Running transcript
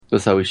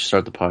That's how we should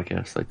start the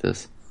podcast, like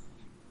this.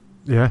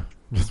 Yeah,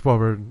 just while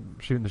we're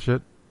shooting the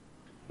shit.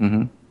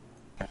 Mm-hmm.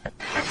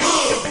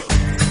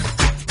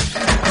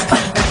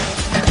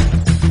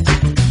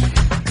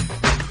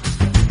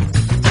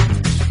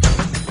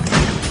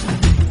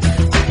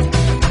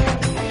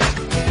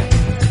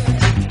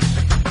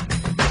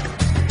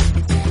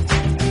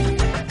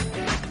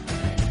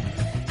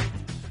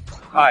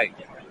 Hi,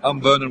 I'm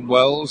Vernon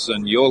Wells,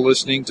 and you're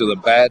listening to the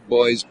Bad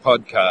Boys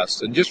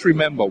Podcast. And just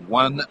remember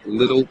one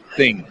little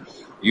thing.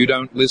 You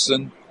don't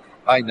listen,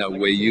 I know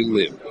where you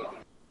live.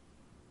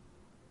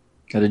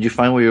 Now, did you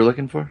find what you were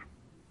looking for?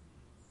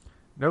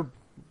 Nope.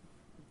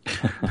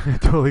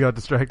 Totally got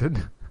distracted.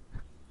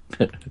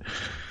 We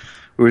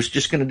were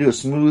just going to do a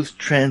smooth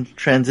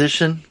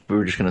transition. We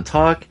were just going to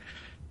talk,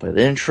 play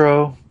the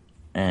intro,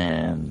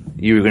 and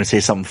you were going to say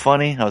something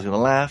funny. I was going to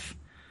laugh.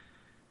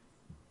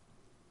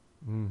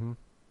 Mm-hmm.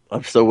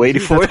 I'm still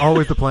waiting for it. That's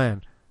always the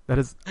plan. That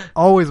is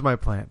always my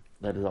plan.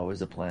 That is always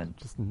the plan.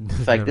 Just In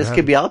fact, this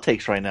could be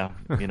outtakes right now.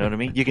 You know what I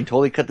mean? You can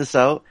totally cut this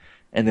out,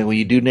 and then when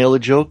you do nail a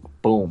joke,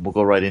 boom, we'll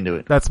go right into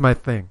it. That's my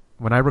thing.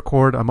 When I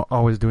record, I'm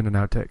always doing an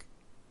outtake.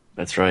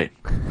 That's right.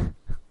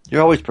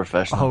 You're always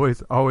professional.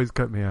 Always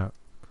cut me out.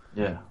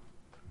 Yeah.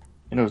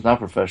 You know, it's not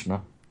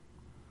professional.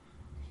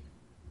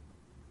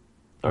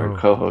 Our Oh,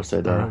 co-host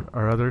had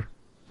our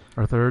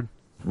third.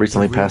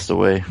 recently passed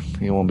away.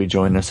 He won't be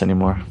joining us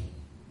anymore.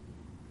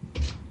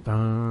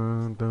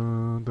 Dun,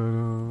 dun,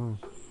 dun, dun.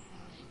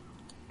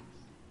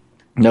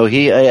 No,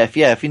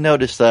 if you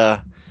notice,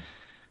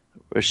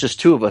 it's just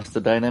two of us,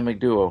 the dynamic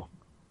duo.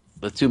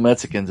 The two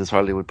Mexicans, as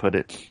Harley would put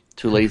it.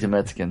 Two lazy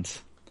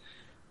Mexicans.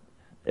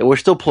 And we're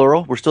still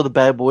plural. We're still the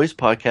Bad Boys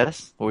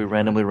Podcast, where we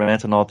randomly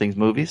rant on all things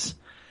movies.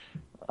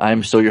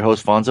 I'm still your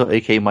host, Fonzo,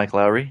 a.k.a. Mike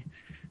Lowry.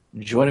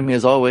 Joining me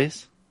as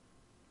always,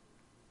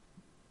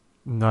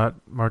 Not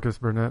Marcus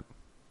Burnett.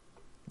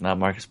 not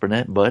Marcus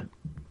Burnett, but...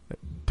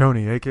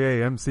 Tony,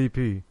 a.k.a.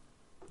 MCP.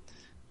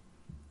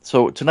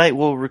 So tonight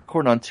we'll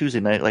record on Tuesday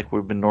night like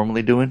we've been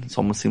normally doing. It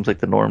almost seems like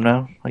the norm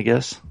now, I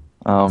guess.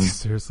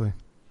 Seriously.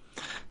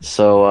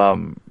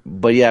 So,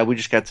 but yeah, we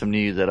just got some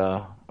news that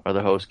our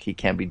other host, he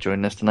can't be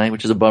joining us tonight,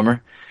 which is a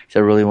bummer. Because I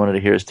really wanted to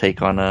hear his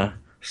take on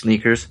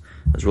sneakers.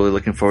 I was really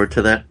looking forward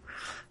to that.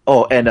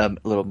 Oh, and a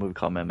little movie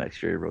called Mad Max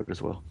Fury Road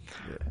as well.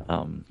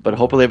 Yeah. But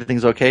hopefully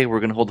everything's okay. We're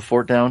going to hold the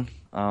fort down.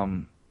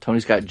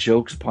 Tony's got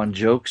jokes upon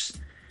jokes.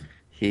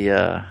 He's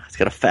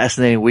got a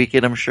fascinating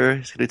weekend, I'm sure.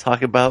 He's going to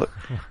talk about.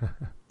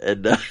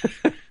 And, no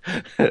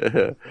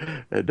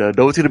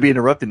one's going to be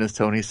interrupting us,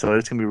 Tony, so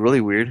it's going to be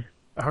really weird.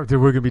 Oh, dude,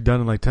 we're going to be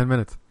done in like 10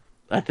 minutes.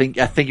 I think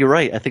you're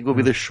right. I think we'll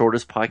be the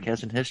shortest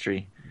podcast in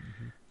history.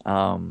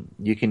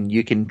 You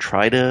can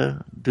try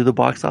to do the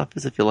box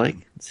office if you like.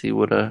 See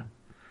what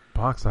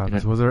box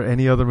office. Was there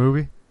any other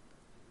movie?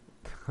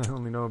 I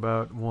only know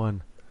about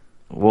one.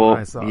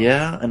 Well,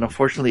 yeah, and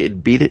unfortunately,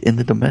 it beat it in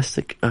the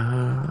domestic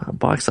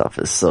box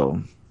office.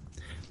 So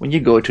when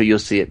you go to, you'll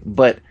see it.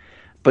 But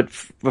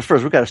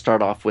first, we got to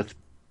start off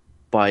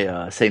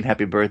by saying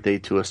happy birthday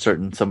to a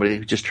certain somebody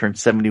who just turned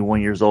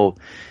 71 years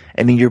old.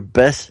 And in your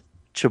best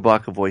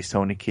Chewbacca voice,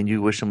 Tony, can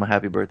you wish him a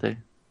happy birthday?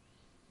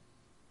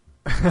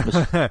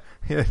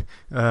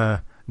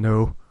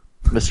 No.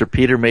 Mr.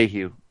 Peter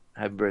Mayhew,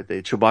 happy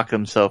birthday. Chewbacca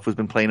himself, who's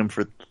been playing him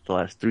for the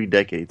last 3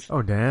 decades.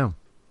 Oh, damn.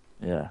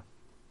 Yeah.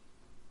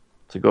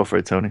 So go for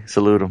it, Tony.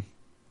 Salute him.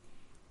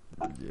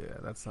 Yeah,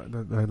 that's not.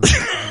 Let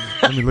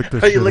me look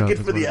this. Are you shit looking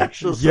up for the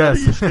actual? Yes.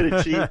 You're just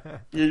gonna cheat.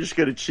 You're just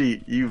gonna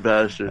cheat, you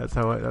bastard.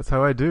 That's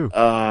how I do.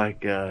 Oh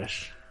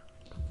gosh.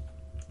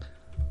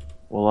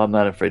 Well, I'm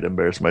not afraid to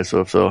embarrass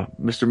myself. So,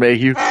 Mr.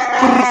 Mayhew.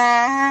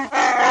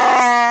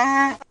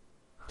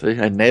 See,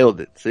 I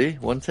nailed it. See,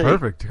 one take.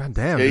 Perfect. God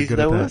damn, See how you're easy good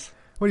that at that. was?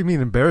 What do you mean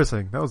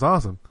embarrassing? That was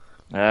awesome.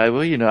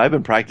 Well, you know, I've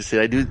been practicing.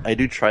 I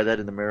do try that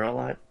in the mirror a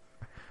lot,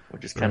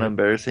 which is kind of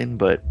embarrassing.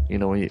 But you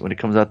know, when it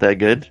comes out that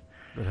good,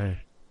 But hey,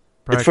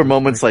 it's for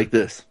moments like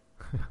this.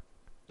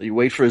 You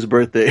wait for his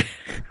birthday,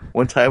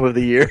 one time of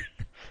the year,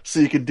 so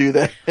you can do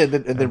that and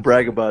then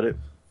brag about it.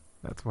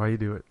 That's why you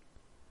do it.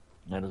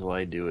 That is why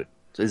I do it.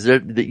 So is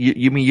there?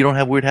 You mean you don't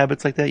have weird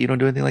habits like that? You don't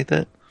do anything like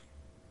that?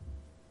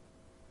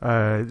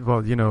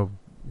 Well, you know,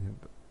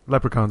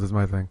 leprechauns is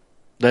my thing.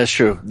 That's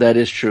true. That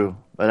is true.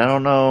 But I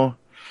don't know.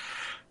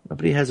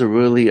 Nobody has a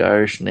really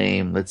Irish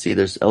name. Let's see.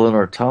 There's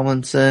Eleanor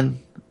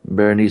Tomlinson,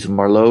 Berenice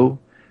Marlowe,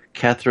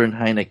 Catherine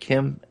Heine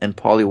Kim, and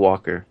Polly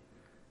Walker.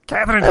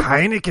 Catherine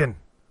Heineken.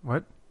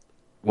 What?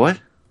 What?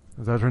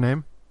 Is that her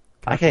name?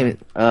 I can't even.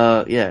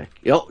 Yeah.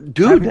 Yo,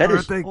 dude, Happy that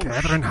birthday, is.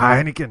 Catherine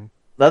Heineken.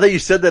 Now that you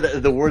said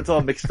that, the words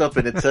all mixed up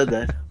and it said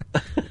that.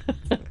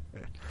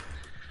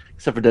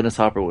 Except for Dennis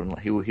Hopper wouldn't.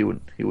 He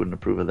wouldn't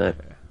approve of that.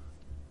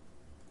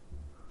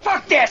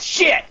 Fuck that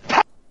shit!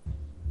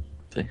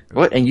 See?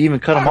 What? And you even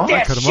cut him off?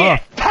 That cut him shit!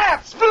 off.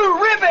 Pabst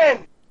Blue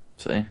Ribbon!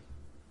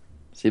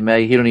 See,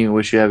 Maggie, he don't even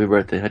wish you happy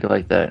birthday. How do you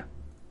like that?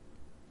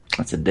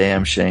 That's a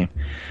damn shame.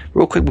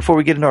 Real quick, before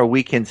we get into our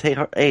weekends, hey,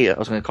 I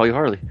was going to call you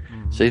Harley.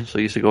 Mm-hmm. See, so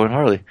you used to go in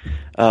Harley.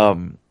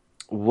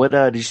 What,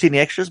 did you see any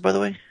extras, by the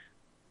way?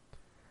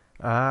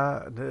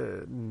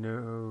 No.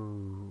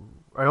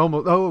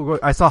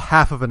 I saw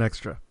half of an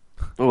extra.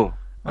 Oh,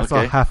 I saw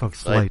okay. half of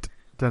Excited. Flight.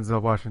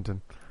 Denzel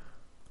Washington.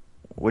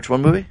 Which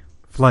one movie?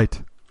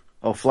 Flight.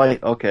 Oh,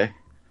 Flight. Okay.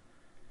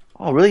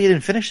 Oh, really? You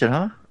didn't finish it,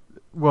 huh?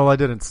 Well, I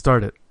didn't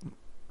start it.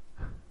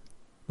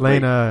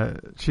 Lane,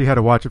 she had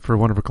to watch it for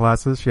one of her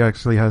classes. She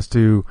actually has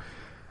to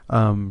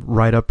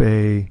write up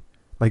a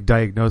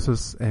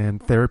diagnosis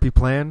and therapy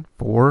plan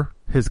for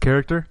his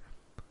character.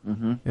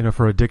 Mm-hmm.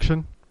 For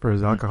addiction, for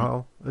his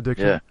alcohol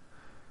addiction.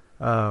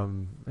 Yeah.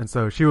 And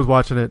so she was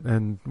watching it,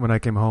 and when I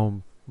came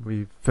home,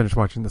 we finished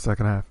watching the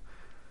second half.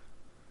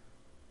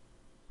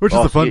 Which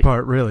is the fun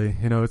part, really.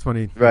 It's when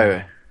he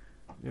right.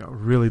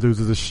 really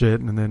loses his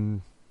shit, and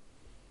then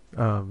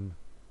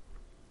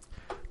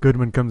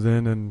Goodman comes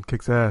in and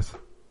kicks ass.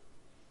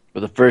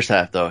 But the first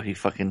half, though, he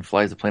fucking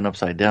flies the plane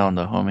upside down,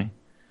 though, homie.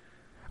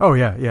 Oh,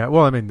 yeah.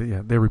 Well, I mean,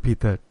 yeah, they repeat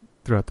that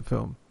throughout the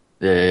film.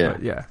 Yeah.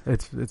 But yeah,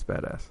 it's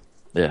badass.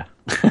 Yeah.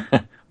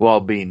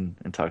 While being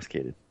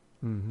intoxicated.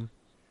 Mm-hmm.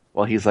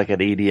 While he's like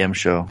at an EDM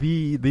show.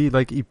 The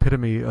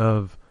epitome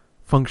of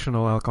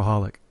functional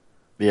alcoholic.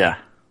 Yeah.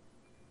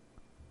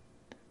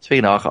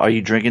 Speaking of alcohol, are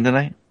you drinking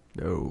tonight?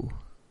 No.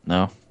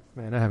 No?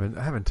 Man, I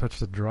haven't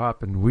touched a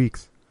drop in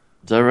weeks.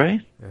 Is that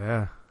right?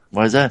 Yeah.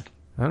 Why is that?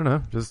 I don't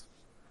know. Just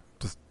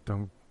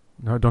don't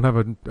have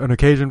an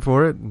occasion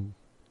for it, and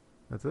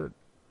that's it.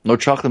 No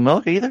chocolate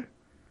milk either?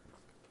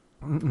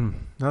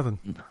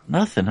 Nothing.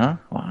 Nothing, huh?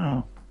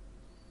 Wow.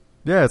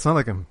 Yeah, it's not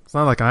like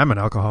I'm an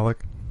alcoholic.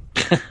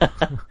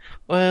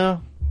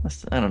 Well,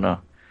 I don't know.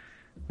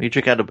 When you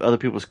drink out of other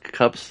people's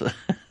cups.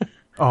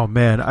 Oh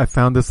man, I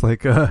found this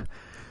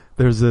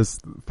there's this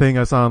thing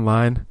I saw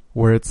online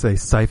where it's a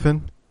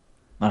siphon.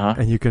 Uh-huh.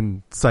 And you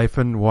can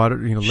siphon water,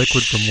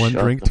 liquid from one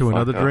drink to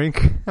another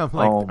drink. I'm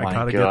like, Oh I my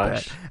gotta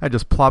gosh. get that. I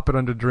just plop it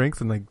under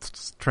drinks and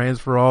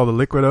transfer all the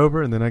liquid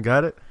over, and then I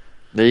got it.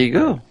 There you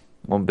go.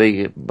 One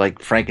big,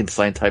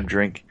 Frankenstein type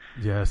drink.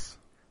 Yes.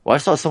 Well, I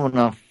saw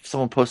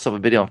someone post up a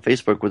video on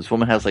Facebook where this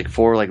woman has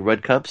 4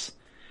 red cups,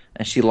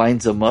 and she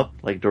lines them up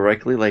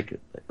directly,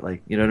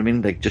 you know what I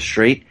mean, just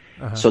straight.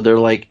 Uh-huh. So they're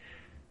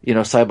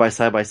side by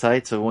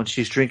side. So when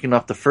she's drinking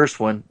off the first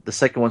one, the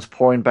second one's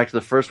pouring back to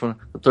the first one,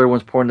 the third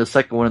one's pouring to the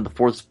second one, and the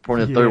fourth's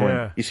pouring to the third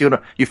one. You see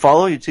you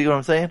follow? You see what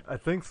I'm saying? I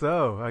think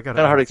so. I got kind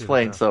of hard to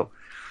explain. So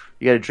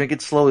you got to drink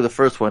it slowly, the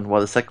first one,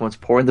 while the second one's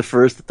pouring the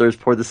first, the third's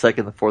pouring the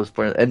second, the fourth's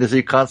pouring, and so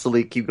you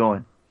constantly keep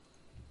going.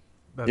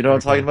 That's you know what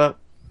I'm talking cool. about?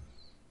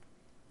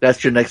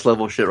 That's your next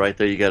level shit right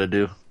there. You got to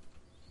do.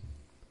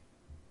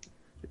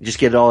 Just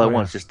get it all at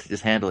once.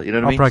 Just handle it. You know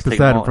what I I'll mean? practice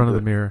that in front of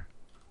the mirror.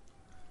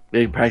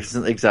 Yeah, you practice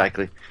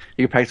exactly.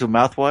 You can practice with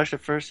mouthwash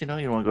at first. You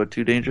don't want to go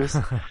too dangerous.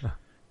 You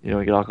don't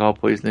want to get alcohol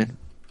poisoning.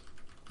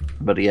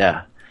 But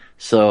yeah,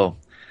 so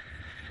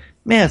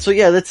man,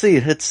 let's see.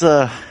 It's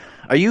are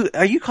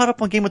you caught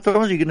up on Game of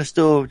Thrones? Or are you gonna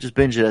still just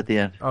binge it at the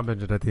end? I'll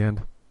binge it at the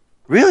end.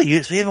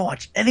 Really? So you haven't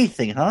watched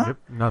anything, huh? Yep,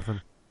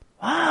 nothing.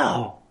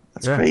 Wow,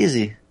 that's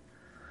crazy.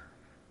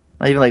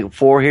 Not even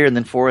 4 here and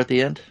then 4 at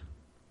the end.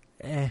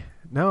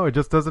 No, it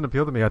just doesn't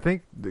appeal to me. I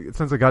think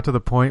since I got to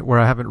the point where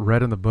I haven't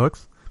read in the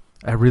books,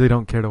 I really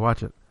don't care to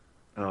watch it.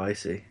 Oh, I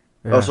see.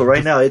 Yeah, so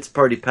right now it's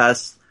already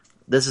past.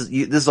 This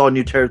is all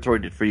new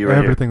territory for you, right?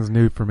 Everything's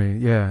new for me.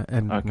 Yeah,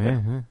 and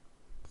Okay.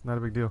 It's not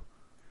a big deal.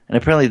 And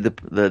apparently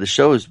the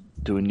show is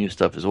doing new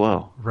stuff as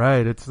well.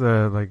 Right, it's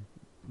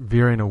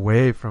veering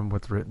away from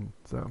what's written.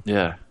 So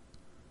yeah,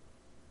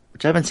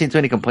 which I haven't seen too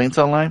many complaints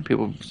online.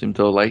 People seem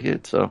to like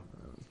it. So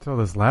until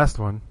this last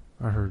one,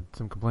 I heard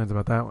some complaints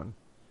about that one.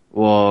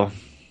 Well,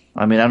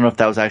 I mean, I don't know if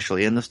that was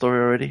actually in the story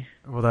already.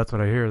 Well, that's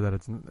what I hear. That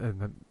it's.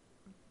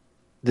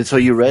 So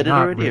you read it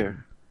already? Written.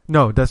 Or?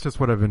 No, that's just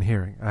what I've been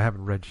hearing. I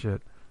haven't read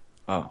shit.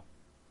 Oh,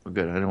 well,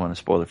 good. I didn't want to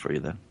spoil it for you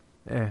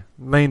then.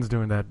 Lane's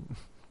doing that.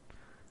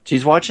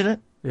 She's watching it?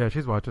 Yeah,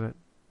 she's watching it.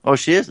 Oh,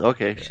 she is?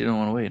 Okay, she didn't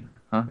want to wait,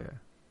 huh? Yeah.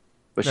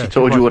 But she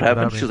told you what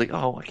happened? Me. She was like,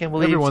 oh, I can't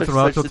believe Every once in a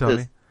while she'll tell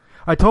this. me.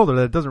 I told her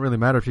that it doesn't really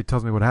matter if she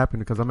tells me what happened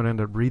because I'm going to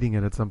end up reading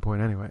it at some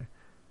point anyway.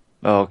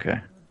 Oh, okay.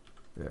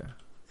 Yeah.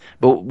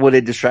 But would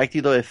it distract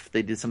you, though, if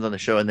they did something on the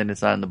show and then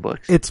it's not in the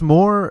books? It's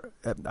more...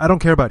 I don't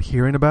care about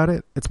hearing about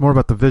it. It's more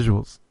about the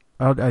visuals.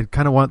 I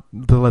kind of want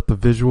to let the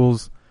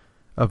visuals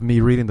of me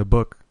reading the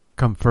book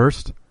come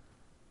first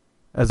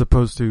as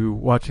opposed to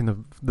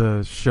watching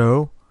the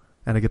show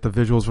and I get the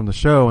visuals from the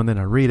show and then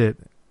I read it.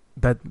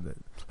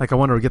 I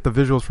want to get the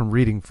visuals from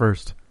reading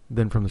first,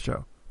 then from the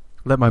show.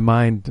 Let my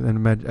mind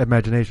and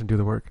imagination do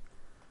the work.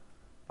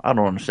 I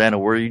don't understand a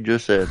word you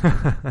just said.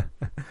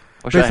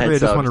 Basically, I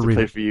just want to read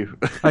it. For you.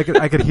 I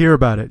could hear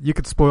about it. You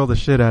could spoil the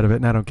shit out of it,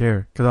 and I don't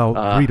care because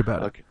I'll read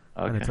about it,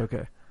 and it's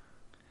okay.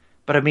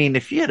 But I mean,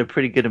 if you had a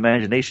pretty good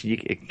imagination,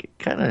 you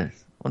kind of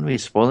wouldn't be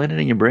spoiling it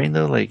in your brain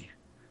though. Like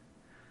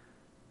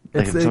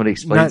if somebody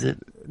explains it.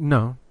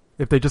 No,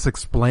 if they just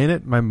explain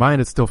it, my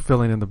mind is still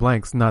filling in the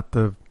blanks, not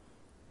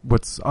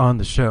what's on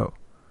the show.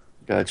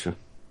 Gotcha.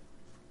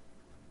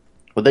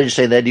 Well, they just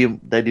say that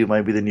dude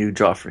might be the new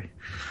Joffrey,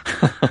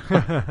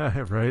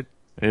 right?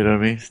 You know what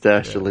I mean?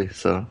 Stashily,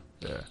 so.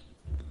 Yeah.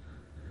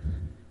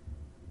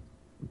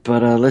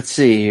 But let's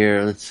see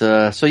here. Let's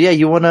so yeah,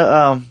 you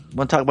wanna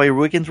talk about your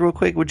weekends real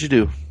quick? What'd you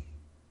do?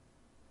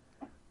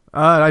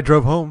 I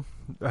drove home.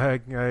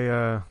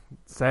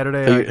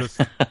 Saturday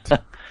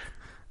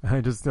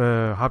I just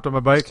hopped on my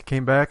bike,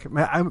 came back.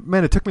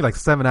 Man, it took me like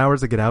 7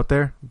 hours to get out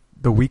there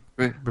the week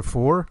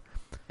before.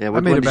 Yeah, I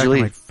made it back in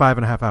leave? like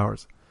 5.5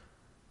 hours.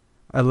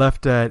 I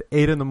left at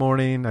 8 in the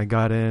morning. I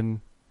got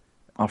in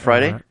On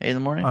Friday, 8 in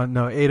the morning?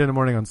 No, 8 in the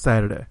morning on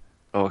Saturday.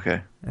 Oh,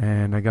 okay.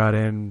 And I got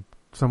in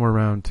somewhere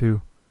around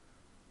 2.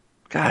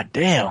 God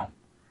damn.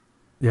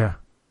 Yeah.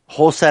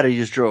 Whole Saturday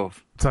you just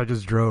drove. So I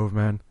just drove,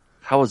 man.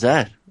 How was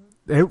that?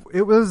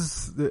 It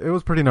was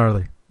pretty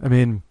gnarly. I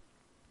mean,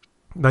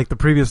 like the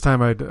previous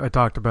time I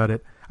talked about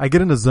it, I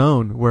get in a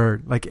zone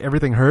where like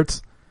everything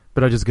hurts,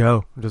 but I just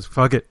go. Just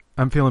fuck it.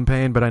 I'm feeling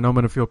pain, but I know I'm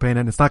going to feel pain,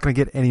 and it's not going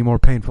to get any more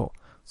painful.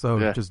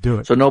 So just do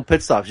it. So no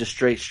pit stops, just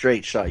straight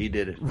shot. You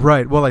did it.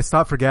 Right. Well, I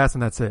stopped for gas,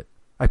 and that's it.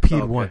 I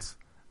peed once.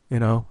 You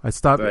know, I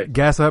stopped,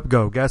 gas up,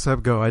 go.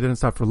 I didn't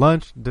stop for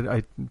lunch.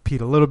 I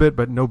peed a little bit,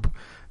 but no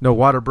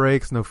water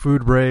breaks, no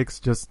food breaks,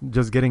 just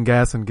getting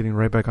gas and getting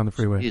right back on the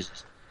freeway.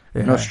 Jesus.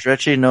 Yeah. No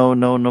stretching, no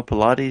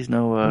Pilates,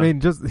 no. I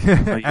mean, just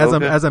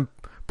as I'm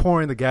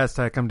pouring the gas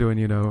tank, I'm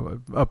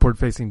doing upward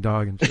facing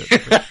dog and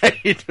shit.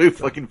 You do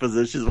fucking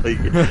positions like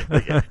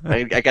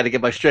I got to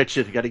get my stretch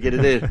in. Got to get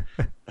it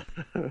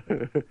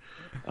in.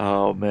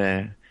 Oh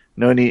man,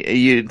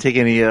 you didn't take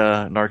any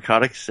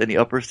narcotics, any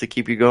uppers to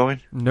keep you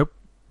going? Nope,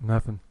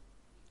 nothing.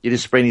 You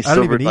didn't spray any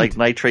silver like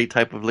nitrate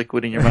type of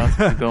liquid in your mouth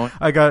to keep going?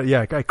 I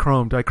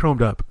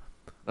chromed up.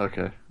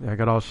 Okay. Yeah, I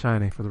got all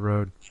shiny for the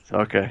road.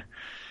 Okay.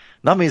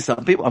 No, I mean,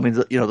 some people,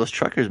 those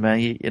truckers,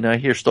 man, I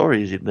hear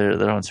stories,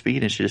 they're on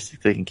speed and shit,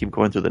 they can keep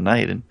going through the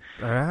night. And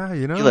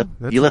you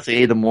left at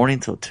 8 in the morning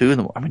till 2 in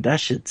the morning. I mean,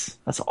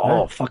 that's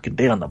all fucking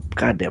day on the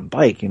goddamn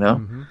bike, you know?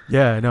 Mm-hmm.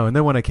 Yeah, I know. And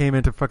then when I came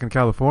into fucking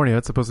California,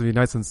 it's supposed to be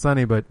nice and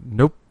sunny, but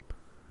nope.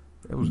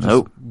 It was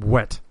just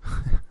wet.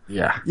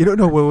 Yeah.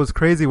 No, what was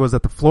crazy was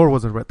that the floor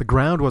wasn't wet. The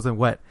ground wasn't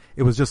wet.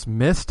 It was just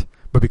mist,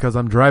 but because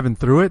I'm driving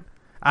through it,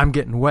 I'm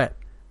getting wet.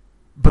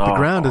 But the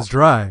ground is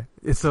dry.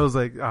 So it was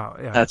like, oh,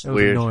 yeah. That's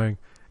weird. Annoying.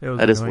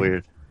 That is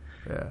weird.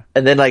 Yeah.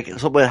 And then,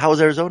 but how was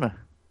Arizona?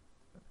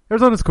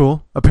 Arizona's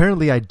cool.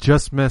 Apparently, I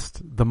just missed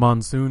the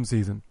monsoon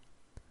season.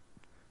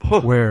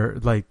 Where,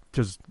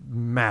 just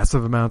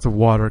massive amounts of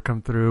water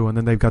come through, and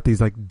then they've got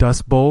these,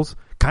 dust bowls,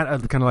 kind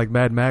of like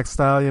Mad Max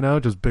style,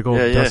 just big old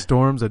dust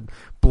storms that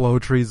blow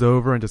trees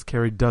over and just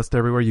carry dust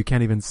everywhere. You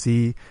can't even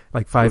see,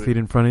 5 feet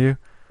in front of you.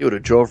 You would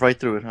have drove right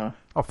through it, huh?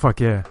 Oh, fuck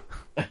yeah.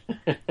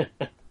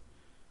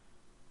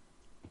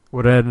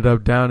 Would have ended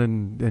up down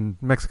in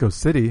Mexico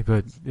City,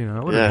 but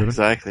yeah,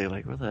 exactly.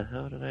 Like, where the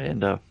hell did I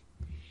end up?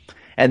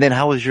 And then,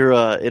 how was your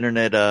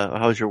internet?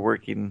 How was your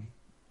working?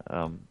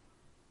 It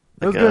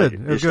was good.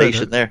 It was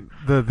station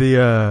good.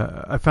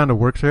 there. I found a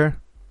workshare,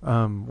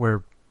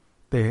 where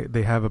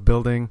they have a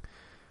building,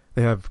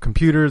 they have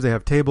computers, they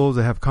have tables,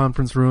 they have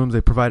conference rooms, they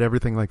provide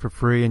everything for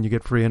free, and you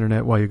get free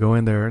internet while you go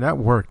in there, and that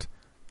worked.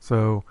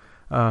 So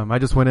I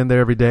just went in there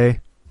every day.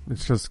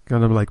 It's just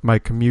kind of like my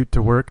commute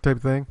to work type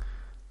thing.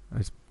 I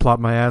just plop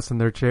my ass in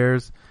their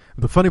chairs.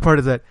 The funny part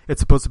is that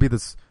it's supposed to be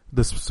this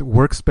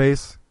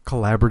workspace,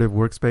 collaborative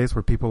workspace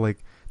where people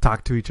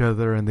talk to each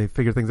other and they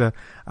figure things out.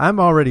 I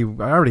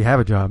already have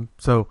a job,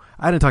 so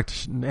I didn't talk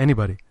to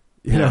anybody.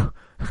 You know,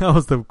 I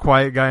was the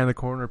quiet guy in the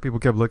corner. People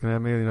kept looking at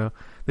me.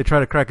 They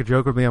try to crack a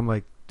joke with me. I'm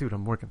like, dude,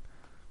 I'm working.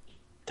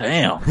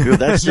 Damn, you're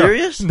that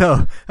serious?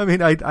 No, I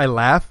mean, I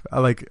laugh.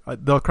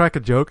 They'll crack a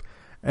joke,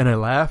 and I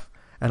laugh,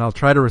 and I'll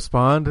try to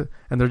respond,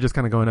 and they're just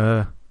kind of going,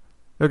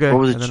 okay.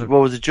 What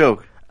was the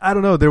joke? I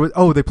don't know.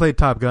 They played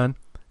Top Gun,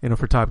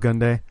 for Top Gun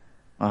Day.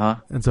 Uh-huh.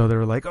 And so they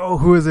were like, oh,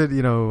 who is it?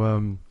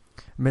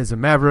 Is it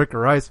Maverick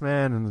or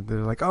Iceman? And they're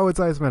like, oh, it's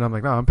Iceman. I'm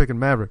like, no, I'm picking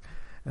Maverick.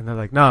 And they're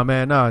like, no,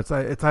 man, no, it's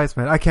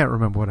Iceman. I can't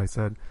remember what I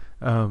said.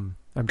 I'm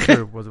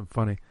sure it wasn't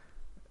funny.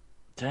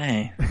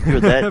 Dang, you were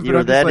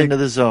that into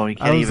the zone. You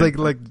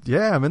can't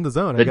yeah, I'm in the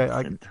zone.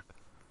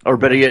 Or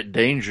better yet,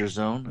 danger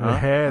zone. Huh?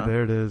 Yeah,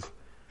 there it is.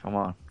 Come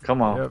on.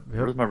 Yep.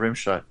 Where's my rim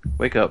shot?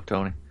 Wake up,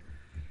 Tony.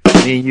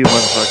 Me and you,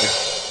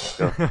 motherfucker.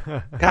 Let's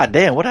go. God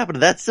damn, what happened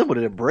to that symbol?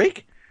 Did it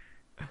break?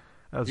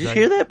 Did you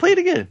hear that? Play it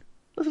again.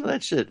 Listen to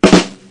that shit.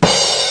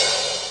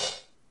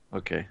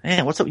 Okay.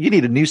 Man, what's up? You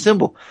need a new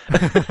symbol. You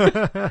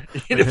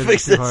need to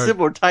fix that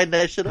symbol or tighten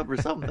that shit up or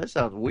something. That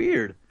sounds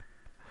weird.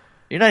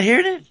 You're not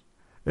hearing it?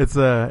 It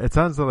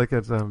sounds like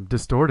it's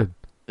distorted.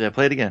 Yeah,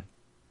 play it again.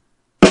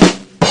 What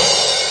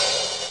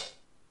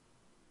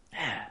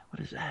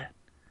is that?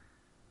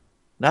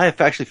 Now I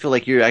actually feel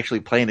like you're actually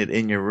playing it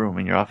in your room,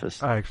 in your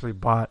office. I actually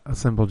bought a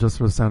symbol just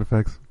for the sound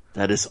effects.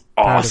 That is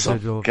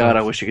awesome. God,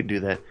 I wish you could do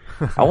that.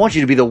 I want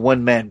you to be the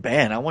one-man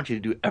band. I want you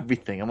to do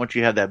everything. I want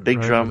you to have that big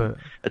drum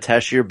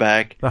attached to your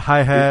back. The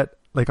hi-hat,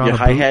 on your the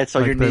hi-hats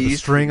on your the knees. The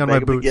string on my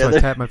boot, so I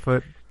tap my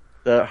foot.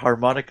 The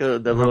harmonica,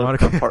 little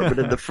compartment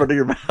in the front of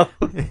your mouth.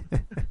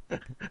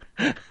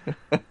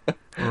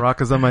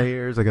 Maracas on my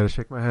ears. I got to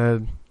shake my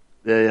head.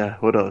 Yeah.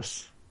 What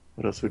else?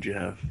 What else would you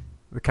have?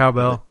 The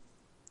cowbell.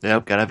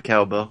 Yep, gotta have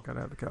cowbell. Gotta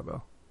have the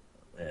cowbell.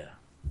 Yeah.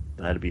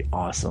 That'd be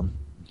awesome.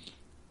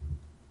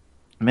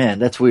 Man,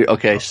 that's weird.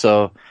 Okay,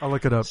 so I'll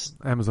look it up.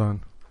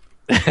 Amazon.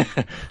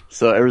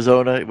 so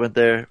Arizona went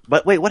there.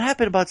 But wait, what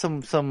happened about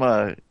some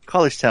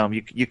college town?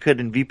 You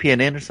couldn't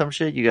VPN in or some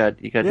shit? You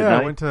got Yeah,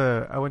 denied?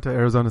 I went to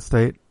Arizona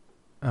State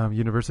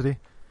University.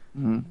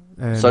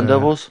 Mm-hmm. And, Sun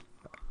Devils?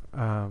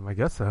 I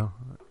guess so.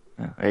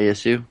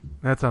 ASU?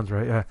 That sounds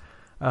right. Yeah.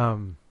 I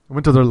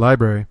went to their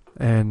library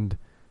and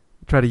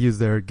tried to use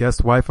their guest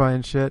Wi-Fi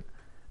and shit.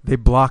 They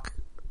block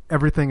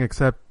everything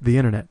except the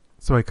internet,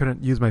 so I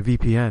couldn't use my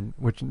VPN,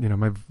 which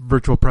my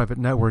virtual private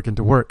network,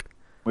 into work.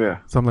 Yeah.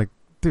 So I'm like,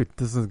 dude,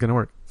 this isn't gonna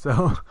work.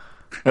 So,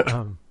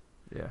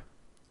 yeah.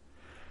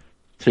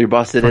 So your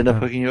boss did Fuck end up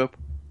that. hooking you up?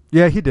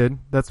 Yeah, he did.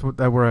 That's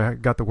where I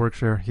got the work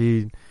share.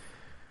 He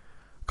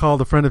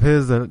called a friend of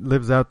his that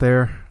lives out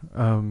there,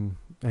 and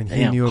he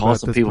Damn, knew call about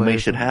some this people, place. make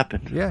shit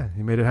happen. Yeah,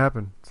 he made it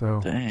happen.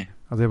 So Dang.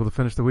 I was able to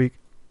finish the week.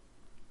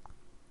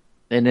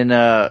 And then,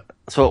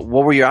 so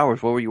what were your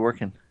hours? What were you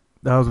working?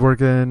 I was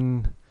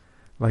working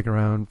like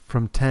around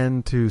from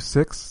 10 to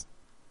 6.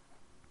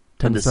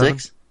 10 to 7.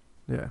 6?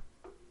 Yeah.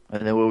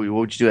 And then what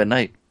would you do at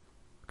night?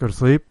 Go to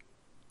sleep.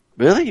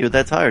 Really? You were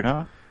that tired,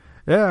 huh?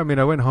 Yeah, I mean,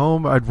 I went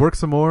home. I'd work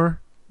some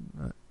more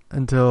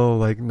until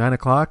like 9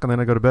 o'clock, and then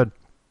I go to bed.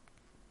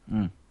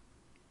 Mm.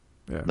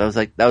 Yeah.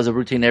 That was a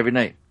routine every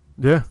night.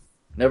 Yeah.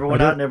 Never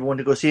went I out, did. never went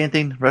to go see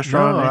anything,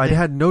 restaurant, No, I anything?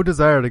 had no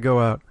desire to go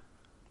out.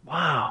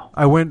 Wow.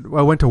 I went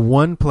to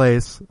one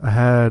place. I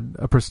had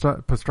a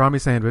pastrami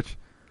sandwich,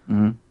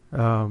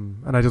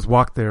 Mm-hmm. and I just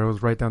walked there. It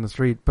was right down the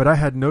street, but I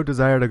had no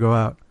desire to go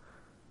out.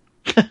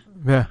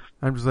 Yeah,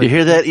 I'm just like, You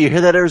hear that? You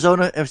hear that,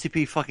 Arizona?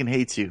 MCP fucking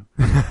hates you.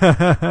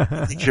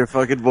 Thinks you're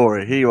fucking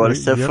boring. Here you want to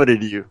step Yep. foot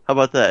into you. How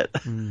about that?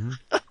 Mhm.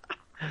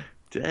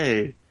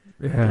 Dang.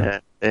 Yeah. Yeah.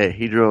 Hey,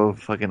 he drove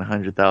fucking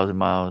 100,000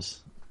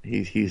 miles.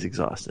 He's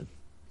exhausted.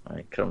 All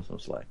right, cut him some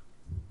slack.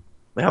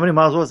 Wait, how many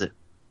miles was it?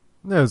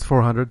 It was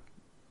 400.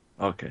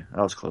 Okay,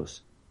 that was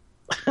close.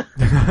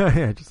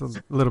 Yeah, just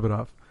a little bit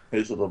off.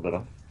 It's a little bit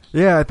off.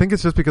 Yeah, I think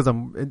it's just because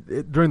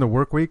during the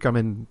work week, I'm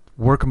in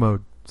work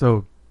mode.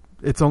 So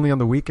it's only on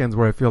the weekends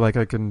where I feel like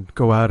I can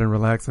go out and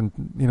relax and,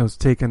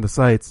 take in the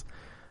sights.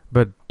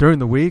 But during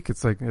the week,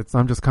 it's like,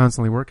 I'm just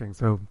constantly working.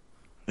 So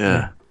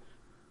Yeah.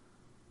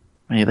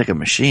 Man, you're like a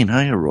machine, huh?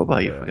 You're a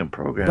robot. You Yeah. fucking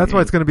program. that's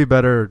why it's going to be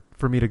better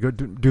for me to go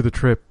do the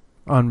trip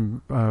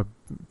on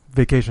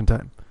vacation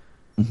time.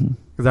 Mm-hmm.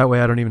 Because that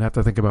way I don't even have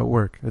to think about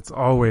work. It's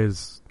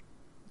always,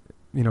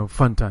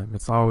 fun time.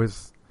 It's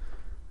always,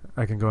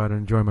 I can go out and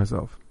enjoy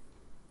myself.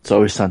 It's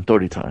always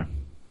Santori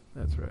time.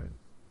 That's right.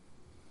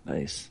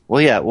 Nice.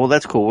 Well, yeah. Well,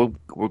 that's cool.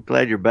 We're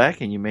glad you're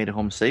back and you made it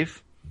home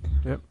safe.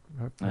 Yep.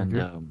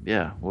 And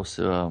yeah, we'll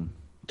see.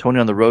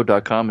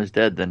 TonyOnTheRoad.com is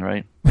dead then,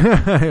 right?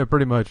 Yeah,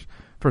 pretty much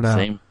for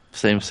now.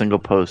 Same single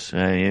post. You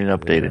didn't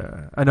update it.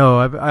 Yeah. I know.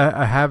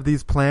 I have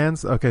these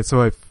plans. Okay,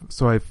 so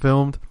I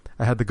filmed.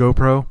 I had the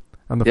GoPro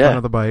on the Yeah. front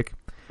of the bike,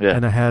 Yeah.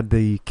 and I had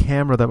the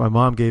camera that my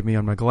mom gave me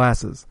on my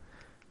glasses.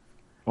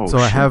 Oh, so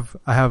shit.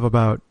 I have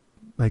about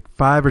like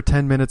 5 or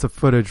 10 minutes of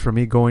footage from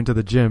me going to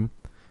the gym,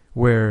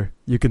 where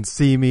you can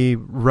see me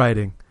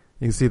riding.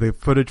 You can see the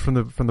footage from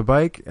the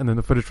bike and then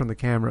the footage from the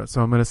camera.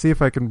 So I'm gonna see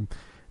if I can,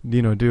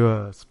 do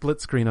a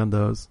split screen on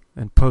those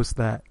and post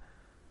that.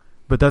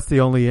 But that's the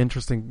only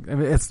interesting. I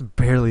mean, it's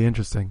barely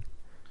interesting.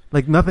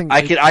 Like nothing.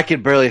 I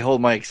can barely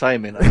hold my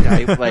excitement.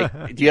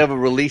 Like, do you have a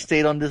release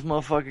date on this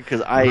motherfucker?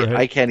 Because Right.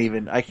 I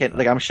can't.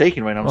 Like, I'm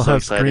shaking right now. I'm I'll so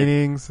have excited.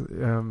 screenings.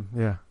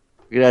 Yeah.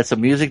 You gonna add some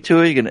music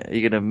to it?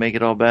 You gonna make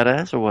it all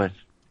badass or what?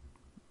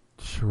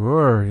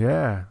 Sure.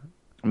 Yeah.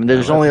 I mean,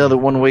 there's only other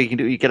one way you can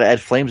do. You gotta add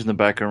flames in the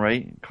background,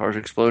 right? Cars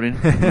exploding.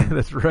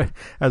 That's right.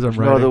 As I'm There's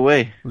no riding, other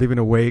way. leaving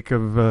a wake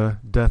of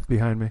death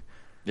behind me.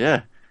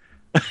 Yeah.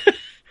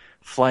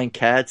 Flying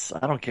cats.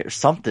 I don't care.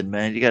 Something,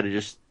 man. You gotta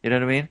just. You know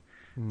what I mean?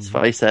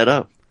 Spice that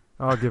up.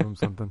 I'll give him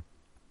something.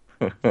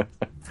 All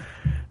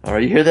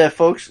right, you hear that,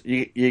 folks?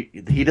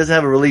 He doesn't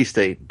have a release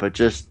date, but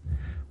just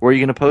where are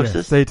you gonna post Yeah,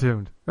 this? stay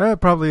tuned.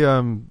 Probably.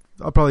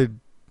 I'll probably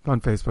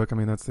on Facebook. I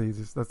mean, that's the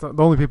easiest. That's the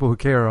only people who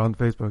care are on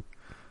Facebook.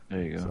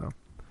 There you go. So.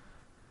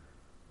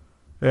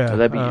 Yeah. So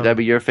that'd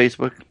be your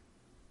Facebook.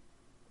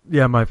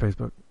 Yeah, my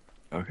Facebook.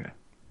 Okay.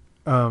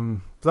 So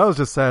that was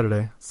just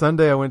Saturday.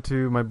 Sunday, I went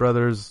to my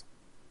brother's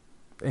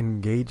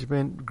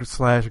engagement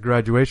 /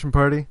 graduation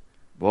party.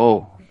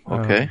 Whoa.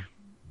 Okay.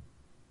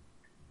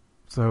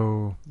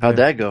 So How'd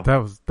that go?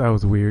 That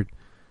was weird.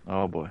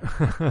 Oh boy.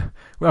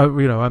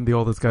 Well, I'm the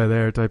oldest guy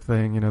there, type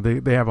thing.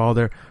 They have all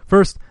their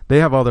friends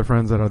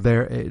that are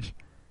their age,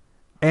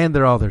 and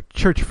they're all their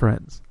church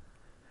friends.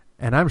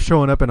 And I'm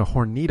showing up in a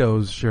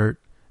Hornitos shirt,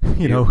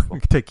 Beautiful.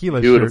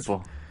 tequila Beautiful.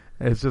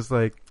 shirt. It's just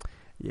like,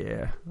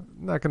 yeah,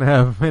 I'm not gonna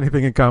have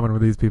anything in common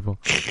with these people.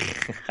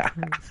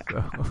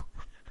 So,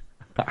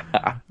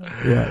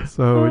 yeah,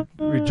 so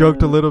we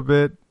joked a little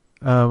bit.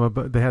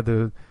 But they had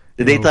to.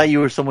 Did they thought you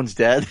were someone's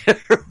dad?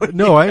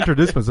 No, I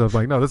introduced myself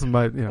like, no, this is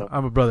my,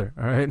 I'm a brother.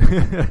 All right,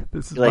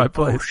 this is You're my like,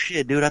 place. oh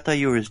shit, dude! I thought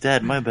you were his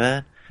dad. My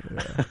bad.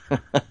 Yeah.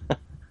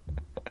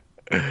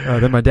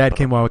 Then my dad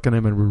came walking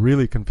in and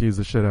really confused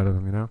the shit out of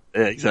him, you know?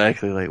 Yeah,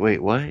 exactly. Like,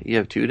 wait, what? You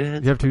have two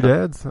dads? You have two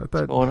dads? I What's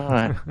thought... going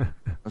on?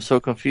 I'm so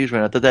confused right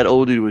now. I thought that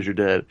old dude was your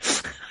dad.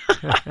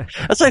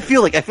 That's what I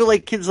feel like. I feel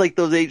like kids like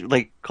those age,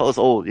 like, call us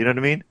old. You know what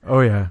I mean? Oh,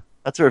 yeah.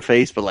 That's our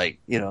face, but like,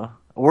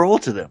 we're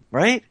old to them,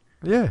 right?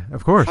 Yeah,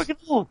 of course. Fucking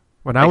old.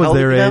 When I was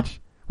their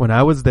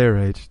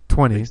age,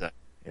 20, Exactly.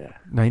 Yeah.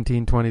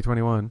 19, 20,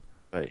 21,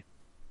 Right.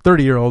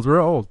 30-year-olds were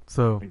old,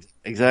 so...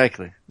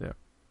 Exactly. Yeah.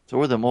 So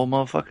we're them old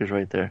motherfuckers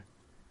right there.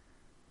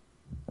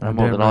 And I'm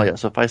Damn older than all right. you.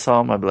 So if I saw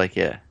him, I'd be like,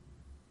 yeah.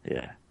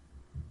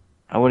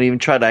 I wouldn't even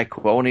try to act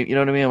cool. I wouldn't even, you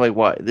know what I mean? I'm like,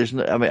 why?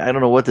 I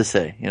don't know what to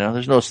say.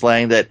 There's no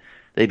slang that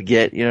they'd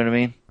get. You know what I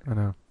mean? I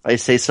know. If I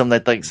say something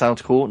that like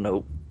sounds cool,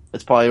 nope.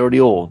 It's probably already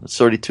old. It's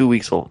already 2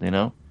 weeks old.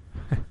 Don't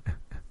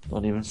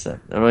even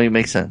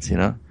make sense.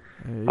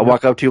 I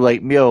walk up to you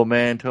like, yo,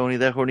 man, Tony,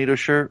 that Hornito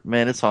shirt,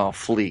 man, it's on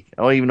fleek.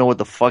 I don't even know what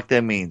the fuck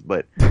that means,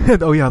 but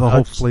Oh, yeah, the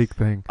whole fleek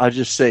thing. I'll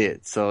just say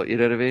it. So, you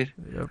know what I mean?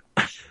 Yep.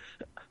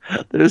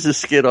 There's this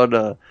skit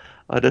on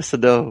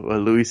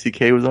SNL Louis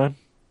C.K. was on.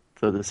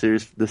 So the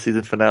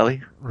season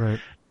finale. Right.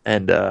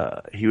 And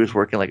he was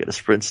working like at a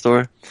Sprint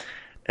store.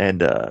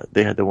 And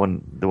they had the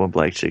one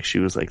black chick. She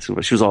was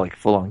all like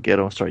full on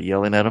ghetto and started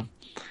yelling at him.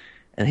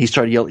 And he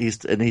started yelling,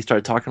 and he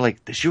started talking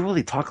like, did she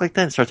really talk like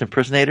that? And starts to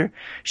impersonate her.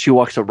 She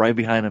walks up right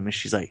behind him and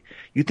she's like,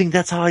 you think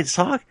that's how I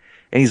talk?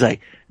 And he's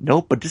like,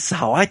 nope, but this is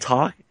how I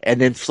talk.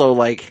 And then so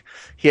like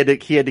he had to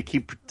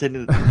keep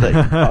pretending to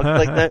like, talk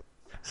like that.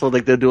 So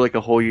like they'll do like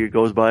a whole year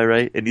goes by,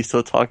 right? And he's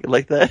still talking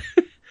like that.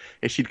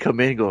 And she'd come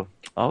in and go,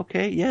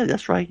 okay, yeah,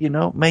 that's right.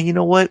 Man, you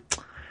know what?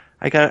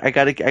 I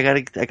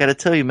gotta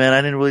tell you, man,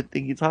 I didn't really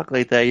think you talk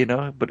like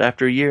that, but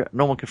after a year,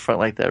 no one can front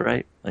like that,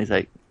 right? And he's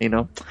like,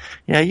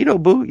 yeah,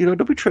 boo,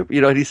 don't be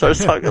tripping, and he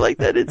starts talking like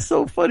that. It's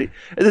so funny.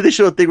 And then they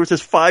show a thing where it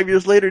says 5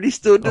 years later and he's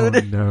still doing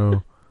it.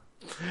 No.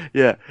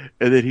 Yeah.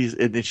 And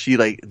then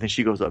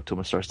she goes up to him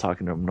and starts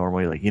talking to him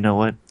normally, like, you know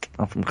what?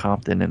 I'm from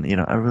Compton and,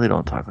 I really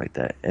don't talk like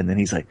that. And then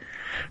he's like,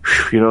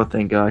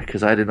 thank God,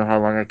 because I didn't know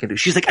how long I can do.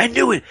 She's like, I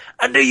knew it.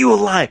 I knew you were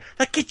lying.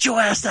 Like, get your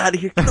ass out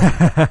of here. Get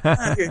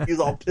out of here. He's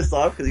all pissed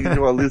off because he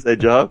didn't want to lose that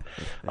job.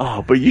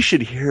 Oh, but you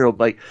should hear him.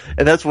 Like,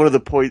 and that's one of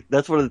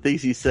the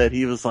things he said.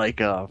 He was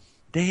like,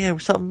 damn,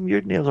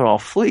 your nails are all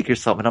fleek or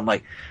something. I'm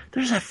like,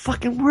 there's that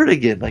fucking word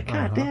again. Like,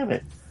 God damn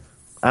it.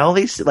 I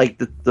only see, like,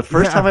 the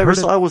first time I ever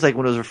saw it was like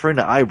when it was referring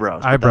to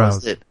eyebrows.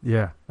 Eyebrows. That was it.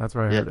 Yeah, that's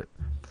where I heard it.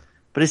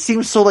 But it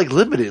seems so like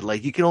limited.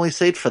 Like you can only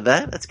say it for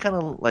that. That's kind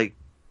of like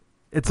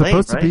it's lame,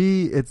 supposed right? to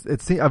be.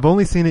 It's. I've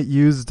only seen it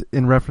used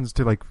in reference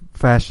to like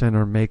fashion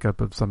or makeup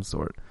of some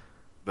sort.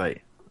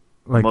 Right.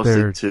 Like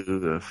mostly to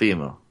the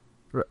female.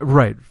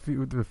 Right.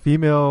 The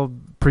female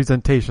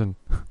presentation.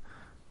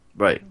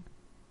 Right.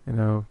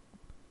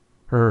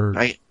 Her.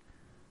 Right.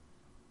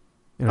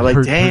 I'm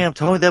like, damn,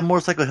 Tony, that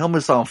motorcycle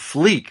helmet's on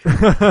fleek.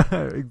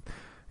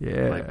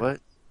 Yeah. Like,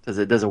 what? Does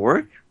it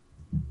work?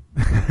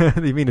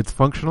 You mean it's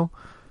functional?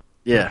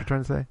 Yeah. What you're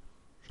trying to say?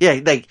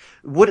 Yeah, like,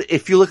 what,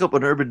 if you look up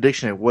an Urban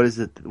Dictionary, what does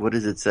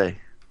it say?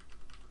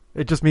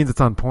 It just means it's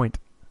on point.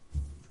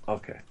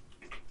 Okay.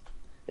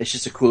 It's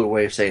just a cooler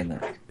way of saying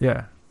that.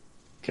 Yeah.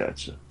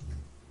 Gotcha.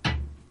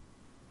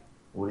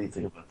 What do you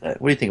think about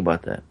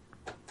that?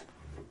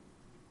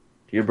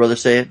 Did your brother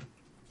say it?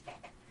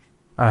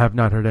 I have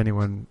not heard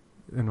anyone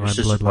in my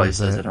bloodline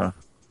say it. Huh?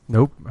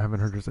 Nope, I haven't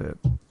heard her say it.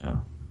 Oh.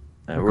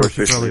 Yeah, we're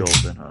officially old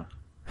then,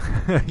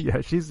 huh?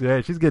 Yeah, she's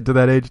getting to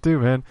that age too,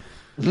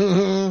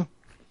 man.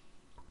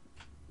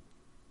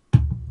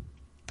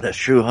 That's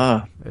true,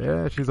 huh?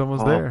 Yeah, she's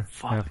almost there.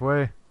 Fuck.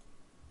 Halfway.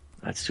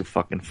 That's too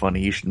fucking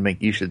funny. You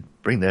should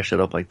bring that shit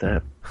up like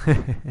that.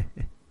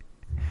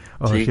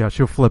 Oh, See? yeah,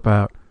 she'll flip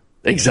out.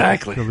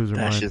 Exactly. She'll lose her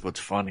That mind. shit's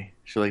what's funny.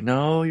 She's like,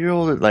 no, you're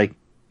older. Like,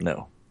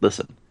 no,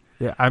 listen.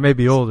 Yeah, I may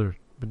be older,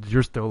 but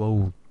you're still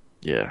old.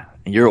 Yeah,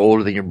 and you're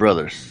older than your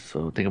brothers,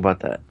 so think about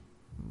that.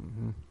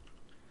 Mm-hmm.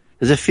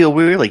 Does it feel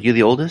weird? Like you're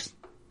the oldest?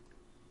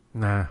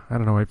 Nah, I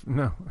don't know.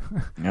 No.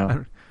 No. You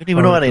don't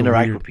even know how to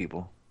interact with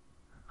people.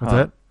 What's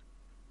that?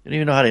 You don't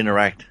even know how to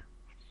interact.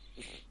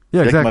 Yeah,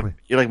 You're exactly. Like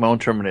you're like my own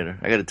Terminator.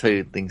 I got to tell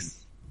you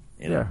things.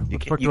 Yeah, You what the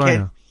fuck can't, do I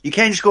know? you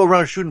can't just go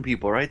around shooting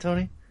people, right,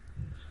 Tony?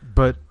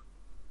 But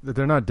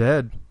they're not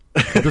dead.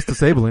 They're just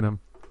disabling them.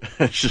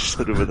 Just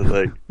hit him with a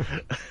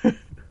leg.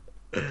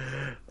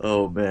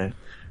 Oh man.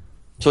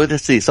 So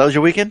let's see. So how was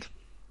your weekend?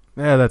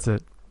 Yeah, that's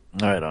it.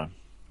 Right on.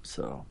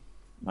 So,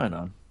 right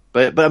on.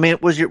 But I mean,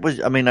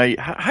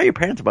 how are your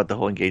parents about the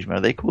whole engagement?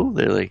 Are they cool?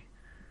 They're like,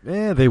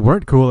 Yeah, they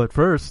weren't cool at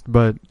first,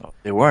 but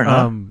they weren't.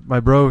 Huh? my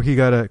bro,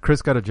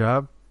 Chris got a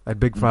job at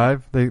Big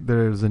Five.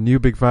 There's a new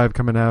Big Five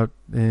coming out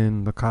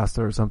in La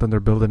Costa or something. They're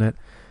building it,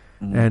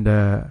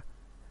 and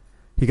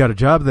he got a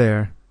job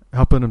there,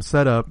 helping him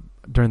set up.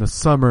 During the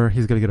summer,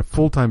 he's going to get a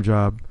full-time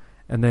job,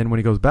 and then when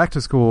he goes back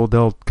to school,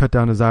 they'll cut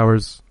down his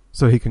hours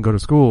so he can go to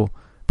school,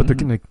 but they're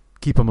going to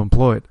keep him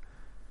employed,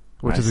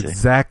 which is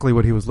exactly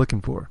what he was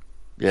looking for.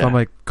 Yeah. So I'm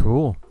like,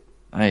 cool.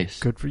 Nice.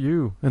 Good for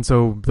you. And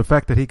so the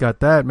fact that he got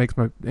that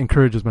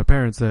encourages my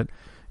parents that,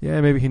 yeah,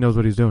 maybe he knows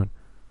what he's doing.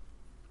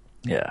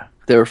 Yeah.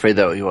 They were afraid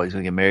that he was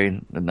going to get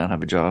married and not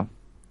have a job.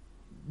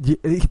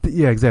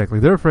 Yeah, exactly.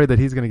 They're afraid that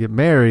he's going to get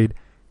married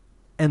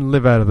and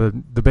live out of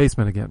the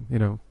basement again. You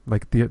know,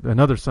 like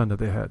another son that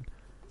they had.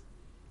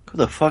 Who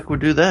the fuck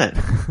would do that?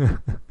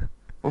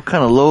 What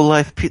kind of low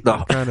life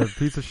What kind of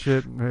piece of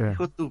shit? Yeah.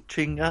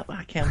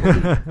 I can't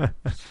believe it.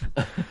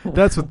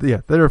 That's what.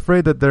 Yeah, they're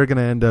afraid that they're going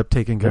to end up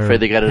taking care They're afraid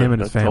of they got him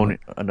and his family.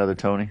 another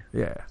Tony.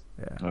 Yeah.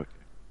 Okay.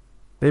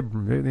 They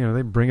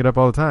bring it up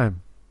all the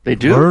time. They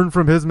do? Learn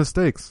from his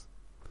mistakes.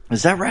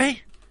 Is that right?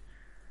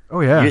 Oh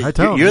yeah, I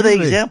tell them. You're the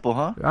example,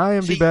 huh? I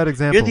am the bad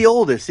example. You're the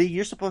oldest. See,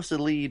 you're supposed to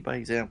lead by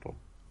example,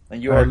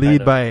 and you I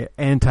lead by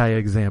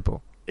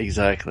anti-example.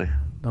 Exactly.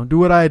 Don't do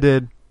what I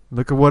did.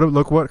 Look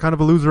what kind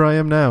of a loser I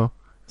am now.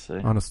 See?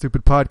 On a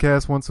stupid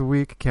podcast once a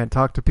week, can't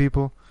talk to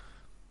people.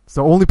 It's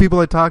the only people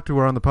I talk to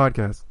are on the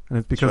podcast, and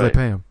it's because I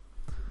pay them.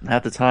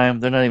 Half the time,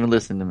 they're not even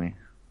listening to me.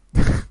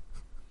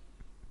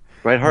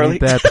 Right, Harley?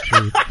 Ain't that the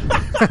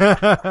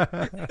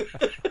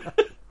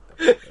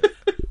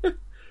truth?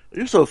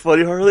 You're so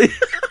funny, Harley.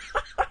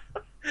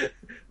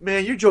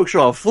 Man, your jokes are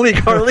on fleek,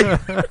 Harley.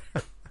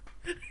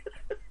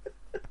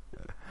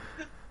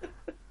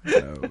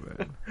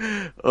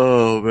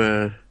 Oh,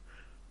 man.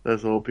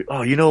 That's old people.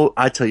 Oh, you know,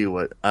 I tell you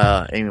what,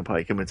 Amy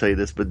Pike, I'm going to tell you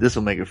this, but this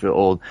will make her feel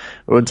old.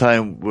 One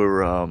time we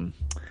were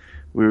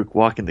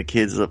walking the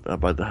kids up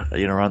by the,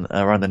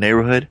 around the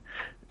neighborhood,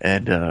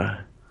 and I'm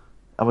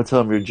going to tell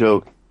them your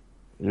joke,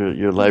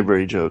 your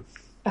library joke.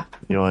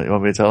 You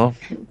want me to tell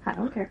them? I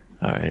don't care.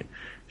 All right.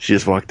 She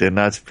just walked in.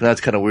 That's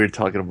kind of weird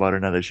talking about her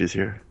now that she's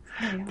here.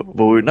 Yeah.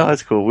 But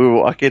that's cool. We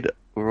were walking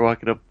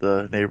up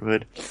the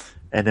neighborhood,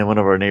 and then one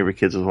of our neighbor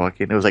kids was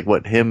walking. It was like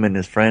him and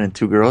his friend and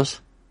two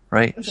girls,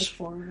 right? It was like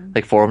four of them.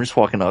 Like four of them just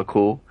walking out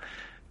cool.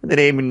 And then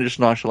Amy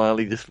just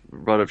nonchalantly just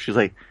brought up, she was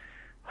like,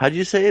 how'd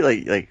you say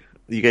it? Like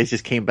you guys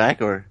just came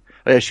back, or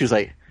oh yeah, she was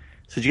like,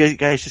 so did you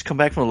guys just come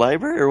back from the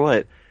library or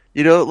what?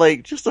 You know,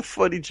 like just a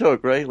funny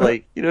joke, right?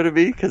 Like, you know what I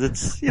mean? Because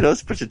it's,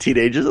 it's a bunch of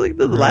teenagers. Like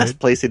the last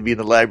place they'd be in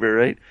the library,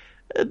 right?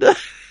 And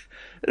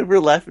we were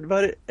laughing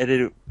about it,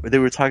 and they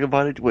were talking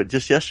about it.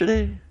 Just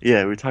yesterday?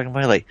 Yeah, we were talking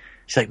about it. Like,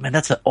 she's like, "Man,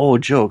 that's an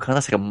old joke, huh?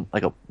 That's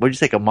like a what'd you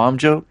say? Like a mom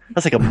joke?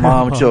 That's like a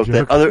mom joke.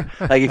 That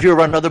like if you were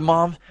around other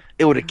moms,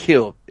 it would have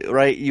killed,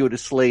 right? You would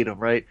have slayed them,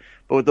 right?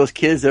 But with those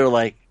kids, they're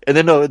like, and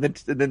then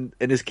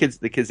the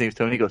kid's name's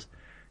Tony.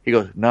 He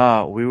goes,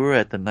 nah, we were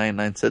at the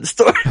 99-cent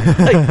store.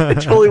 Like,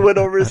 it totally went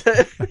over his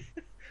head.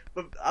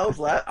 But I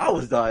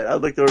was dying. I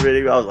looked over at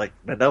him. I was like,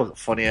 man, that was a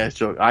funny ass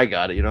joke. I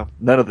got it,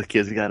 None of the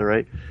kids got it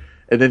right.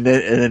 And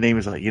then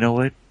Amy's like, you know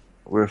what?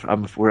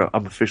 I'm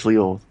officially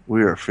old.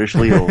 We're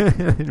officially old.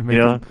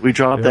 We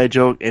dropped that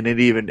joke, and it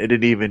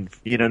didn't even,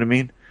 you know what I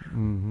mean?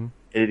 Mm-hmm.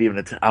 It didn't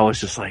even. I was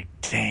just like,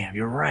 damn,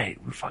 you're right.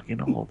 We're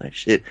fucking old. That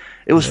shit.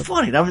 It was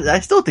funny. I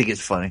still think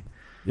it's funny.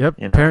 Yep.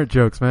 Parent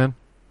jokes, man.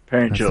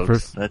 Parent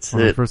jokes. That's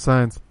it. First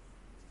signs.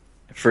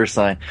 First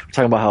sign. We're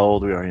talking about how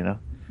old we are,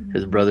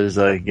 His brother's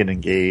getting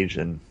engaged,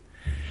 and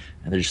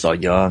they're just all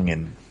young,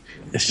 and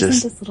it's Doesn't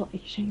just. this little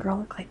Asian girl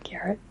look like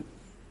Garrett?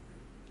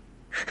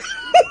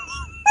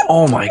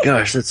 Oh my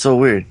gosh, that's so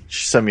weird.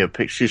 She showed me a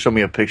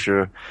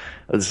picture of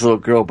this little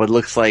girl, but it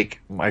looks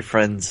like my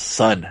friend's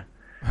son,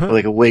 with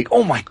like a wig.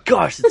 Oh my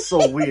gosh, it's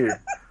so weird.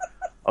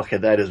 Okay,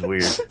 that is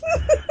weird.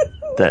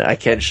 That I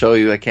can't show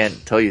you. I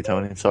can't tell you,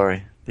 Tony.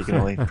 Sorry. You can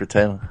only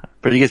pretend.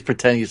 But you guys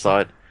pretend you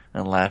saw it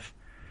and laugh.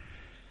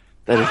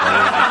 That is weird.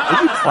 Where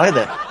did you find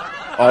that?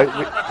 Oh,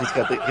 he's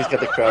got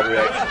the crowd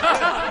reaction.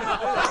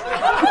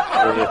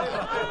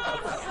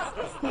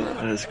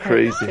 That is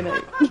crazy. Good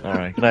night. All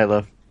right. Good night,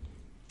 love.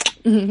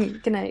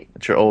 Good night.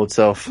 That's your old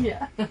self.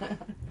 Yeah.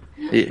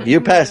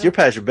 You're past your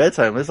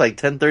bedtime. It's like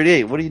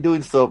 10:38. What are you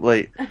doing so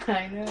late?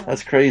 I know.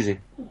 That's crazy.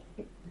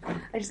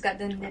 I just got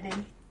done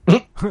knitting.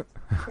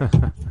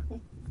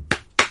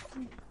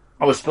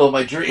 I was spilling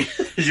my drink.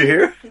 Did you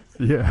hear?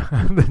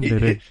 Yeah.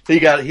 He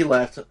got it. He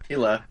laughed.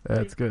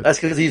 That's good. That's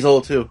because he's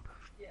old too.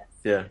 Yes.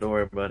 Yeah, don't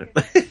worry about it.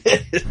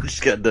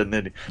 Just got done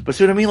knitting. But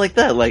see what I mean? Like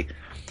that. Like,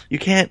 you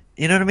can't,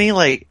 you know what I mean?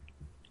 Like,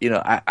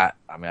 I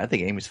mean, I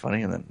think Amy's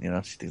funny, and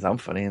then, she thinks I'm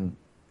funny, and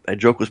that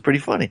joke was pretty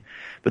funny.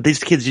 But these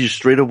kids just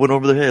straight up went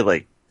over their head,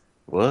 like,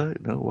 what?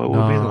 No, what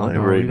would be in the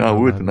library? No,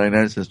 we're at the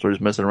 99-cent store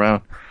just messing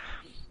around.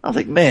 I was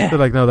like, man. They're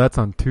like, no, that's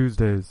on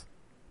Tuesdays.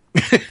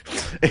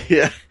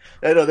 Yeah.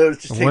 I know, they was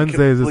just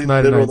Wednesdays is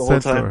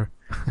 99-cent store.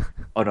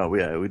 Oh, no,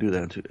 we do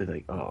that too. It's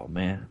like, oh,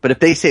 man. But if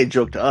they say a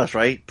joke to us,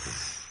 right?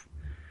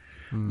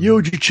 Yo,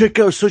 did you check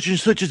out such and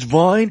such's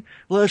Vine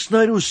last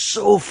night? It was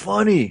so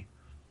funny.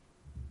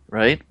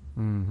 Right?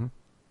 Mm-hmm.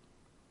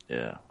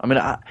 Yeah. I mean,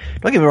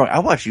 don't get me wrong. I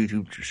watch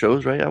YouTube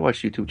shows, right? I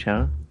watch YouTube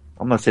channels.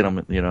 I'm not saying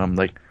I'm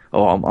like,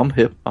 oh, I'm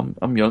hip.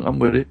 I'm young. I'm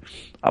with it.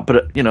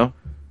 But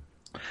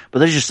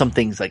there's just some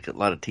things, like a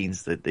lot of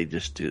teens, that they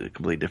just do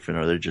completely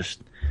different, or they're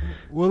just.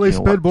 Well, they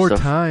spend more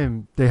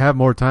time. They have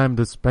more time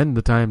to spend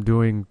the time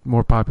doing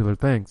more popular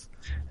things.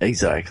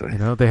 Exactly.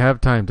 They have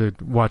time to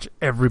watch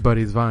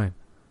everybody's Vine.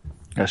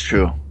 That's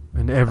true.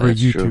 And every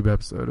That's YouTube true.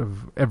 episode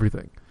of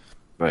everything.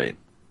 Right.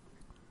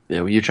 Yeah,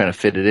 well, you're trying to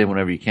fit it in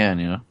whenever you can,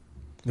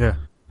 Yeah.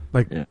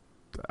 Like, Yeah.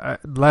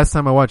 last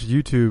time I watched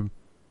YouTube,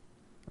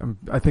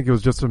 I think it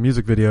was just a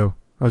music video.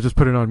 I was just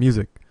putting on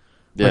music.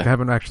 Yeah. Like I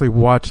haven't actually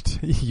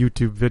watched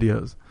YouTube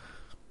videos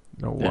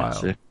in a while.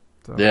 See?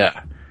 So.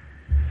 Yeah.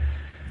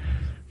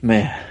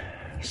 Man.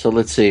 So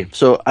let's see.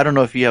 So I don't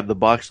know if you have the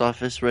box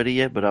office ready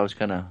yet, but I was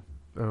kind of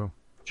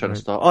trying to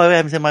stall. Oh, I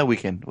haven't said my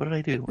weekend. What did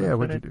I do?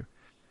 What did you do?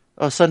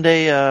 Oh,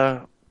 Sunday,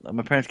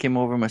 my parents came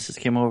over, my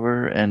sister came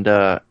over,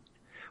 and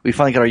we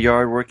finally got our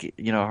yard work.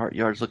 You know, our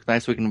yards look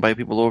nice. So we can invite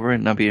people over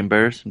and not be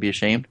embarrassed and be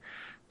ashamed.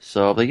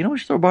 So I was like, you know, we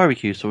should throw a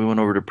barbecue. So we went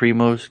over to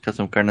Primo's, got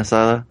some carne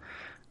asada,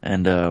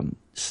 and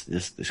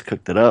just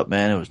cooked it up,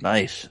 man. It was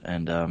nice,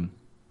 and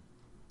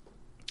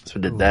so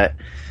we did that.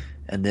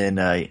 And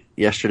then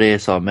yesterday I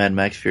saw Mad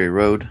Max Fury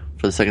Road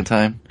for the second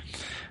time,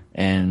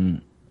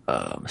 and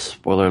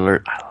spoiler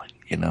alert,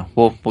 you know,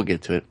 we'll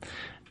get to it.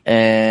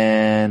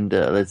 And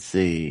let's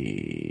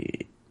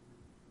see,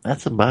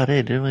 that's about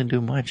it. Didn't really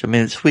do much. I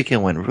mean, this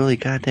weekend went really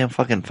goddamn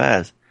fucking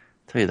fast.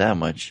 I'll tell you that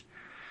much.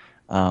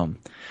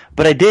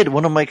 But I did.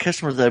 One of my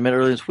customers that I met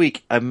earlier this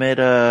week, I met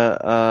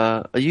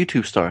a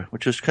YouTube star,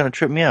 which just kind of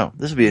tripped me out.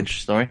 This would be an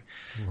interesting story.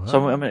 What?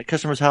 So I'm at a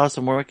customer's house.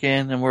 I'm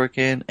working,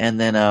 and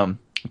then I'm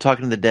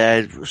talking to the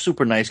dad,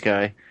 super nice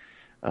guy,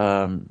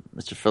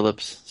 Mr.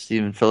 Phillips,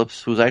 Stephen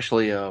Phillips, who's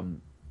actually a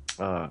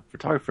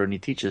photographer, and he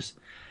teaches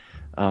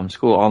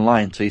school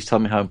online. So he's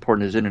telling me how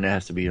important his internet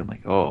has to be. I'm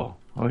like, oh,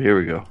 here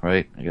we go,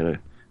 right? I gotta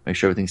make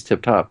sure everything's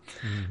tip top.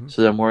 Mm-hmm.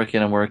 So I'm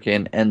working,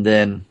 and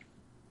then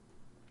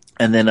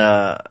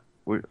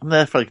I'm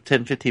there for like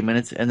 10, 15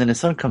 minutes, and then his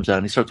son comes out,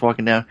 and he starts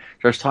walking down,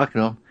 starts talking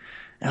to him,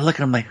 and I look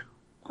at him like,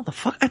 what the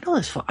fuck?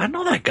 I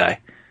know that guy.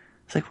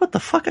 It's like, what the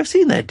fuck? I've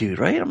seen that dude,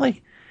 right? I'm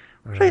like,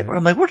 where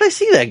did I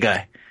see that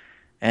guy?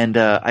 And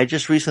I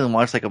just recently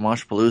watched like a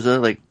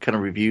Monsterpalooza, like kind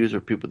of reviews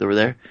or people that were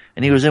there,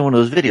 and he was in one of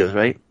those videos,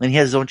 right? And he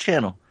has his own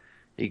channel.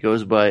 He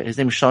goes by, his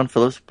name is Sean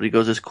Phillips, but he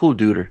goes as Cool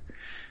Duder,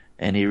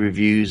 and he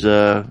reviews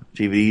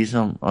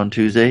DVDs on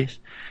Tuesdays.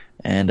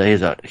 And he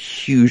has a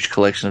huge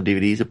collection of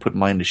DVDs. I put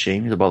mine to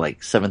shame. He's about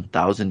like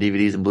 7,000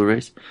 DVDs and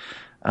Blu-rays.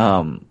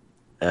 And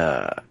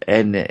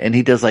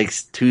he does like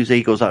Tuesday,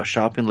 he goes out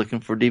shopping looking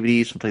for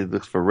DVDs. Sometimes he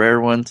looks for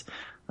rare ones.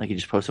 Like he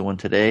just posted one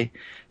today.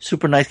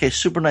 Super nice guy,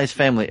 super nice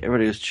family.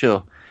 Everybody was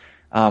chill.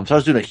 So I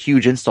was doing a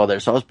huge install there.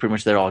 So I was pretty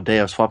much there all day.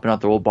 I was swapping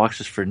out their old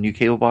boxes for new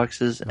cable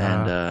boxes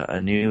and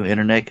a new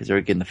internet because they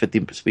were getting the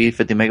 50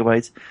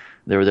 megabytes.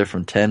 They were there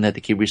from 10. They had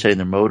to keep resetting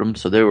their modem.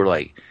 So they were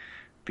like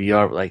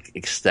beyond like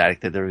ecstatic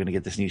that they were going to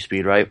get this new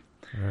speed, right?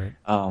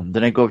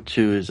 Then I go up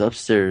to his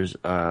upstairs,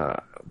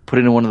 put it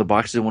in one of the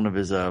boxes in one of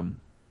his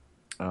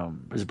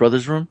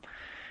brother's room,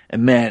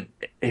 and man,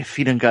 if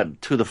he done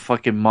got two of the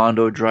fucking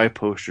Mondo Dry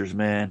posters,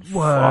 man.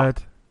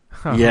 What?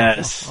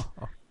 Yes.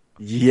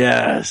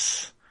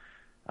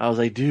 I was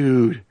like,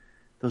 dude,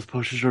 those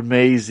posters are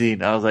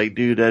amazing. I was like,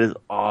 dude, that is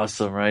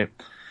awesome, right?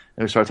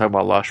 And we started talking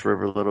about Lost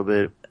River a little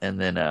bit, and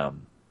then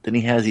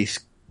he has these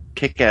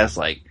kick-ass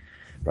like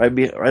right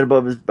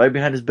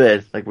behind his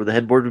bed, like where the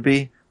headboard would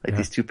be, like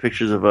these two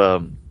pictures of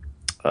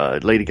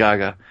Lady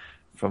Gaga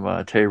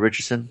from Terry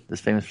Richardson,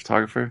 this famous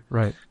photographer.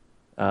 Right.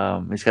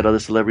 He's got other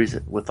celebrities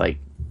with like,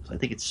 I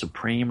think it's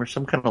Supreme or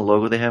some kind of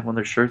logo they have on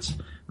their shirts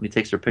when he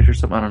takes their picture or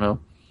something. I don't know.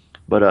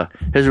 But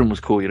his room was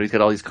cool. You know, he's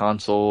got all these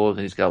consoles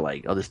and he's got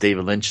like all this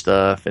David Lynch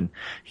stuff, and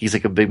he's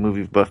like a big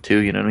movie buff too.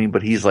 You know what I mean?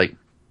 But he's like,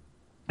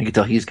 you can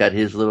tell he's got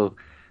his little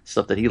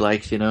stuff that he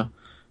likes. You know.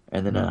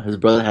 And then his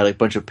brother had a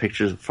bunch of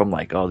pictures from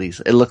like all these.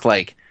 It looked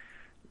like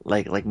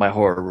my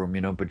horror room,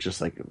 you know, but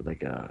just like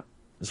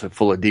it's like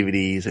full of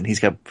DVDs. And he's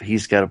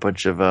got a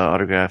bunch of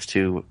autographs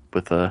too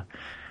with a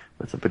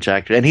bunch of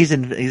actors. And he's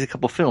a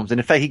couple films. And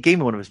in fact, he gave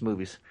me one of his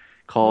movies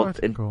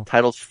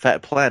titled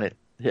Fat Planet.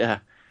 Yeah,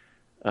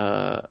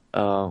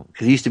 because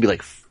he used to be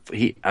like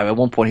at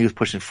one point he was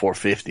pushing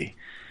 450.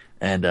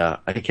 And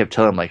I kept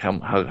telling him like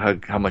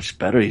how much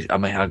better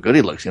how good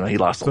he looks. You know, he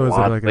lost a lot of weight.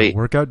 So is it like a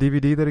workout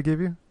DVD that he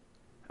gave you?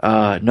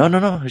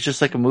 No. It's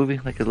just like a movie,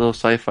 like a little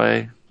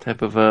sci-fi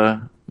type of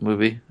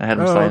movie. I had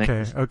him sign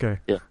it. Okay.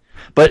 Yeah,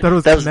 but that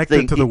was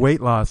connected to the weight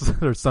loss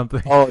or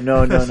something. Oh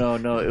no!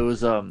 It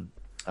was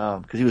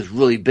because he was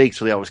really big,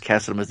 so they always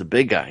casted him as the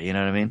big guy. You know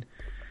what I mean?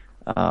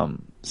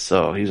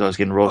 So he was always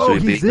getting roles. Oh,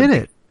 he's in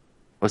it.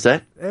 What's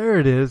that? There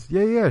it is.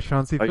 Yeah.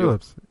 Sean C.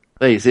 Phillips.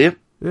 Hey, you see it?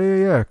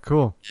 Yeah.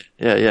 Cool.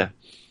 Yeah.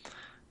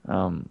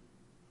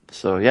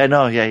 So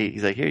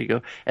he's like, here you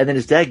go. And then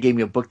his dad gave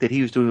me a book that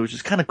he was doing, which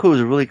is kind of cool. It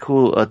was a really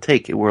cool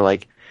take. Where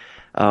like,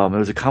 it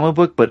was a comic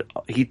book, but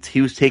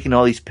he was taking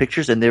all these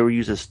pictures and they were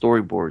used as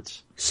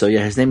storyboards. So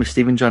yeah, his name is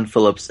Stephen John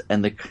Phillips,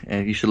 and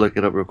you should look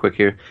it up real quick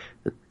here.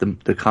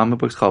 The comic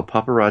book's called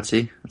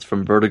Paparazzi. It's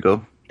from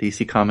Vertigo,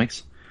 DC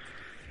Comics.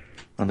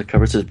 On the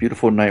cover it says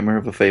 "Beautiful Nightmare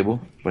of a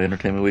Fable" by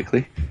Entertainment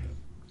Weekly.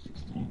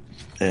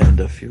 And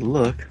if you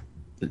look,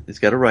 it's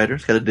got a writer,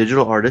 it's got a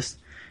digital artist,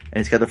 and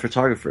it's got a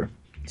photographer.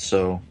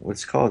 So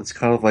what's it called? It's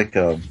kind of like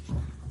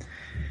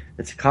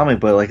it's a comic,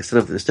 but like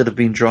instead of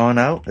being drawn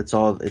out, it's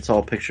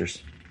all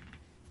pictures.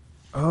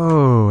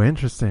 Oh,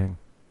 interesting.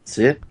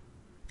 See it?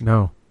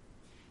 No.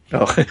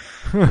 Oh, I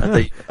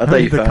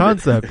thought you the found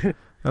concept. it.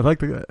 I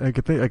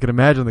could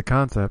imagine the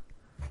concept.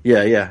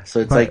 Yeah. So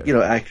it's But- like,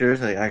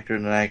 actors, like actor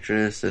and an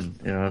actress, and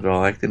they're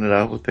all acting it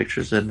out with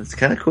pictures, and it's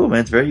kind of cool,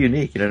 man. It's very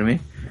unique. You know what I mean?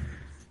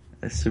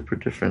 It's super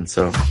different.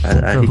 So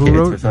I So he who came to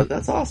wrote- me, so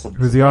that's awesome.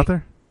 Who's the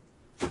author?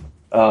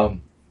 The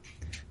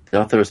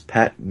author is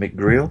Pat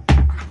McGreal.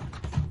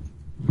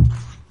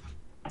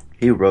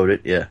 He wrote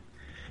it, yeah.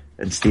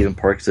 And Stephen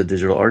Park is a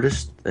digital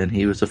artist, and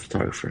he was a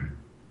photographer.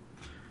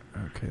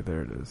 Okay,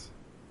 there it is.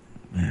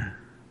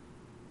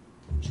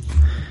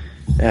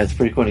 Yeah, it's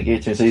pretty cool. And he gave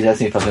it to me, so he's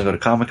asking if I'm going to go to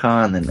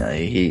Comic-Con, and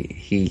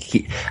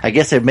he I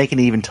guess they're making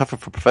it even tougher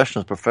for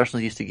professionals.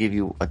 Professionals used to give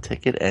you a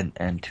ticket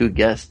and 2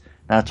 guests.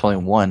 Now it's only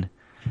 1.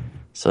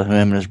 So him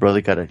and his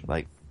brother got to,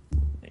 like,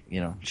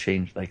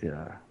 change, like,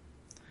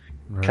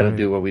 Right. kind of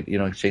do what we,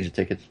 exchange the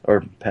tickets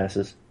or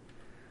passes.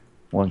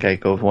 One guy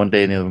goes one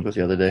day and the other one goes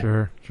the other day.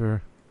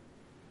 Sure.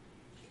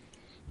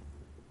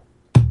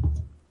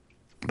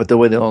 But the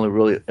way they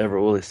only ever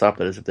really stop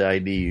that is if they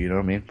ID you, you know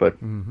what I mean?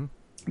 But Mm-hmm.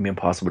 it'd be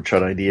impossible to try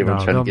to ID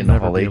everyone's No, trying to they'll get in the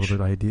never Hall be H. able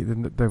to ID.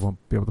 They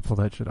won't be able to pull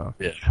that shit off.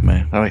 Yeah,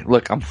 man. I mean,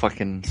 look, I'm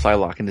fucking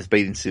Psylocke in this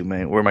bathing suit,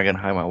 man. Where am I going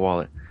to hide my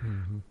wallet?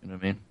 Mm-hmm. You know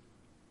what I mean?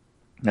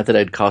 Not that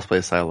I'd cosplay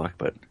as Psylocke,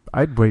 but...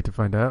 I'd wait to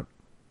find out.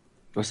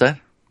 What's that?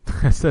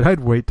 I said I'd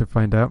wait to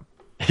find out.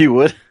 You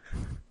would?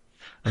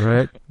 All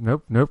right.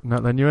 Nope,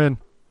 not letting you in.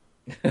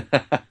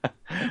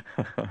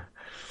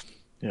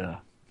 Yeah.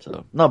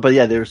 So no, but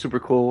yeah, they were super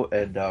cool,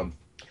 and hopefully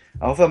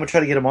I'm gonna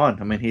try to get him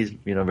on. I mean, he's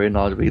very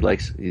knowledgeable. He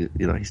likes, he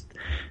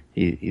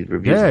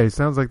reviews. Yeah, he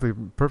sounds like the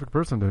perfect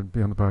person to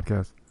be on the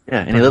podcast. Yeah,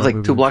 and he lives like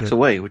Movies 2 and blocks shit.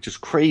 away, which is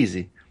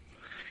crazy.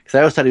 Because I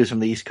always thought he was from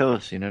the East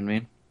Coast. You know what I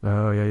mean?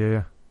 Oh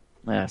yeah.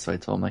 Yeah. So I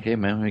told him like, hey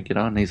man, when we get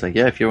on, and he's like,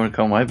 yeah, if you want to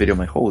come on my video, I'm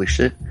like, holy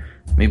shit,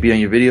 maybe on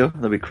your video,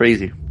 that'd be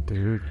crazy.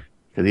 Dude.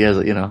 Because he has,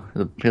 he has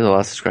a lot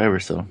of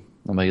subscribers, so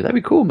I'm like, that'd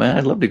be cool, man.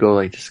 I'd love to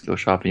go, just go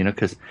shopping,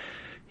 because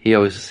he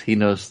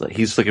knows, like,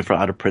 he's looking for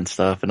out of print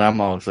stuff, and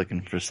I'm always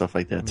looking for stuff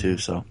like that too.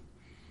 So,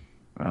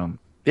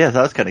 yeah,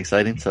 that was kind of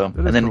exciting. So, That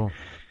is and then cool.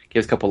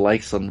 give us a couple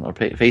likes on our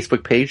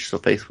Facebook page, so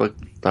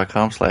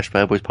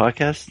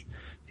facebook.com/badboyspodcast. If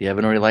you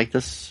haven't already liked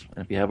us,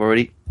 and if you have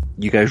already,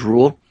 you guys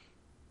rule.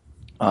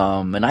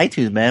 And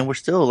iTunes, man, we're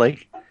still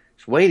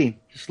just waiting,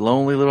 just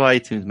lonely little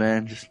iTunes,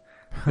 man.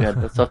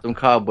 Let's off them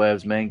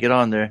cobwebs, man. Get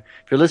on there.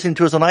 If you're listening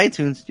to us on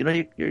iTunes,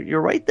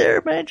 you're right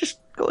there, man. Just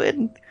go ahead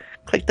and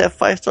click that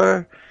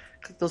 5-star.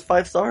 Click those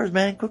 5 stars,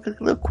 man. Click a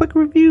little quick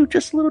review,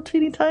 just a little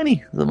teeny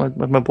tiny. As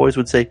my boys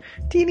would say,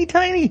 teeny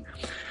tiny.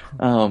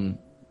 Hey,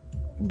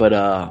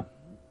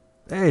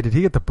 did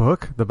he get the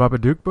book? The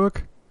Babadook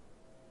book?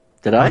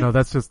 Did I? Oh, no,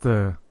 that's just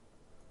the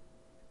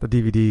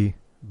DVD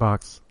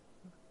box.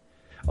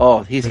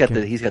 Oh, he's got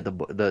Okay.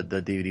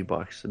 the DVD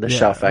box. The Yeah,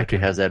 Shout Factory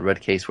okay. has that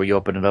red case where you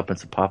open it up and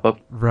it's a pop up.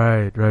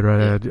 Right.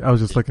 I was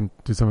just looking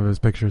through some of his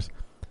pictures.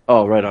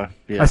 Oh, right on.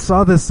 Yeah. I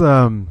saw this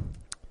video,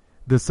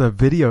 this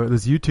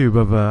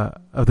YouTube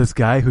of this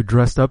guy who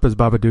dressed up as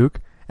Babadook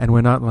and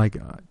went out and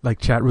like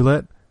chat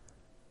roulette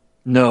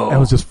No. and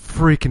was just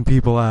freaking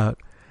people out.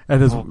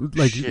 And this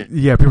shit.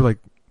 yeah, people were like,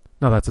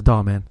 no, that's a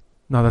doll, man.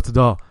 No, that's a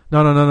doll.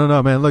 No,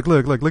 man. Look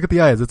at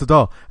the eyes. It's a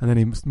doll. And then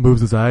he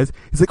moves his eyes.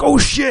 He's like, oh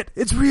shit,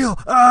 it's real.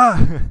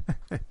 Ah,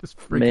 just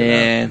freaking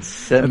Man, out.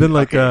 And then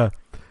okay.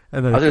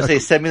 and then I was gonna say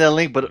send me that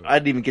link, but I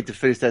didn't even get to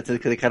finish that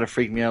because it kind of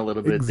freaked me out a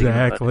little bit. thinking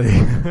about it.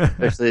 exactly.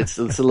 Especially it's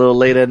a little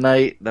late at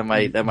night. That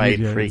might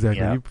Yeah, freak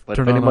exactly. me out. You But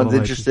turn if on all anyone's the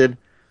lights. interested,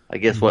 I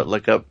guess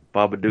look up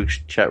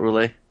Babadook's chat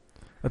roulette.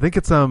 I think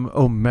it's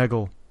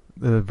Omegle,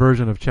 the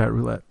version of chat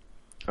roulette.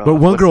 Oh, But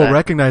one what's girl that?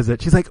 recognized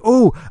it. She's like,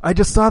 "Oh, I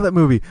just saw that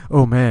movie.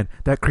 Oh man,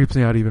 that creeps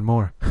me out even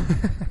more."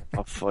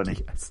 Oh, funny.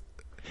 Yes.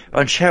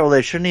 On chat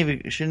roulette,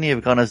 shouldn't he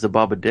have gone as the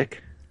Baba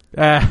Dick?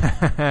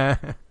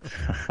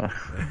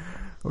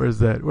 Where's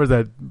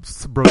that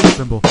broken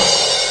symbol?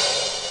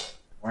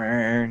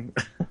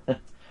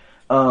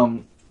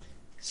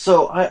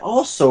 So I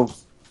also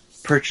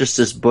purchased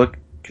this book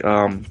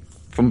from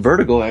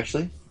Vertigo,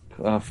 actually.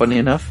 Funny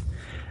enough.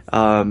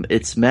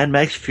 It's Mad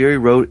Max Fury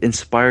Road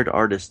Inspired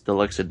Artist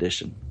Deluxe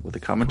Edition with a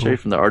commentary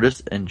Cool. from the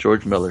artist and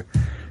George Miller.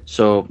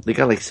 So they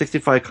got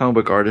 65 comic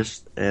book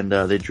artists, and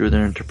they drew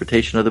their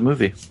interpretation of the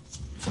movie.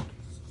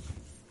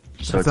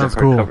 So That sounds it's a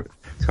cool. hardcover.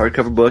 It's a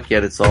hardcover book.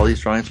 Yet it's all these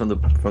drawings from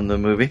the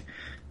movie,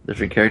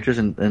 different characters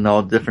and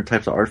all different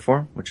types of art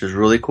form, which is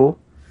really cool.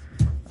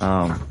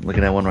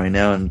 Looking at one right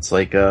now, and it's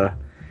like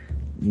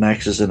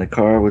Max is in a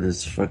car with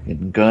his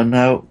fucking gun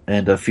out,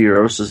 and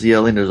Furiosa's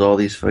yelling. There's all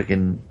these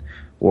fucking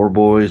war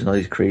boys and all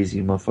these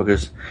crazy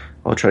motherfuckers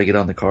all try to get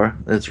on the car.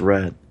 It's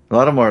rad. A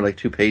lot of them are like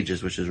 2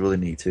 pages, which is really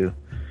neat too.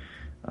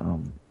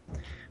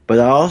 But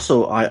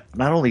I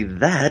not only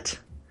that,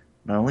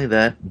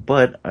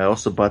 but I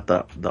also bought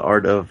the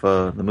art of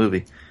the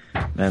movie,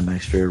 Mad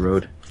Max Fury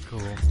Road.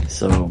 Cool.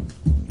 So,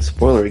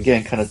 spoiler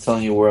again, kind of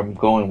telling you where I'm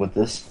going with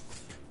this,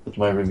 with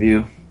my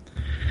review.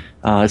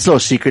 It's no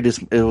secret.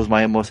 It was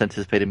my most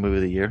anticipated movie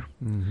of the year.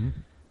 Mm-hmm.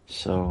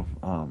 So,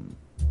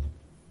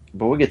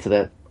 but we'll get to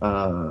that.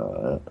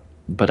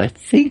 But I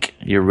think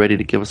you're ready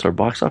to give us our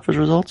box office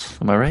results.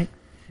 Am I right?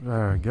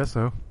 I guess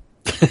so.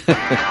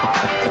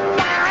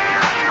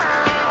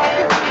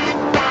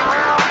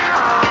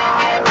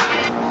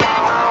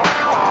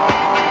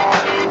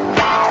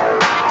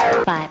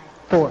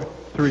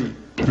 3,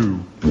 2,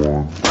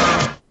 1.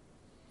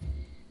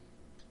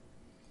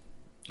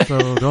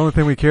 So the only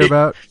thing we care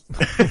about,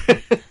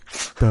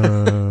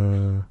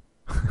 the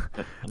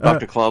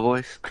Dr. Claw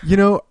voice. you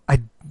know, I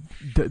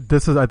think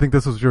this is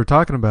what you were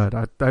talking about.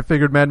 I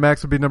figured Mad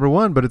Max would be number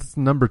 1, but it's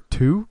number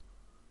 2.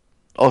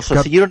 Oh, so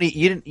Got- you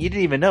didn't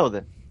even know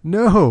then.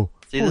 No,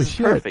 See, holy this is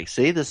shit. perfect.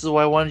 See, this is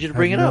why I wanted you to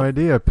bring I it had no up.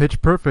 idea.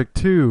 Pitch Perfect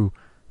 2,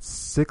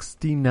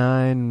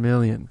 69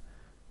 million,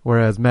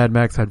 whereas Mad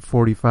Max had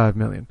 45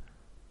 million.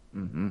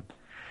 Mm-hmm.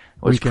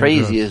 What's Weekend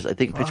crazy gross. is I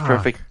think Pitch Fuck.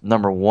 Perfect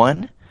number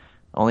 1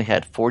 only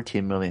had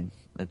 14 million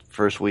at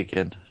first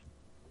weekend.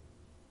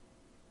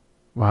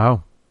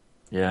 Wow.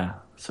 Yeah,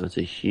 so it's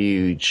a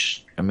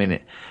huge. I mean,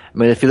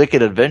 if you look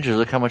at Avengers,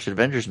 look how much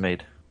Avengers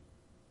made.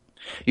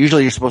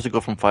 Usually, you're supposed to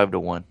go from 5 to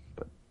 1,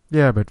 but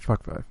Yeah, but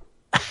fuck 5.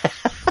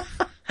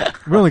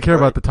 We only care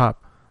about the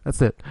top.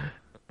 That's it.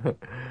 but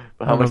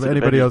I don't know if did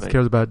anybody Avengers else make?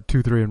 cares about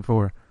 2, 3, and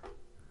 4.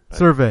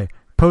 Survey.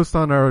 Post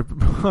on our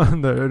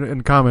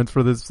in comments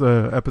for this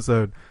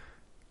episode.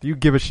 Do you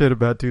give a shit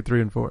about 2,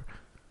 3, and 4?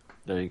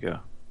 There you go.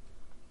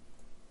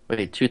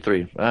 Wait, 2,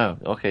 3. Oh,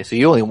 okay. So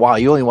you only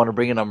want to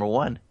bring in number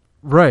 1.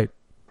 Right.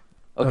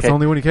 Okay. That's the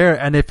only one you care.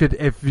 And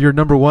if your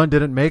number 1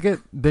 didn't make it,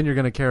 then you're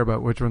gonna care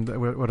about which one.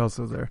 What else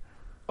is there?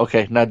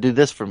 Okay, now do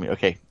this for me.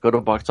 Okay, go to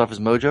Box Office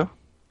Mojo.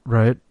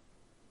 Right.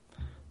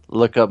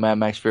 Look up Mad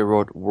Max Fury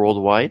Road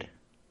worldwide,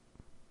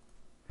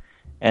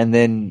 and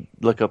then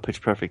look up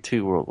Pitch Perfect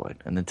 2 worldwide,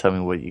 and then tell me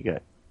what you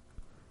got.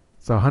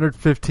 So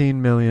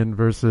 115 million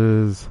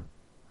versus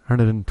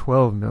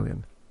 112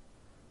 million.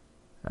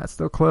 That's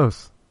still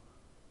close.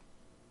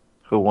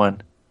 Who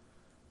won?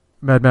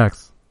 Mad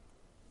Max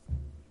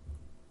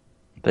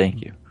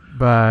Thank you.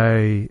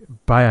 by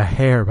a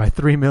hair, by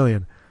 3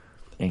 million.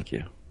 Thank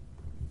you.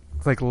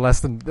 It's like less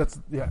than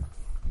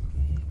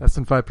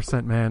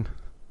 5%, man.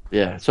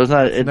 Yeah, so it's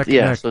not. neck to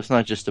neck. So it's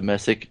not just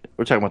domestic.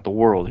 We're talking about the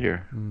world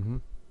here. Mm-hmm.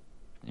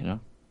 You know.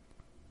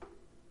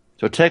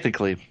 So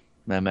technically,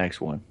 Mad Max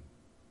won,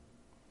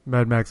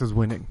 Mad Max is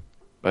winning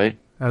right?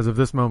 as of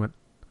this moment.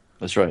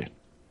 That's right.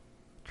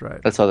 That's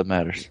right. That's all that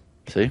matters.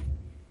 See?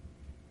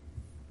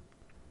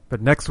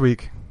 But next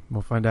week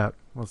we'll find out.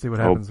 We'll see what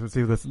Oh. happens. We'll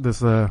see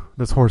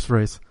this horse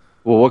race.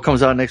 Well, what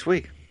comes out next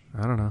week?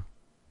 I don't know.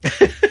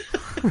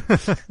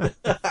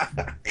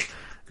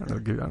 I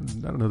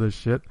don't know this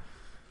shit.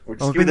 We're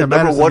Only thing that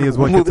matters to me is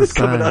what gets movie's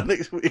coming assigned. out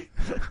next week.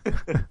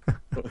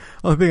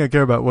 Only thing I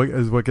care about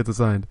is what gets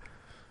assigned.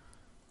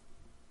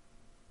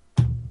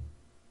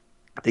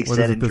 I think What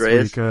San is it this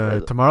Andreas.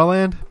 week?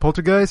 Tomorrowland?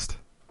 Poltergeist?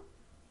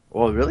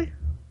 Oh, really?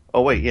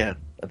 Oh, wait, yeah.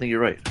 I think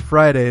you're right.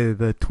 Friday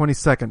the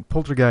 22nd,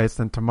 Poltergeist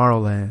and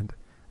Tomorrowland.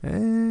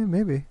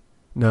 Maybe.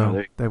 No,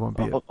 there- they won't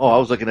be it. I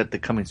was looking at the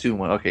coming soon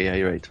one. Okay, yeah,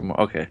 you're right.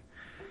 Tomorrow. Okay.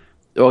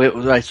 Okay,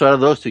 right. So out of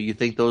those two, you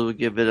think those would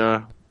give it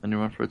any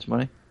run for its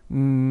money?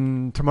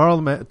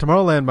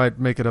 Tomorrowland might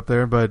make it up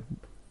there, but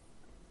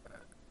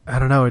I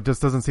don't know. It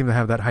just doesn't seem to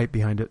have that hype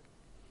behind it.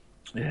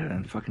 Yeah,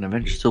 and fucking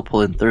Avengers still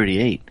pull in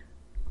 38.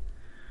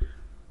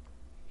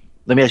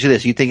 Let me ask you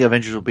this: you think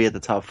Avengers will be at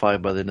the top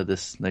 5 by the end of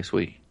this next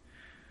week?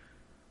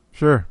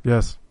 Sure,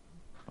 yes.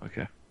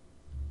 Okay.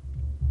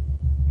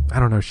 I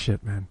don't know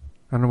shit, man.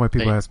 I don't know why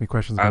people Hey, ask me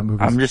questions about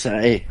movies. I'm just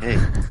saying, hey.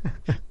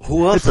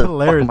 Who else It's the fuck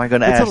hilarious. am I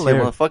going to It's ask you,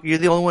 hilarious. motherfucker? You're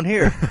the only one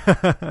here.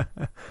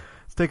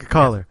 Let's take a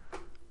caller.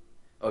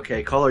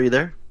 Okay, caller, are you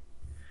there?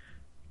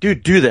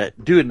 Dude, do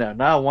that. Do it now.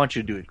 Now I want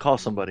you to do it. Call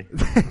somebody.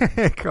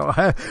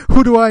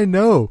 Who do I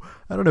know?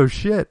 I don't know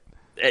shit.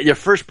 Your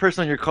first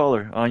person on your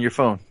caller on your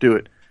phone. Do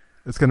it.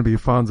 It's going to be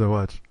Fonzo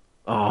Watch.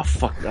 Oh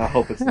fuck! I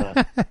hope it's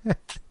not.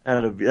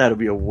 That'll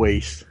be a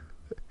waste.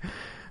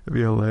 It'd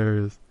be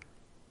hilarious.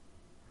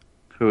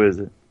 Who is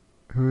it?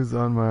 Who's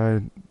on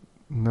my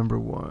number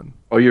 1?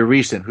 Oh, you're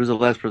recent. Who's the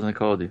last person that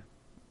called you?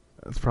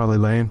 That's probably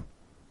Lane.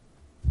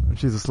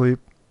 She's asleep.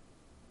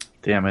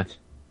 Damn it!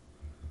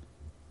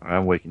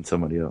 I'm waking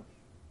somebody up.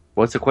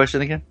 What's the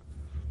question again?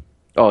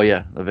 Oh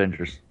yeah,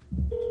 Avengers.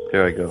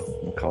 Here I go.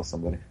 I'm gonna call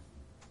somebody.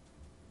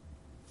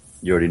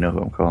 You already know who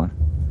I'm calling.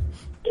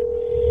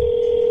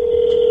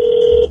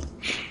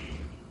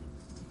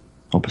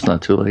 Hope it's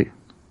not too late.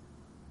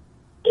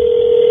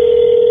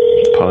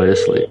 Probably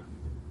asleep.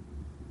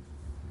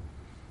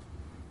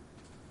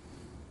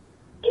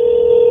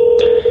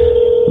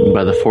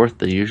 By the 4th,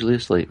 they're usually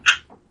asleep.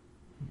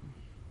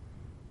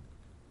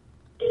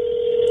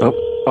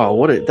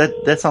 Oh,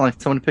 that sounded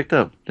like someone picked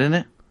up, didn't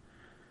it?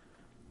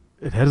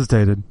 It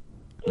hesitated.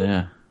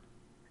 Yeah.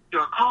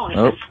 Your call is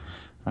Oh,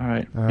 all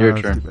right. Your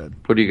that's turn. too bad.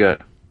 What do you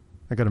got?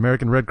 I got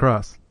American Red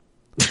Cross.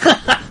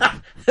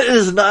 It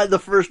is not the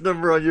first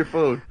number on your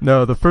phone.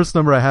 No, the first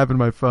number I have in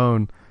my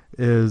phone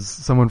is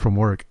someone from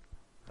work.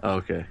 Oh,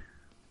 okay.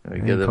 I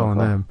ain't calling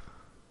them.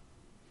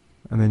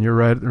 And then you're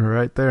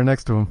right there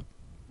next to him.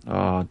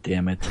 Oh,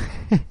 damn it.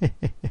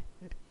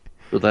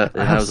 So that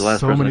I have was the last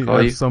so person many. to call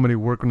I you? have so many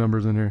work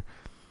numbers in here.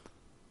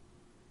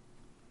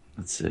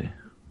 Let's see.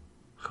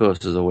 Who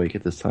else is awake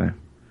at this time?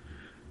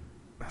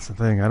 That's the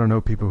thing. I don't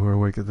know people who are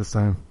awake at this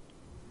time.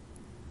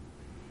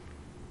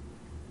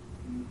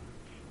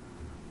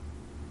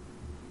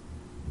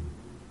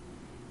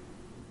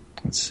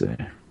 Let's see.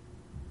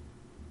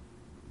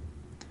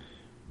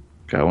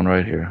 Got one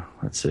right here.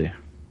 Let's see.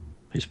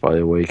 He's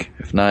probably awake.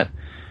 If not,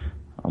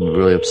 I'm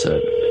really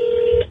upset.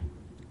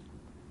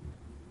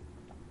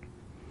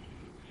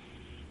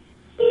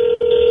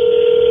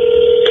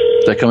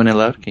 Is that coming in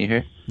loud? Can you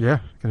hear? Yeah,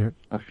 I can hear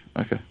it.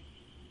 Okay.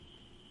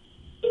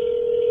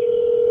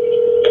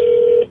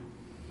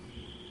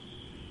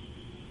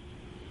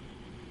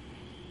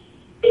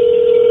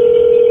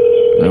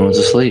 Everyone's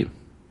asleep.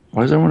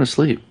 Why is everyone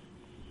asleep?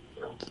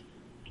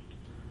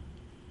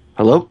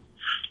 Hello?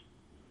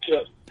 Yeah.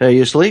 Hey,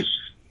 you asleep?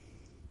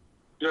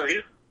 No,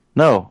 you?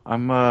 No,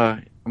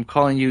 I'm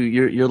calling you.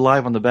 You're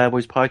live on the Bad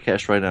Boys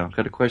podcast right now.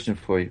 Got a question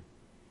for you.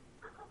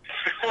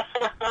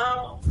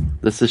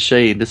 This is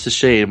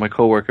Shane, my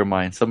coworker of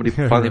mine. Somebody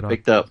finally Right on.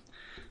 picked up.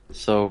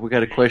 So we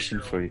got a question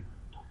for you.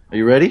 Are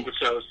you ready? What's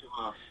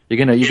up? You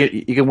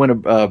can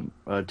win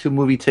 2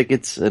 movie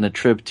tickets and a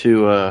trip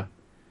to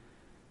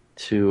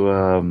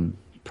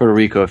Puerto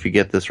Rico if you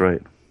get this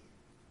right.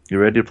 You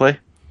ready to play?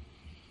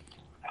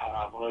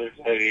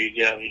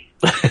 You got me.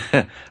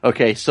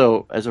 Okay,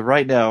 so as of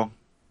right now,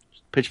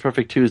 Pitch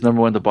Perfect 2 is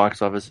number 1 at the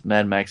box office.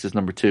 Mad Max is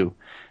number 2,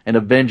 and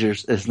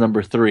Avengers is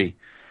number 3.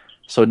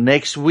 So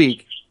next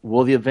week,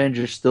 will the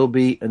Avengers still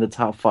be in the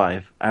top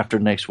 5 after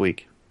next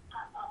week?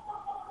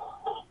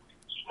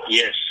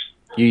 Yes.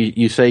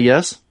 You say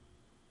yes?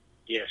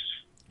 Yes.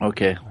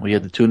 Okay, well you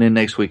have to tune in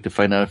next week to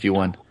find out if you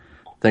won.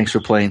 Thanks for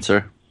playing,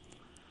 sir.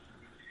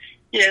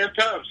 Yeah, no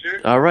problem,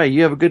 sir. All right,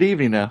 you have a good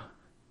evening now.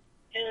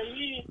 Hell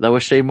yeah. That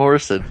was Shay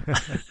Morrison.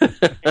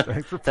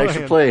 Thanks for Thanks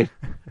for playing. playing.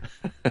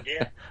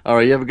 Yeah. All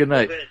right, you have a good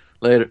night. Okay.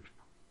 Later.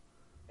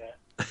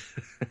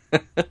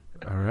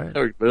 All right.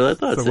 Better than I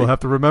thought. So See? we'll have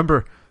to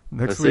remember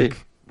next Let's see.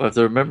 week. We'll have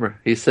to remember.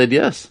 He said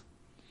yes.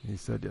 He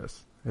said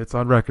yes. It's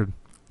on record.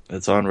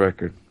 It's on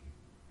record.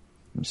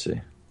 Let me see.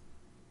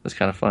 That's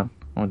kind of fun.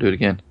 I want to do it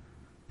again.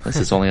 Unless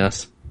it's only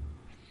us.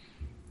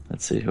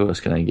 Let's see. Who else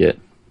can I get?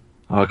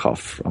 I'm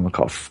gonna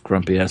call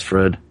grumpy ass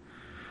Fred.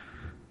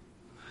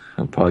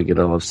 He'll probably get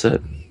all upset.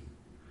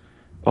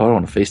 Oh, I don't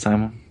want to FaceTime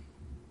him.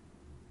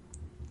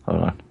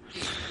 Hold on.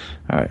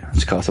 All right,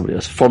 let's call somebody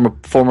else. Former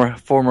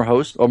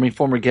host.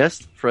 Former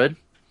guest, Fred.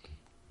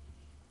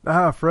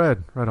 Ah,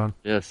 Fred. Right on.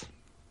 Yes.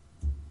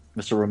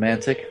 Mr.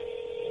 Romantic.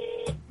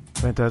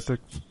 Fantastic.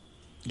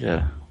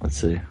 Yeah. Let's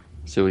see.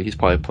 So he's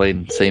probably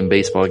playing the same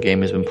baseball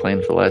game he's been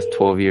playing for the last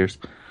 12 years.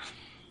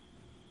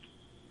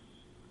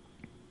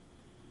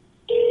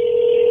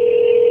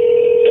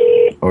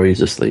 Or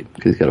he's asleep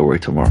because he's got to work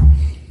tomorrow.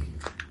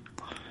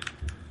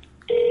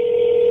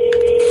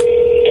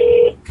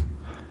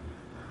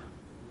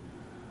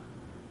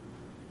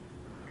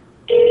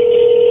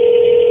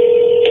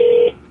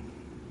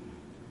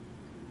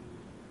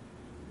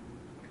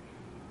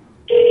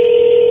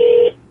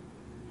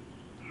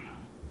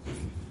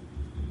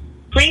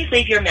 Please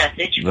leave your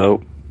message.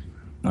 Nope.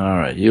 All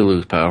right, you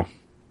lose, pal.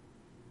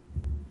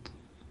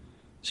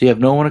 So you have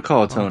no one to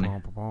call, Tony.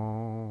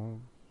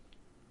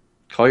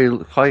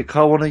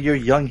 Call one of your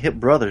young hip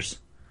brothers.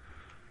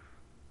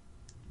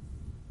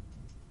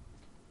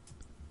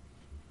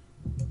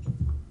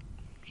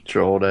 It's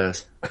your old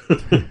ass.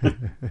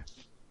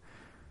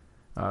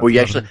 Well, you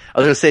actually, I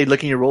was gonna say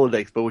look in your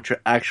Rolodex, but with your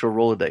actual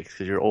Rolodex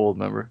because you're old,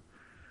 remember?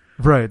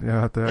 Right. I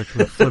have to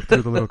actually flip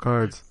through the little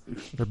cards.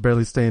 They're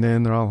barely staying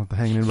in. They're all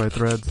hanging in by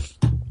threads.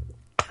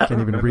 Can't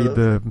even read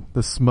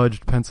the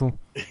smudged pencil.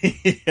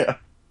 Yeah.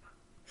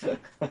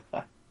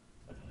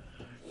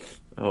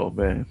 Oh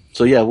man.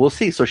 So yeah, we'll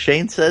see. So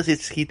Shane says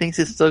he thinks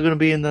it's still going to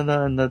be in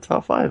the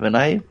top 5, and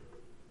I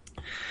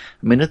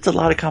mean it's a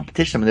lot of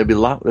competition. I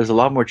mean there's a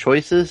lot more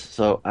choices.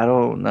 So I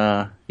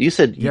don't. You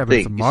said you Yeah, but think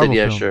it's a you Marvel said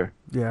yeah film. sure.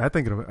 Yeah, I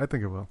think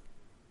it will.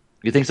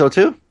 You think so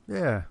too?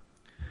 Yeah.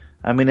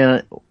 I mean,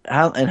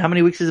 how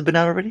many weeks has it been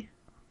out already?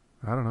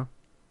 I don't know.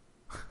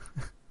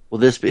 Will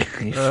this be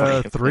 3?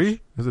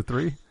 Is it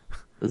 3?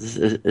 Is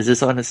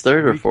this on its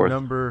 3rd or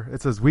 4th?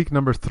 It says week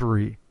number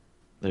 3.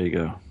 There you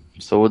go.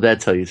 So what would that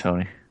tell you,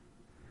 Tony?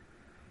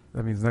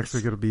 That means next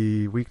week it'll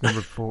be week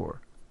number 4.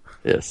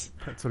 Yes.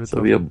 That's what it's.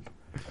 So it'll be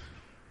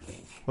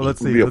Well,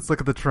 let's it'll see. be Let's look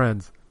at the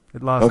trends.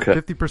 It lost Okay.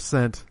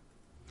 50%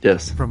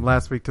 yes. from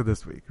last week to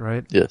this week,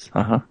 right? Yes.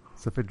 Uh huh.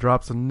 So if it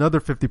drops another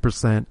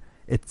 50%,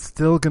 it's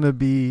still going to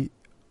be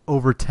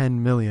over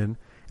 10 million.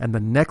 And the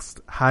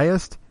next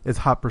highest is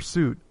Hot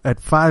Pursuit at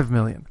 5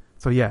 million.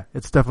 So yeah,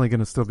 it's definitely going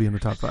to still be in the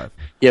top 5.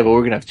 Yeah, but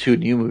we're gonna have 2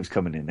 new movies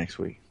coming in next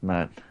week.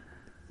 Not.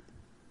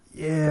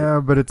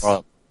 Yeah, but it's.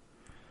 Well,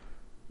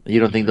 you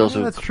don't think those?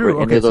 That's true.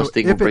 Any Okay, of those so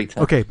things will if break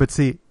 10? okay, but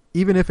see,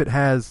 even if it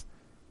has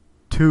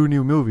 2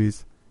 new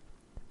movies,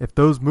 if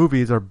those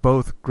movies are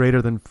both greater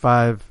than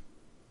 5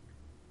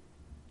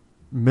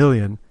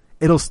 million,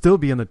 it'll still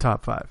be in the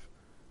top 5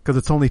 because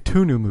it's only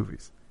 2 new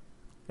movies.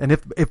 And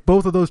if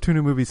both of those 2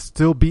 new movies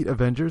still beat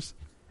Avengers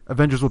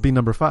will be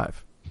number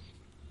 5.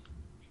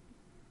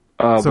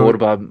 But so-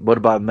 what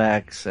about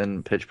Max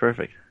and Pitch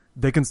Perfect?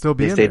 They can still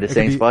be They in stay there. the It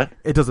same could be- spot?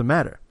 It doesn't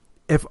matter.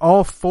 If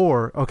all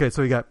 4, okay,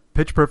 so you got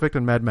Pitch Perfect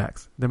and Mad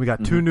Max. Then we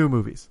got 2 new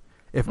movies.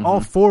 If all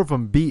 4 of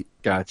them beat,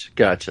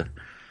 Gotcha.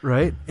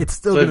 right? It's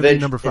still So going to be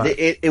eventually- number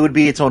 5. It would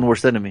be its own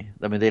worst enemy.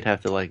 I mean, they'd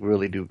have to like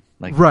really do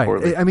like Right.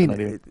 poorly I mean, to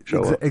not even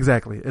show up.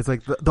 exactly. It's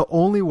like the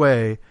only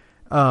way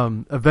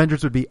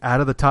Avengers would be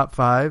out of the top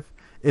 5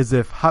 is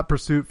if Hot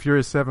Pursuit,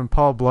 Furious 7,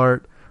 Paul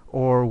Blart,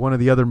 or one of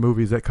the other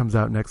movies that comes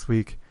out next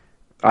week.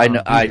 I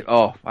know.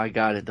 I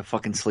got it. The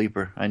fucking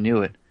sleeper. I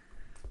knew it.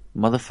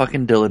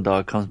 Motherfucking Dylan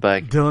Dog comes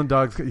back. Dylan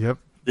Dog's, yep.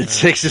 It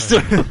takes us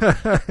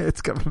to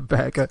It's coming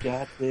back.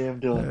 goddamn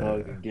Dylan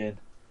Dog again.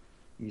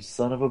 You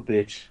son of a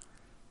bitch.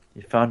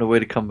 You found a way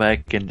to come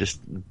back and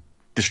just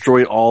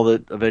destroy all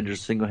the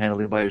Avengers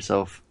single-handedly by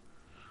yourself.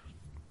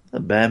 A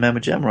bad mamma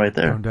jam right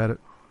there. Don't doubt it.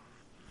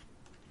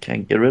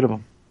 Can't get rid of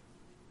him.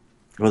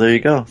 Well, there you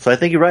go. So I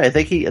think you're right. I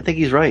think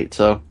he's right.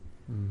 So,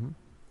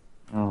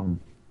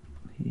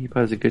 he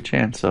probably has a good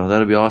chance. So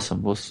that'll be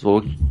awesome. We'll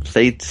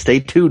stay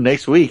tuned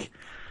next week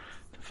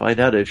to find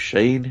out if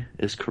Shane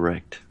is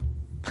correct.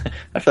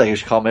 I feel like I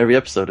should call him every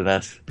episode and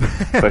ask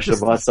a question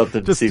about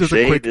something to see if just a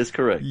Shane quick is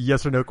correct.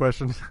 Yes or no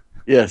question.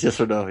 Yes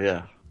or no,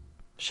 yeah.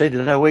 Shane,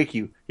 did I wake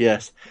you?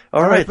 Yes.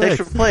 All right, thanks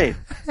for playing.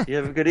 You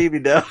have a good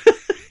evening now.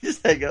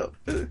 Just hang up.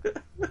 Oh,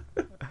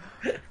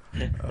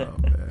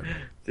 man.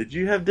 Did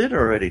you have dinner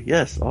already?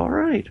 Yes. All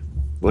right.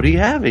 What are you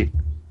having?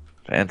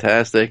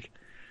 Fantastic.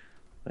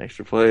 Thanks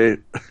for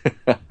playing.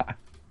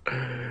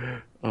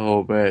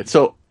 Oh, man.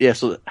 So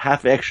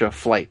half extra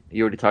flight.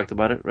 You already talked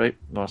about it, right?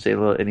 You want to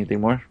say anything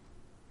more?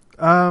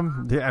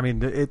 Yeah, I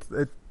mean,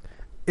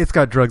 it's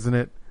got drugs in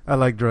it. I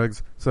like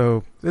drugs,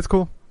 so it's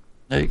cool.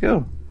 There you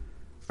go.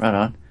 Right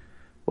on.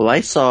 Well,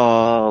 I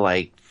saw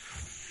like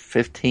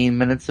 15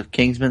 minutes of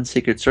Kingsman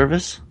Secret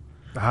Service.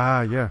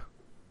 Ah, yeah.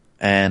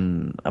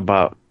 And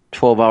about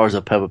 12 hours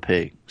of Peppa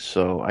Pig.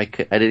 So I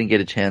didn't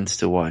get a chance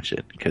to watch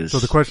it. So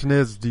the question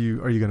is,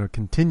 are you going to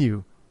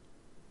continue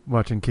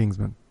watching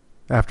Kingsman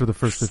after the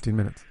first 15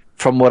 minutes?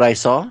 From what I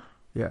saw,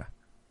 Yeah.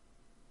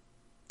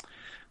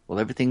 well,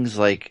 everything's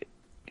like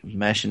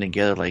mashing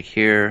together. Like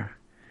here,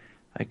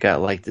 I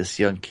got like this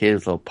young kid,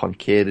 this little punk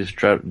kid who's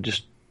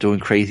just doing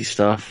crazy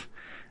stuff.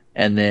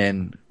 And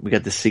then we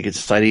got the secret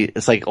society.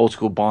 It's like old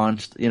school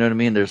Bond. You know what I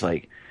mean? There's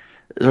already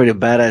a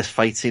badass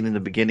fight scene in the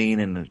beginning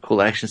and a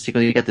cool action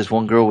sequence. You got this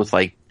one girl with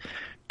like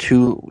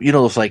two,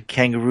 those like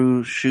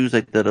kangaroo shoes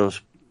like that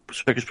those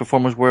circus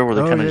performers wear where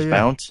they kind of just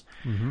bounce.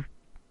 Mm-hmm.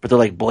 But they're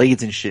like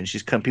blades and shit. And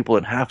she's cutting people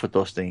in half with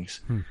those things.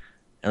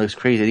 It looks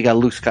crazy. You got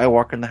Luke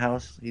Skywalker in the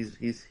house.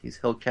 He's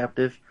held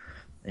captive.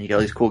 And you got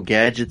all these cool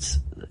gadgets.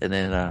 And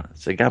then,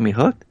 so it got me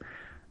hooked.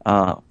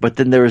 But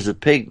then there was a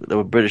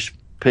British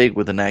pig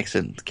with an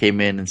accent came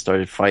in and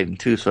started fighting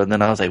too. So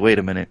then I was like, wait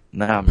a minute.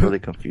 Now I'm really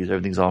confused.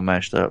 Everything's all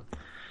mashed up.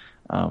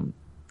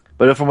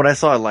 But from what I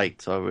saw, I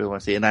liked. So I really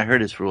want to see it. And I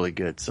heard it's really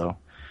good. So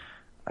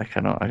I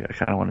kind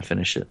of want to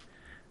finish it.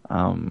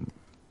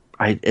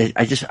 I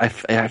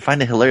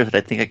find it hilarious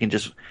that I think I can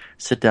just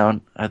sit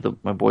down, have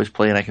my boys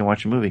play, and I can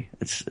watch a movie.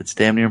 It's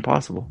damn near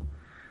impossible.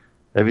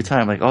 Every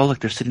time, like, oh look,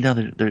 they're sitting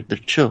down, they're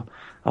chill.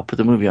 I'll put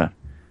the movie on,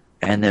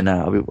 and then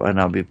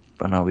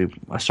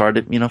I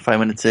started, 5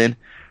 minutes in,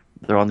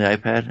 they're on the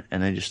iPad,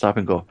 and they just stop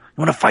and go, "You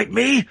want to fight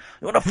me? You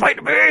want to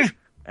fight me?"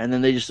 And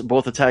then they just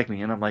both attack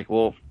me, and I'm like,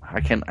 well,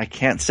 I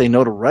can't say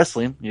no to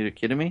wrestling. You're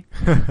kidding me?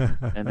 And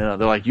then they're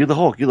like, "You the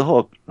Hulk, you the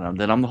Hulk." And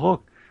then I'm the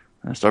Hulk.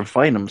 And I start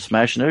fighting them,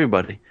 smashing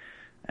everybody.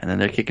 And then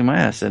they're kicking my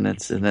ass, and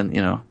then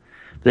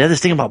they have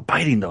this thing about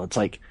biting though. It's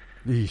like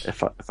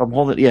if I'm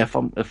holding, if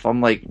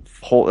I'm like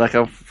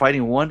I'm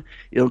fighting one,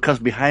 it comes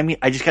behind me.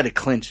 I just got to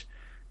clinch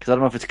because I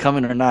don't know if it's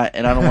coming or not,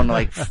 and I don't want to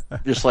like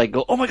just like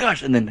go, oh my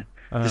gosh, and then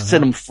just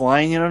send them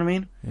flying. You know what I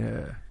mean?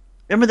 Yeah.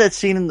 Remember that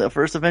scene in the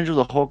first Avengers?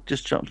 The Hulk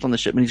just jumps on the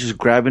ship and he's just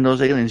grabbing those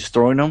aliens,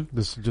 throwing them.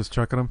 Just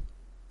chucking them.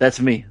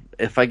 That's me.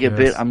 If I get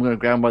bit, I'm gonna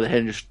grab them by the head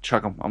and just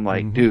chuck them. I'm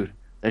like, dude,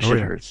 that shit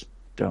hurts.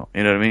 Don't.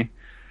 You know what I mean?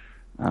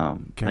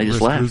 I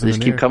just laugh. They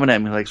just keep coming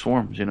at me like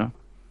swarms,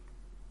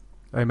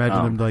 I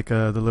imagine them like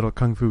the little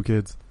kung fu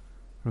kids.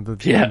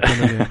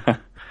 Yeah.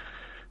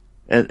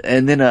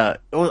 and then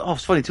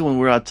it's funny too when we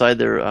were outside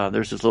there.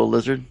 There's this little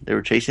lizard. They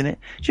were chasing it.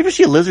 Did you ever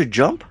see a lizard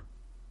jump?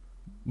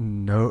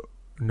 No.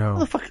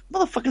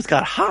 Motherfucker's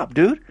got hop,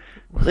 dude.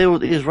 He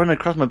was running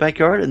across my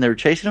backyard and they were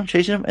chasing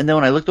him. And then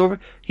when I looked over,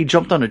 he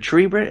jumped on a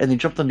tree, Brett, and he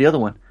jumped on the other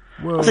one.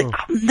 Whoa. I was like,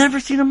 I've never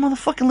seen a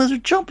motherfucking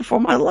lizard jump before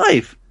in my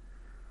life.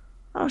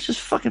 I was just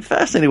fucking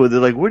fascinated with it.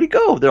 Like, where'd he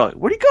go? They're like,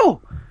 where'd he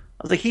go?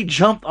 I was like, he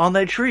jumped on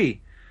that tree.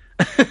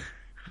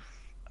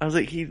 I was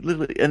like, he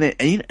literally, and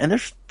they're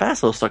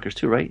fast little suckers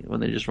too, right?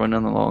 When they just run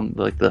down along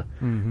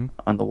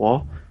on the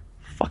wall.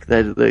 Fuck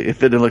that! It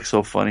didn't look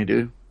so funny,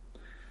 dude.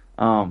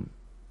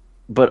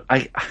 But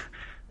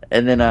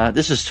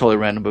this is totally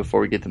random before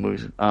we get to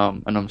movies. I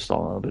know I'm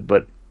stalling a little bit,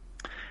 but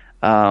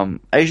I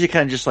usually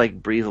kind of just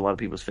like breeze a lot of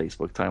people's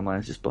Facebook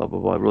timelines, just blah blah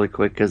blah, really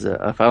quick because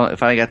if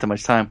I got too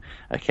much time,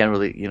 I can't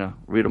really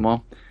read them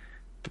all.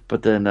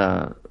 But then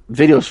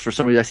videos, for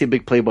some reason, I see a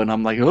big play button,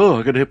 I'm like, oh,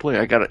 I gotta hit play,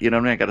 I gotta,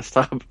 I gotta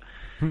stop.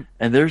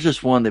 And there's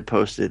just one they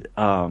posted.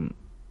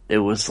 It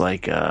was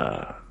like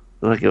it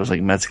was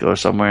like Mexico or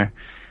somewhere,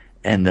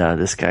 And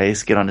this guy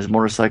is get on his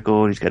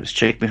motorcycle, and he's got his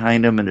chick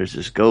behind him, and there's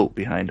this goat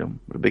behind him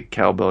with a big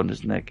cowbell in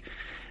his neck.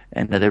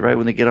 And they right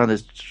when they get on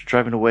this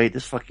driving away,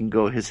 this fucking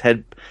goat, his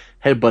head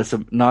butts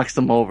him, knocks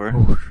them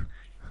over,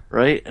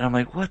 right? And I'm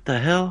like, what the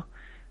hell?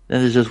 Then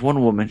there's this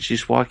one woman,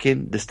 she's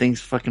walking, this thing's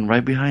fucking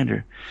right behind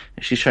her,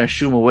 and she's trying to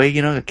shoo him away.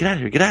 You know, get out of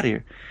here, get out of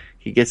here.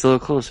 He gets a little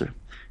closer.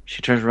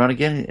 She turns around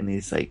again, and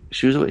he's like,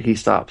 shoos away. He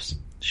stops,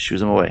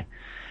 shoos him away.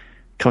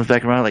 Comes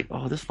back around like,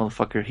 oh, this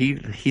motherfucker.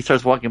 He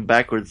starts walking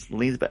backwards,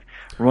 leans back,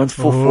 runs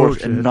full force,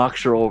 shit. and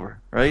knocks her over,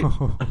 right?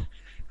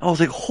 I was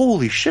like,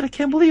 holy shit, I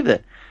can't believe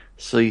that.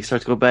 So he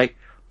starts to go back.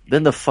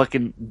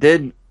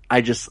 Then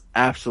I just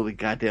absolutely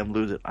goddamn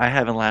lose it. I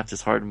haven't laughed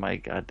as hard in my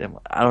goddamn,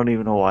 I don't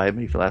even know why it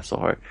made me laugh so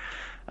hard.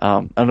 I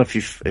don't know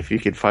if you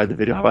can find the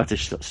video. I'm about to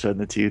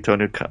send it to you,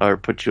 Tony, or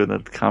put you in the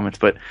comments.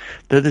 But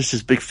then there's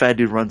this big fat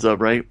dude runs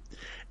up, right?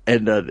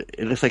 And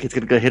it looks like it's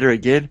going to hit her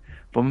again.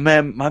 But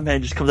my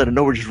man just comes out of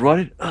nowhere, just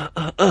running,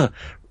 and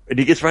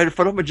he gets right in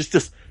front of him and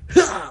just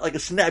like a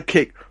snap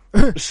kick,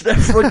 snap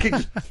front kick,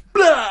 just,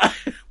 blah!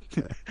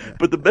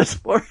 But the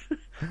best part,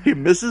 he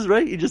misses,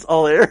 right? He just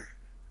all air.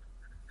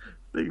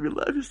 Making me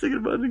laugh just thinking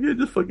about it again,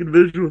 just fucking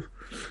visuals.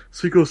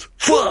 So he goes,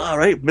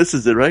 right?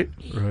 Misses it, right?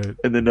 Right.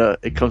 And then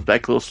it comes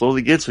back a little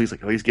slowly again. So he's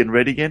like, oh, he's getting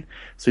ready again.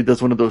 So he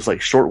does one of those like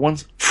short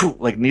ones,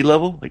 like knee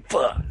level,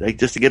 like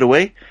just to get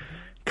away.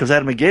 Comes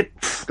at him again,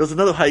 does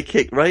another high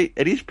kick, right?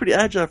 And he's pretty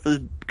agile for this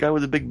guy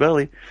with a big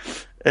belly.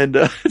 And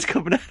it's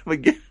coming at him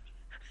again.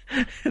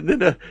 And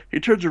then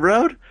he turns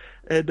around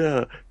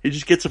and he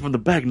just gets him from the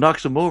back,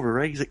 knocks him over,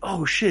 right? He's like,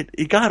 oh shit,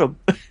 he got him.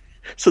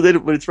 So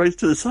then when it's right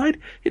to the side,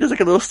 he does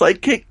like a little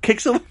side kick,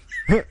 kicks him.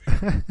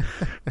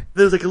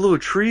 There's like a little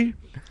tree.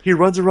 He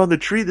runs around the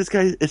tree. This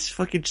guy is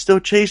fucking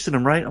still chasing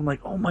him, right? I'm like,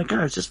 oh my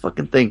god, it's this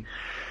fucking thing.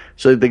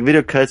 So the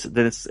video cuts,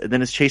 then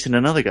it's chasing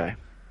another guy.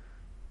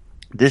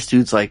 This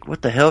dude's like,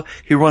 what the hell?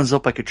 He runs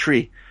up like a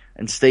tree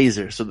and stays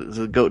there so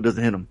the goat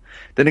doesn't hit him.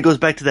 Then it goes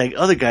back to that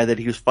other guy that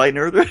he was fighting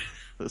earlier.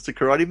 That's the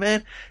karate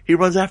man. He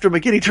runs after him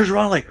again. He turns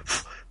around like,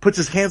 puts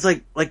his hands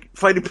like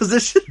fighting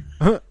position.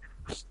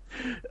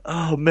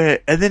 Oh man.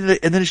 And then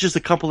it's just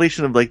a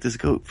compilation of like this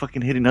goat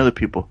fucking hitting other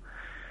people.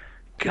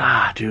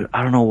 God, dude,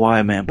 I don't know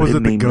why, man, but Was it the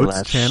made me Goat's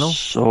laugh channel?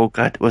 so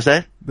god. What's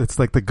that? It's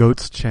like the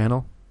goat's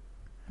channel.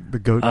 The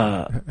goat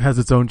has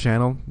its own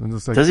channel. And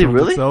it's like Does he films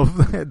really? itself.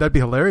 That'd be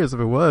hilarious if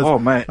it was. Oh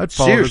man, I'd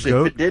follow seriously, the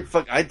if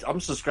goat. it did,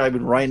 I'm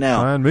subscribing right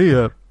now. Sign me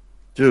up.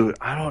 Dude,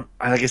 like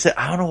I said,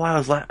 I don't know why I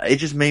was laughing. It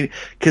just made me,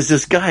 cause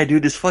this guy,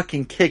 dude, this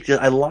fucking kick,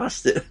 I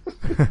lost it.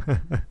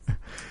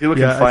 People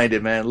can find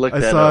it, man. Look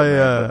that up,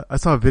 man. I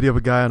saw a video of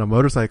a guy on a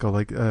motorcycle,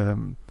 like,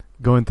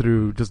 going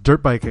through just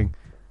dirt biking.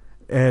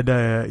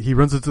 And, he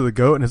runs into the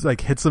goat and it's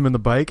like hits him in the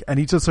bike. And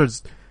he just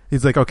starts,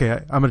 he's like,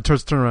 okay, I'm going to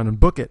turn around and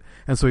book it.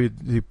 And so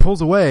he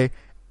pulls away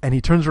and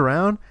he turns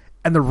around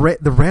and the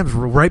ram's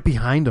right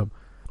behind him.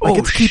 Like,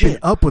 it's keeping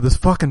up with his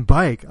fucking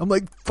bike. I'm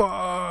like,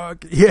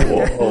 fuck. Yeah.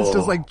 It's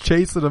just like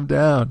chasing him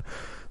down.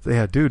 So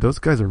yeah, dude, those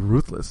guys are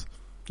ruthless.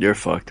 You're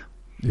fucked.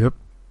 Yep.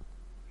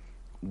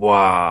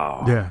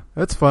 Wow. Yeah.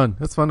 That's fun.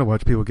 That's fun to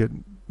watch people get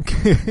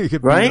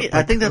right?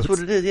 I think that's what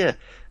it is, yeah.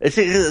 It's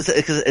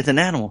an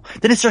animal.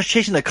 Then it starts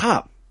chasing the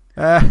cop.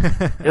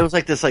 It was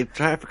like this like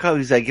traffic cop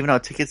who's like giving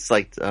out tickets,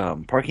 like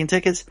parking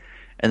tickets,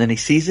 and then he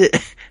sees it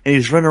and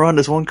he's running around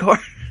this one car.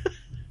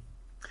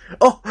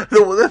 Oh,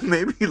 the one that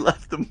made me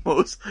laugh the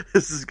most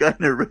is this guy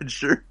in a red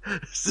shirt.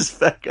 It's this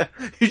fat guy.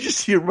 You just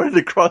see him running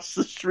across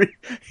the street.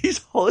 He's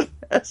hauling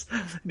ass,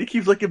 and he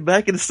keeps looking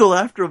back, and it's still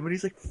after him. And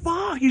he's like,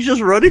 "Fuck!" He's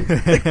just running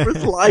like, for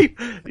his life.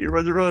 He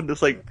runs around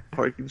this like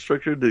parking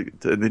structure, and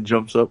then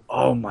jumps up.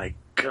 Oh my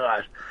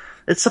god,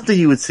 it's something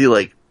you would see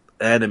like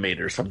animated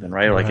or something,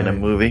 right? Or like in a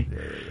movie.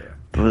 Yeah.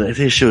 But if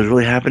this shit was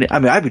really happening, I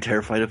mean, I'd be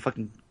terrified if it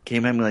fucking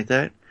came at me like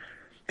that.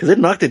 Because it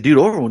knocked the dude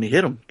over when he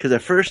hit him. Because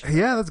at first,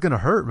 yeah, that's gonna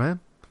hurt, man.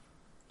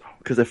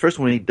 Because at first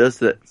when he does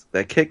that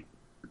kick,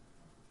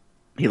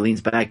 he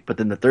leans back. But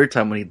then the third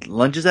time when he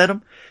lunges at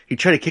him, he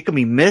tried to kick him,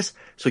 he missed.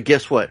 So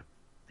guess what?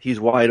 He's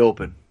wide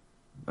open.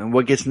 And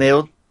what gets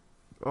nailed?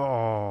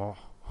 Oh.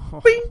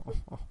 Bing!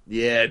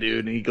 Yeah,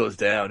 dude. And he goes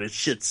down. It's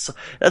shit.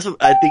 That's what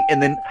I think.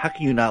 And then how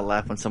can you not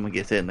laugh when someone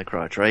gets hit in the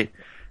crotch, right?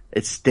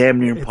 It's damn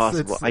near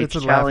impossible. I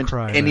challenge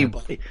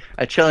anybody.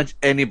 I challenge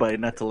anybody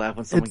not to laugh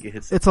when someone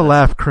gets hit. It's a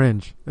laugh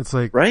cringe. It's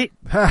like, right?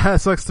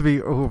 It sucks to be,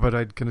 but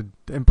I can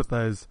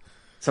empathize.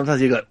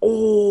 Sometimes you go,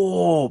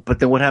 oh, but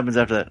then what happens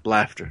after that?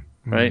 Laughter,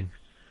 right?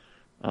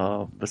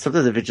 But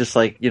sometimes if it's just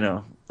like,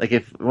 like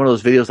if one of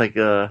those videos, like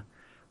a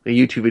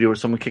YouTube video where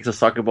someone kicks a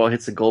soccer ball,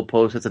 hits the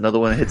goalpost, hits another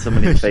one, and hits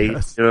someone in the face,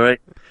 yes.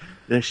 Right?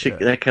 That shit,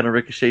 that kind of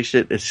ricochet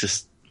shit, it's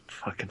just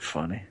fucking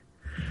funny.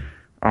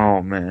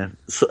 Oh man!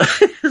 So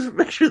just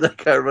make sure that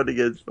guy running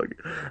is fucking.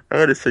 I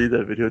gotta send you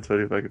that video,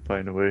 Tony, if I can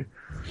find a way.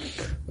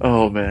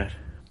 Oh man.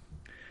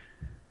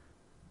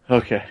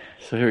 Okay,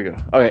 so here we go.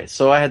 Okay,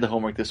 so I had the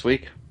homework this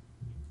week.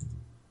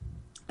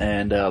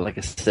 And like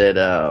I said,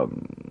 I've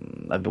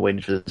been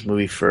waiting for this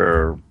movie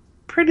for a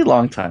pretty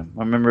long time. I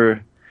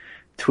remember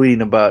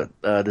tweeting about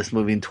this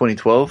movie in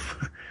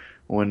 2012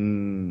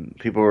 when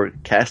people were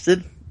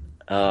casted.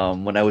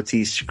 when I would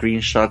see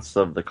screenshots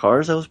of the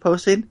cars I was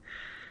posting.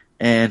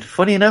 And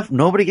funny enough,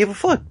 nobody gave a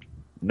fuck.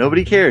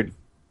 Nobody cared.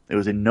 It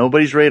was in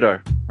nobody's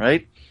radar,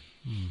 right?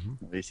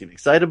 Nobody seemed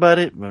excited about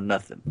it. No,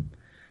 nothing.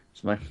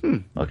 So I'm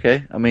like,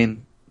 okay. I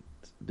mean,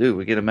 dude,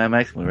 we get a Mad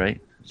Max movie,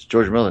 right? It's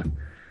George Miller.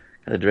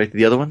 Gotta direct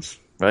the other ones,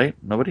 right?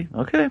 Nobody?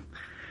 Okay.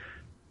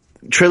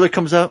 Trailer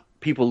comes out,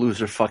 people lose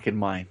their fucking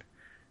mind.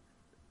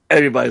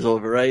 Everybody's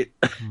over, right?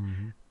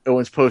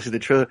 Everyone's posting the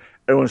trailer.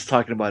 Everyone's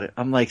talking about it.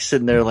 I'm like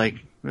sitting there like,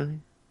 really?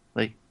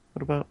 Like,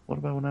 what about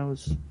when I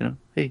was,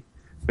 hey,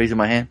 raising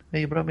my hand.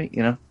 Hey, you brought me,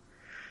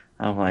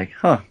 I'm like,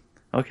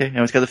 okay.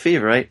 Everyone's got the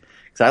fever, right?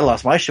 Because I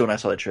lost my shit when I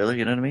saw the trailer,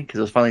 you know what I mean? Because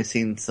I was finally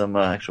seeing some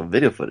actual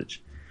video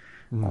footage.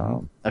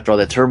 After all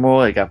that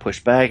turmoil, it got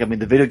pushed back. I mean,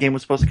 the video game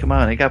was supposed to come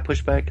out, and it got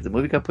pushed back. The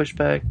movie got pushed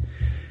back.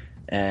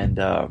 And,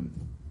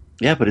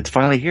 but it's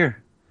finally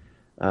here.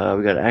 We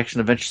got action,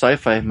 adventure,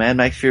 sci-fi, Mad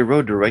Max Fury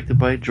Road,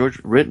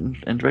 written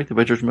and directed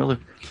by George Miller,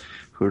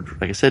 who,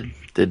 like I said,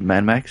 did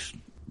Mad Max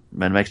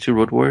 2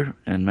 Road Warrior,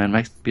 and Mad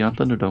Max Beyond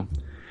Thunderdome.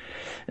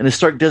 In a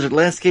stark desert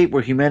landscape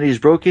where humanity is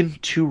broken,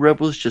 two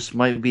rebels just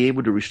might be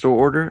able to restore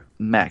order.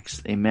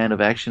 Max, a man of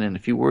action in a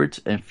few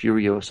words, and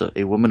Furiosa,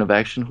 a woman of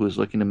action who is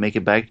looking to make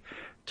it back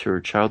to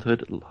her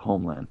childhood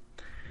homeland.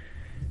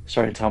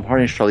 Starring Tom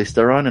Hardy, Charlize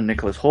Theron, and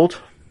Nicholas Hoult.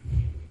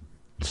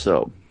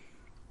 So,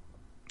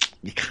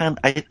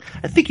 I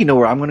think you know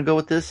where I'm going to go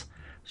with this.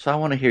 So I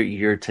want to hear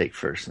your take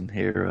first and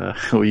hear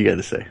what you got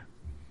to say.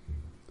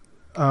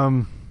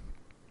 All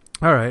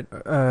right.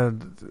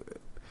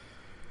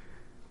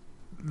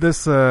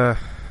 This real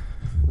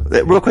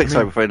quick,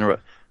 sorry before I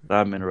interrupt.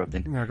 I'm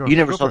interrupting. Yeah, you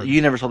never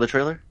saw the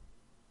trailer?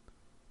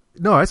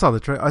 No, I saw the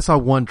trailer. I saw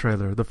one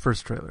trailer, the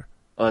first trailer.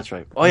 Oh, that's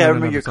right. Oh yeah, I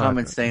remember your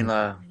comment saying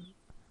the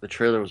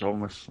trailer was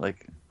almost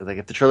like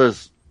if the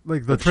trailer's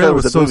like the trailer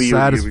was so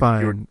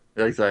satisfying.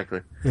 Exactly.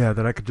 Yeah,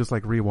 that I could just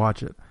like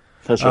rewatch it.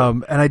 That's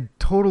right. And I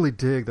totally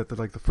dig that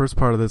the first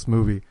part of this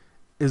movie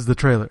is the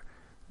trailer.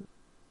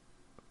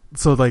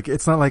 So like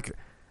it's not like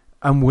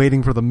I'm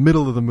waiting for the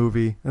middle of the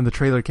movie, and the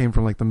trailer came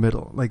from like the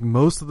middle. Like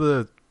most of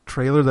the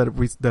trailer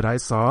that I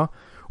saw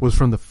was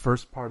from the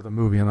first part of the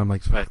movie, and I'm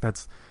like, right.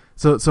 That's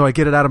so I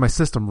get it out of my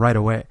system right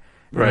away,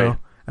 you know?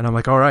 And I'm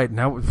like, all right,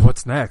 now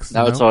what's next?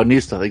 Now it's all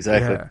new stuff,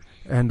 exactly. Yeah.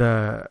 And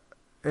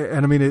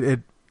I mean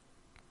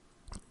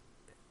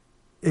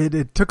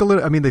it took a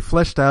little. I mean, they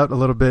fleshed out a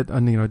little bit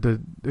on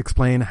to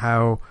explain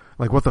how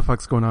like what the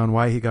fuck's going on,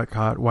 why he got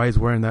caught, why he's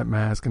wearing that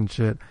mask and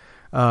shit.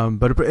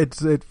 But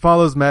it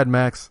follows Mad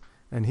Max.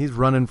 And he's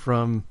running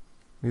from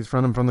the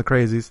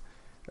crazies.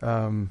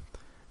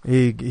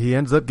 He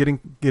ends up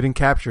getting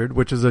captured,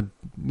 which is a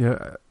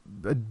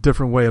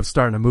different way of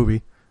starting a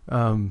movie.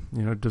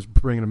 Just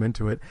bringing him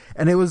into it.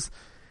 And it was,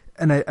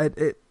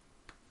 they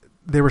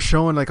were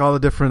showing like all the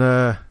different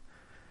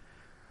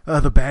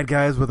the bad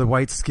guys with the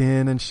white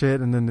skin and shit,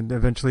 and then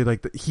eventually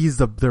like he's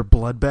their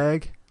blood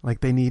bag. Like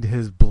they need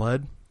his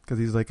blood because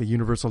he's like a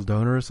universal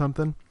donor or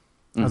something.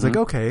 I was like,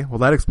 okay, well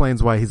that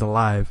explains why he's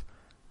alive.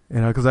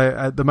 Because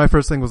my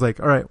first thing was like,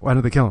 all right, why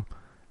did they kill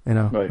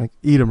him? Right. Like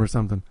eat him or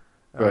something.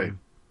 Right.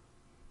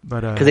 But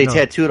because they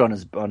tattooed on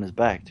his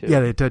back too. Yeah,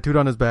 they tattooed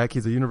on his back.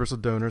 He's a universal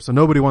donor, so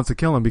nobody wants to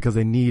kill him because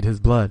they need his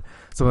blood.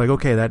 So like,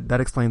 okay,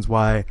 that explains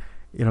why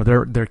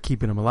they're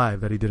keeping him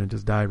alive, that he didn't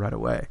just die right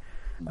away.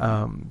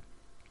 And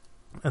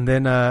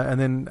then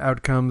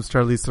out comes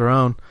Charlize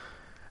Theron,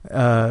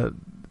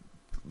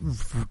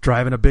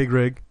 driving a big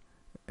rig,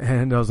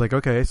 and I was like,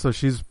 okay, so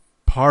she's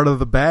part of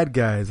the bad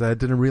guys. I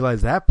didn't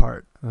realize that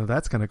part. Oh,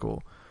 that's kind of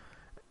cool.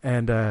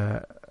 And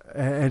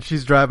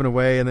she's driving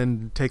away, and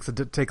then takes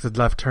a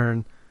left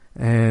turn,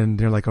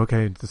 and you're like,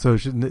 okay, so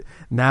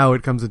now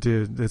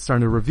it's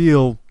starting to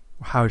reveal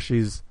how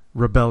she's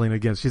rebelling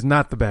against. She's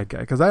not the bad guy,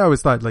 because I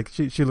always thought like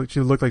she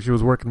looked like she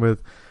was working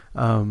with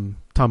Tom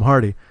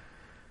Hardy.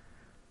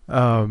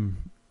 And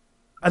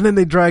then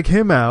they drag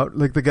him out,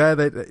 like the guy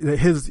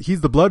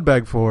he's the blood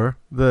bag for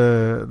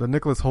the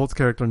Nicholas Holt's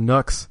character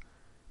Nux.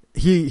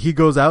 He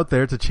goes out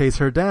there to chase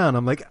her down.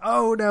 I'm like,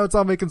 oh, now it's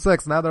all making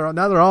sense. Now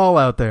they're all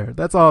out there.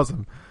 That's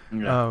awesome.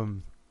 Yeah.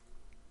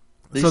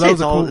 So that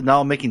was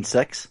now making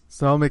sex.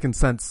 It's all making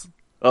sense.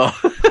 Oh,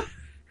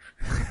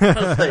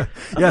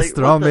 yes,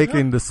 they're all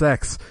making the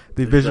sex,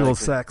 the visual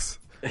sex,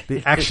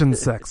 the action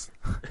sex.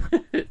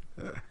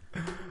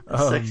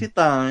 Sexy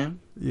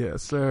time.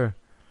 Yes, sir.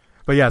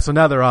 But yeah, so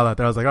now they're all out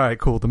there. I was like, all right,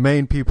 cool. The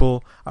main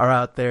people are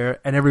out there,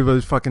 and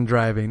everybody's fucking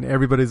driving.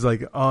 Everybody's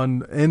like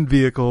in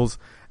vehicles.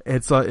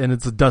 It's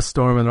a dust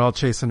storm, and they're all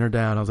chasing her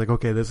down. I was like,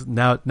 okay, this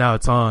now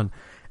it's on,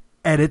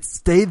 and it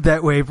stayed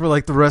that way for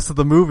like the rest of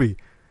the movie.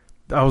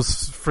 I was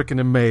freaking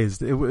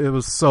amazed. It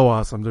was so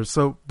awesome. There's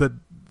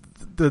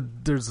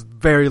there's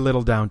very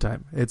little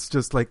downtime. It's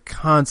just like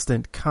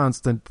constant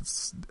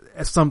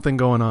something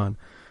going on.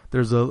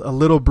 There's a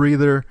little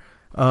breather,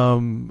 a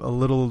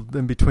little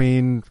in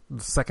between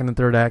the second and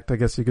third act, I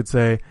guess you could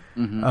say.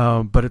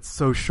 But it's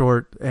so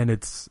short, and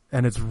it's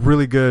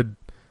really good.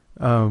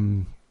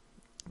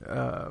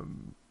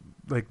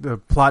 Like the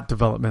plot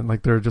development,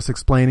 like they're just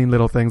explaining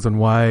little things on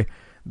why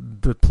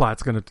the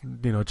plot's going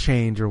to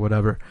change or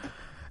whatever,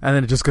 and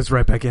then it just goes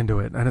right back into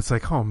it, and it's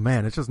like, oh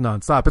man, it's just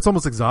nonstop. It's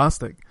almost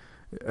exhausting.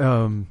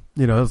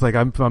 It's like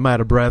I'm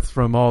out of breath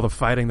from all the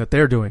fighting that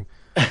they're doing.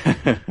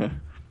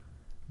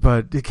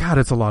 But God,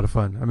 it's a lot of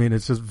fun. I mean,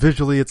 it's just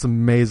visually, it's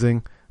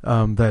amazing.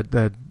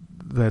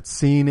 That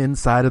scene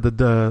inside of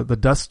the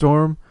dust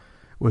storm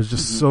was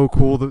just so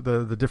cool.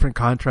 The different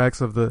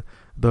contracts of the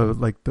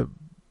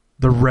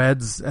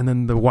reds and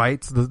then the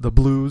whites, the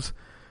blues.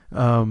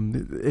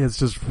 It's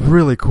just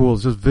really cool.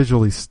 It's just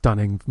visually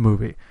stunning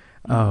movie.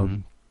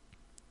 And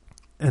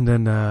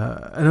then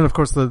of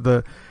course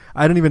the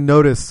I didn't even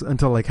notice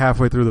until like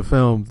halfway through the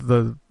film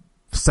the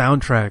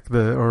soundtrack,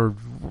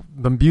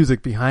 the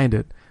music behind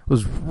it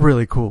was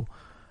really cool.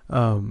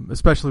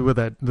 Especially with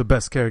the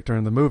best character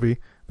in the movie,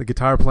 the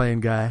guitar playing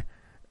guy.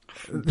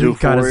 He's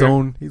got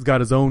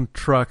his own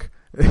truck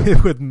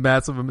with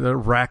massive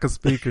rack of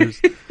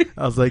speakers.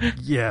 I was like,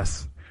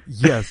 yes,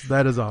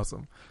 that is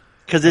awesome.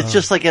 Because it's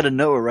just like out of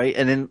nowhere, right?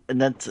 And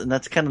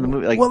that's kind of the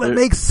movie. Like, well, it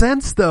makes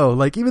sense though.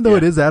 Like even though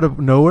it is out of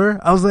nowhere,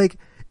 I was like,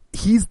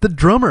 he's the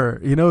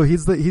drummer.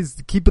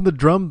 He's keeping the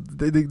drum,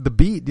 the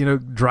beat.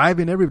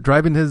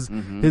 Driving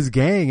his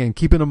gang and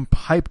keeping them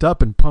hyped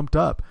up and pumped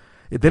up.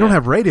 They don't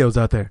have radios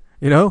out there.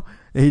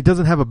 He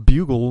doesn't have a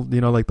bugle.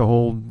 Like the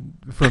whole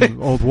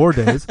from old war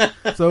days.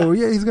 So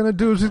yeah, he's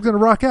gonna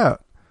rock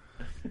out.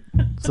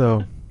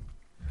 So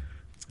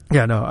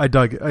yeah, no, I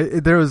dug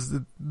it.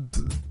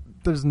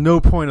 There's no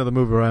point of the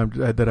movie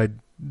that I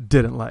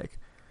didn't like.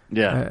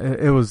 Yeah,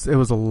 it was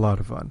a lot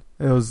of fun.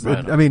 It was.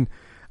 Right. I mean,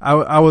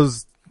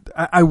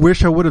 I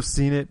wish I would have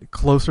seen it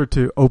closer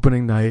to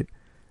opening night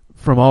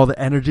from all the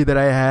energy that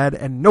I had,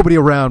 and nobody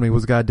around me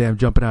was goddamn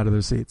jumping out of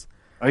their seats.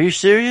 Are you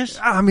serious?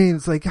 I mean,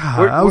 it's like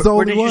I was the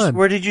only one.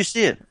 Where did you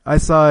see it? I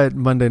saw it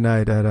Monday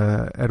night at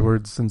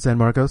Edwards in San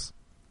Marcos.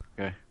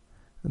 Okay.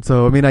 And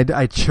so, I mean,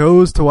 I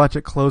chose to watch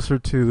it closer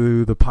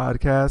to the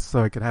podcast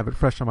so I could have it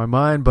fresh on my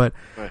mind. But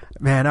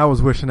man, I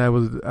was wishing I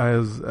was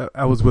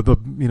with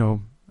a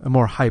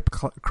more hype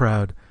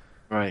crowd.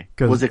 Right.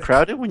 Was it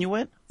crowded when you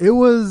went? It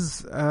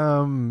was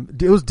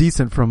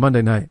decent for a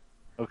Monday night.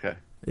 Okay.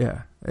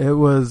 Yeah, it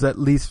was at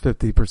least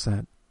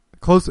 50%,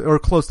 close to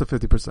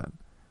 50%.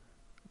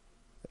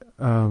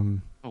 Oh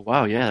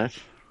wow, yeah,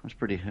 that's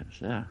pretty.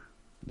 Yeah,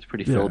 it's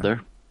pretty filled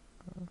there.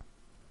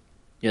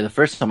 Yeah, the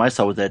first time I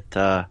saw was at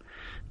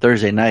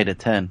Thursday night at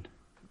 10.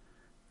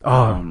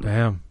 Oh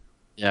damn!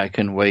 Yeah, I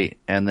couldn't wait,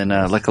 and then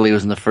luckily it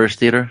was in the first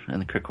theater in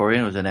the Krikorian.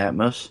 It was in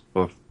Atmos,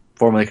 or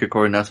formerly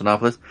Krikorian, now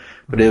Sinopolis,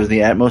 but it was the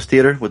Atmos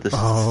theater with the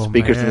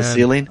speakers in the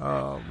ceiling.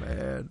 Oh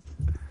man!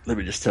 Let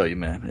me just tell you,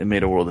 man, it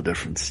made a world of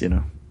difference.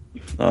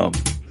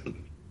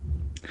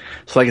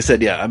 So like I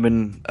said, yeah, I've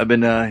been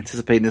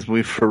anticipating this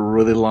movie for a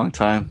really long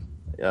time.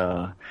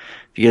 If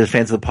you guys are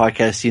fans of the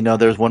podcast,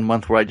 there was 1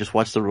 month where I just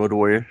watched The Road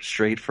Warrior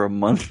straight for a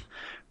month.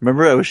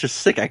 Remember, I was just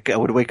sick. I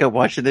would wake up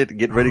watching it,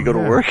 get ready to go to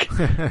work,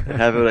 and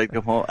have it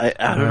come home. I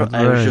don't know.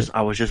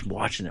 I was just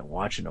watching it.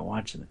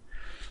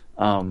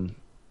 And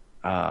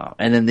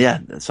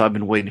then so I've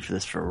been waiting for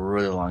this for a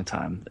really long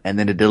time, and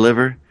then to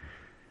deliver,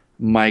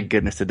 my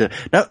goodness, now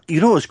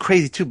what was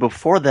crazy too.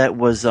 Before that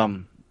was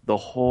the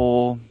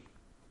whole.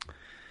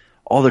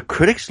 All the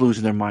critics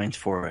losing their minds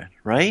for it,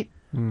 right?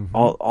 Mm-hmm.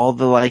 All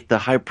the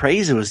high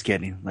praise it was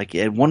getting. Like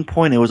at one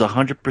point it was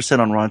 100%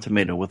 on Rotten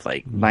Tomato with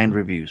 9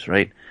 reviews,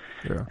 right?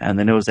 Yeah. And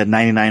then it was at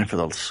 99 for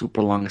the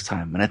super longest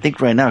time. And I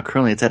think right now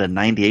currently it's at a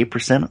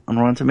 98% on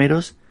Rotten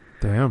Tomatoes.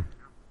 Damn.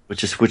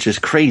 Which is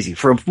crazy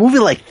for a movie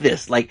like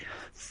this. Like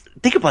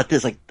think about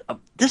this. Like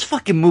this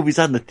fucking movie's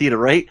out in the theater,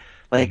 right?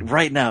 Like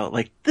right now,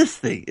 like this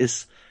thing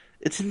it's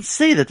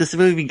insane that this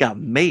movie even got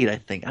made. I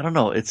think I don't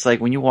know. It's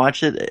like when you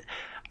watch it.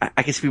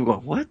 I can see people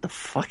going, "What the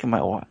fuck am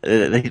I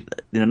watching?"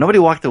 Nobody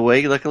walked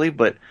away, luckily,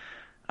 but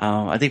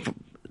I think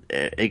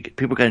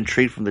people got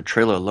intrigued from the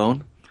trailer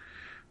alone.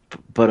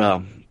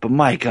 But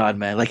my God,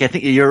 man! Like I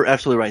think you're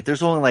absolutely right.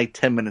 There's only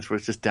 10 minutes where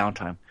it's just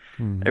downtime.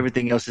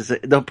 Everything else is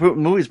the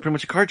movie is pretty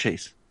much a car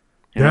chase.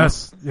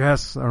 Yes.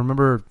 I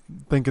remember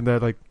thinking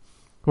that I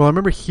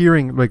remember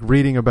hearing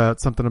reading about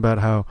something about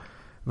how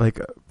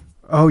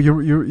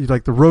you're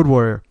like the Road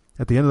Warrior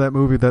at the end of that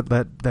movie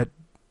that.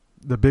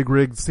 The big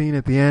rig scene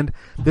at the end.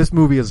 This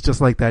movie is just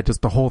like that,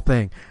 just the whole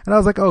thing. And I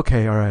was like,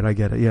 okay, all right, I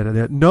get it.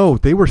 Yeah, no,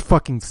 they were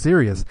fucking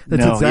serious.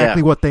 That's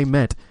exactly what they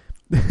meant.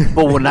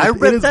 But when I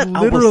read that,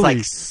 I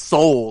was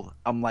sold.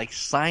 I'm like,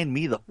 sign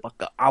me the fuck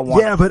up. I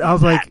want. Yeah, but I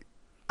was like,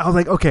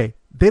 okay,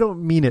 they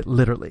don't mean it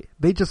literally.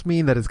 They just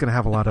mean that it's gonna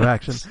have a lot of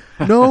action.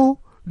 No,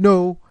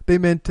 they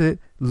meant it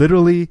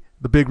literally.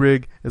 The big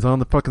rig is on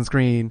the fucking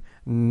screen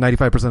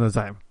 95% of the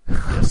time.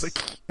 Yes.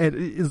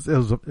 It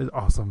was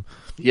awesome.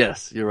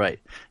 Yes, you're right.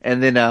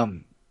 And then,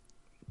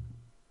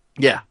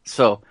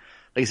 so,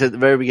 like I said, at the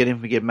very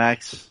beginning, we get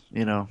Max,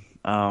 get an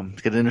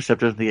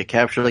interceptor, they get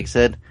captured, like I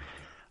said,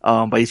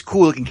 by these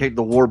cool looking characters,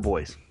 the War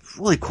Boys.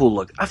 Really cool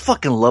look. I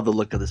fucking love the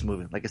look of this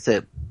movie. Like I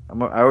said, I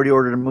already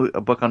ordered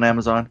a book on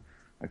Amazon.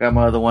 I got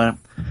my other one.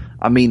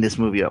 I'm eating this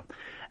movie up.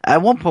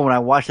 At one point when I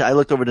watched it, I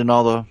looked over to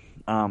all the,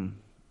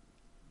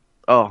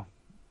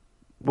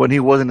 when he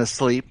wasn't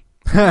asleep.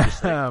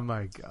 Oh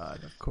my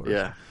god! Of course.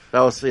 Yeah, that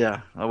was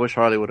I wish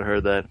Harley would have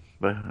heard that,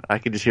 but I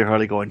could just hear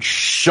Harley going,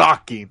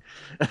 "Shocking."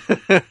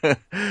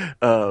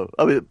 I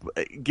mean,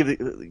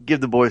 give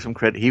the boy some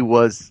credit. He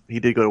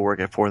did go to work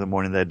at 4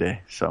 a.m. that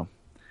day. So,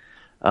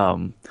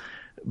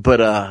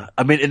 but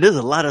I mean, and there's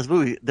a lot of this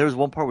movie. There was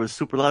one part with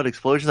super loud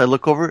explosions. I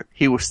look over,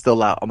 he was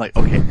still out. I'm like,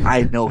 okay,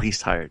 I know he's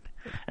tired,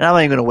 and I'm not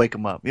even gonna wake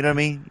him up. You know what I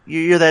mean?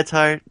 You're that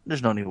tired.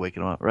 There's no need to wake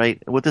him up,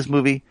 right? With this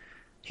movie,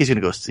 he's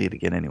gonna go see it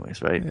again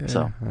anyways, right? Yeah,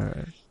 So, all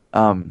right.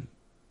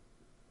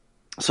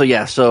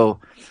 So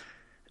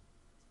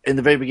in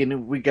the very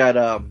beginning, we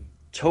got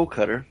Toe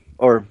Cutter,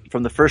 or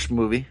from the first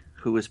movie,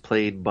 who was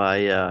played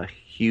by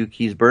Hugh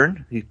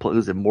Keays-Byrne. He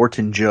was a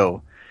Morton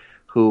Joe,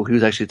 who he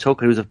was actually Toe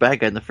Cutter. He was a bad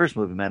guy in the first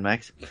movie, Mad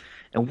Max.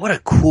 And what a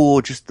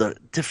cool, just a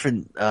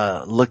different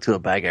look to a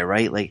bad guy,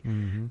 right? Like,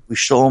 we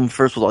show him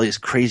first with all these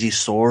crazy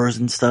sores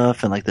and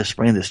stuff, and like they're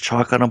spraying this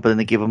chalk on him, but then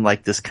they give him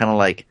like this kind of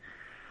like,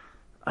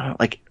 I don't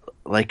know,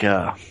 like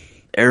a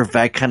air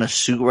vac kind of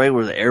suit, right,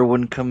 where the air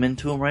wouldn't come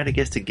into him, right? I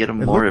guess to get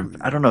him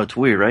I don't know. It's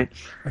weird, right?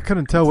 I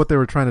couldn't tell what they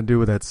were trying to do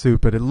with that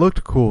suit, but it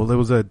looked cool. It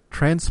was a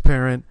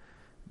transparent,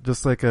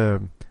 just like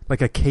a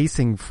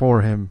casing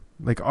for him.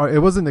 Like it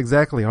wasn't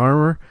exactly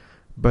armor,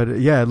 but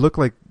yeah, it looked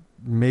like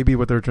maybe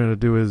what they're trying to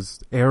do is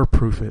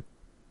airproof it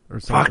or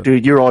something. Fuck,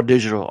 dude, you're all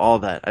digital, all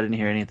that. I didn't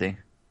hear anything.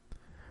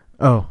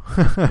 Oh,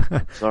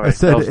 Sorry. I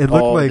said it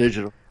looked like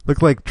digital.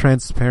 Looked like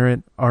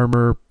transparent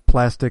armor,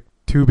 plastic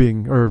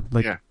tubing, or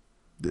like. Yeah.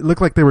 It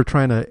looked like they were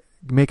trying to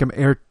make him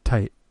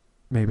airtight,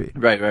 maybe.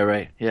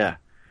 Right. Yeah.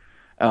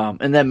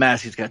 And that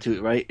mask he's got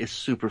too, right? It's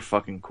super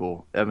fucking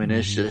cool. I mean,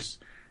 it's just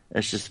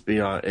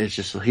beyond. It's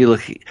just he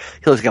looks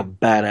like a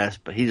badass,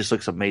 but he just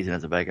looks amazing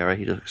as a bad guy, right?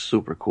 He just looks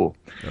super cool.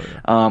 Oh,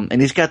 yeah. And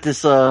he's got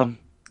this the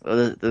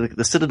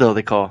Citadel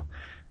they call,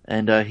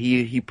 and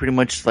he pretty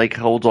much like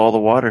holds all the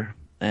water,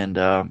 and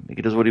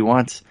he does what he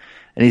wants.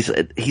 And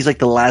he's like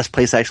the last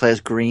place that actually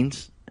has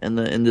greens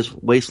in this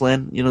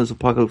wasteland, this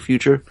apocalyptic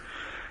future.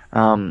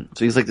 So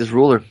he's like this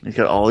ruler. He's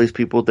got all these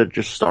people that are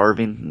just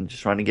starving and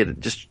just trying to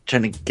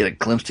get a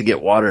glimpse to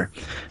get water.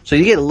 So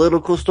you get a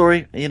little cool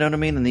story, you know what I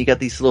mean? And you got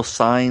these little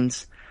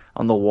signs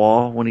on the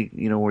wall when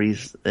where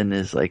he's in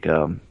his his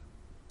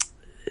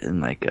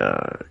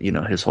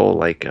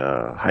whole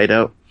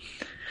hideout.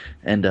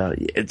 And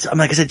I'm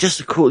like I said,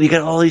 just cool. You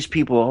got all these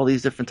people, all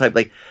these different type.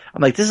 Like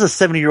I'm like, this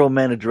is a 70-year-old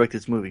man who directed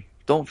this movie.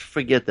 Don't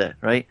forget that,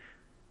 right?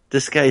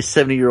 This guy is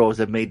 70-year-olds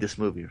that made this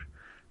movie.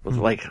 With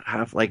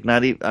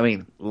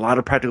a lot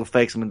of practical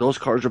effects. I mean, those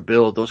cars are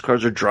built, those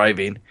cars are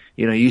driving.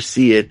 You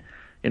see it,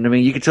 and I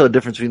mean, you can tell the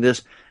difference between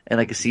this and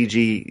like a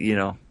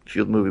CG,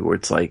 field movie where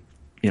it's like,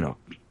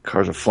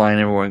 cars are flying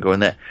everywhere and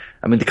going that.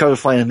 I mean, the cars are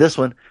flying in this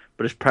one,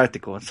 but it's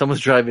practical, and someone's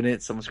driving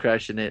it, someone's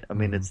crashing it. I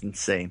mean, it's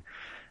insane,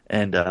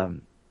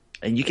 and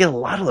you get a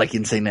lot of like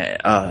insane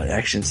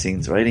action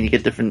scenes, right? And you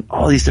get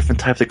all these different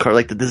types of car,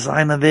 like the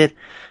design of it,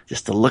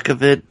 just the look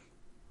of it.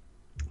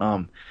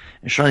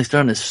 And Charlize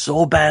Theron is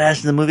so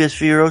badass in the movie as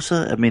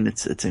Furiosa. I mean,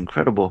 it's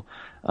incredible.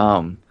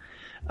 And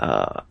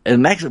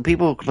Max,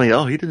 people complain,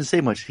 oh, he didn't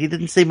say much. He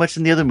didn't say much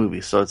in the other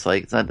movies, so it's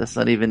like that's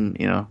not even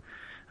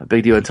a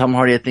big deal. And Tom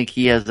Hardy, I think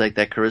he has like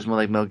that charisma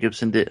like Mel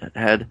Gibson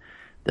had.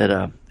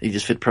 That he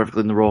just fit perfectly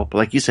in the role. But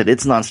like you said,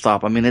 it's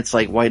nonstop. I mean, it's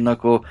like white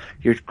knuckle.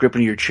 You're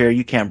gripping your chair.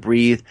 You can't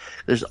breathe.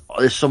 There's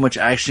so much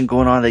action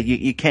going on that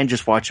you can't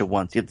just watch it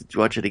once. You have to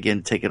watch it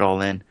again, take it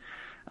all in.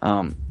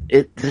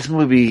 This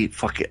movie,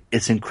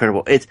 it's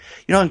incredible. It's,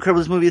 how incredible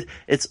this movie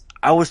is?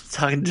 I was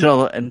talking to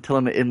Dylan and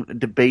telling him in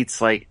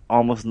debates, like,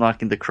 almost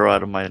knocking The Crow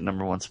out of my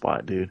number one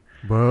spot, dude.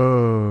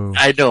 Whoa.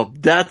 I know.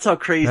 That's how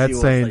crazy it was.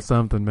 That's saying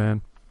something,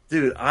 man.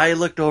 Dude, I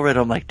looked over at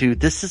him like, dude,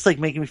 this is like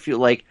making me feel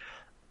like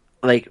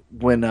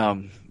when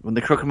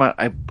The Crow came out,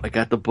 I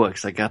got the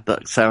books, I got the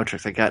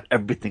soundtracks, I got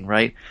everything,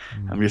 right?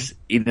 I'm just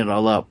eating it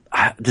all up.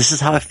 This is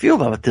how I feel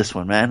about this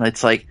one, man.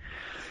 It's like,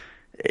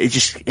 it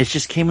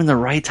just came in the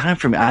right time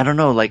for me. I don't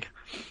know, like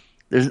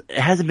it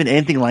hasn't been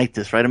anything like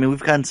this, right? I mean, we've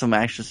gotten some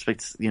action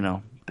specs,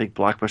 big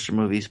blockbuster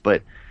movies,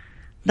 but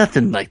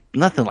nothing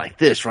like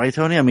this, right,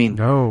 Tony? I mean,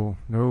 no.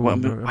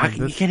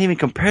 You can't even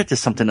compare it to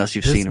something else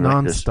you've seen.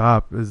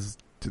 Non-stop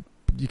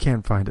you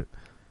can't find it.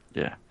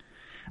 Yeah.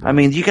 I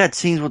mean, you got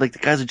scenes where like the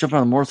guys are jumping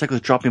on the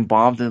motorcycles, dropping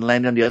bombs, and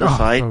landing on the other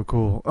side. So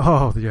cool.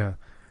 Oh yeah.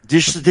 They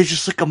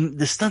just like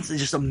the stunts are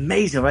just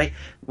amazing, right?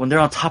 When they're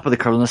on top of the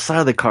car, on the side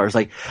of the cars,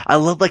 like I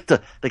love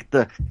the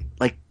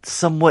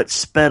somewhat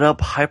sped up,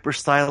 hyper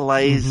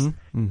stylized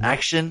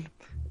action.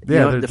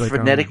 Yeah, the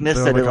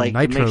freneticness that it like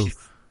nitro. makes you.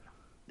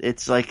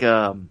 It's like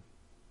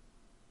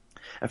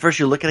at first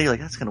you look at it, you're like,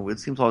 that's kind of weird.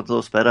 It seems all a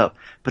little sped up,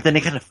 but then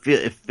it kind of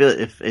it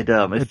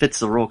fits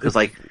the role because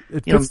like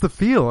it fits the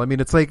feel. I mean,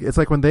 it's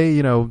like when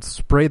they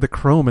spray the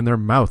chrome in their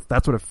mouth.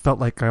 That's what it felt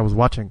like I was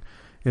watching.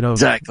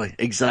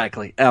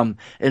 Exactly. And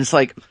it's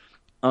like,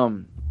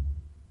 one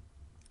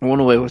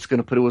way I was going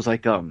to put it was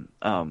like,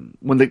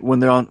 when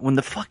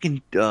the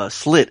fucking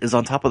slit is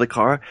on top of the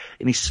car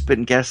and he's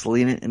spitting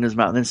gasoline in his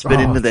mouth and then spit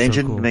into the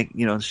engine to make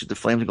shoot the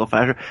flames and go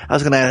faster. I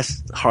was gonna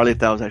ask Harley if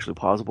that was actually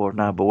possible or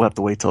not, but we'll have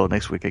to wait till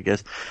next week, I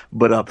guess.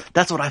 But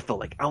that's what I felt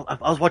like. I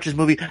was watching this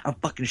movie. I'm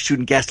fucking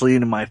shooting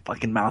gasoline in my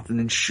fucking mouth and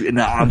then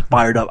and I'm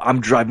fired up. I'm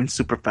driving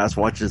super fast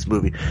watching this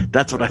movie.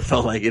 That's what I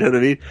felt like. You know what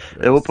I mean?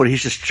 Yes. At one point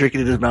he's just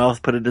drinking it in his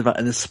mouth, put it in his mouth,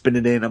 and then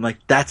spinning it in. I'm like,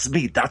 that's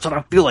me. That's what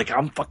I feel like.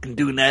 I'm fucking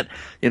doing that.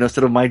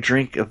 Instead of my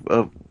drink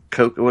of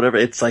Coke or whatever,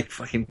 it's like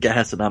fucking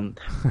gas and I'm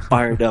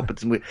fired up.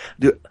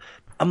 Dude,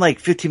 I'm like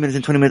 15 minutes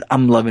and 20 minutes.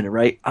 I'm loving it,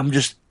 right? I'm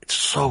just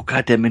so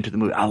goddamn into the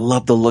movie. I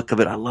love the look of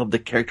it. I love the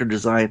character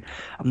design.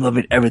 I'm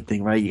loving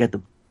everything, right? You got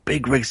the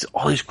big rigs,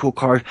 all these cool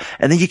cars,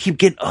 and then you keep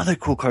getting other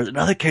cool cars and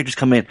other characters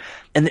come in,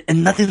 and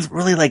nothing's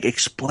really like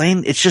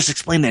explained. It's just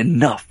explained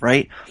enough,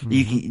 right?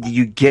 Mm-hmm.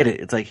 You get it.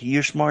 It's like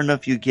you're smart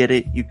enough. You get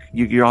it.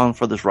 You're on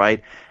for this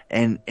ride,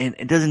 and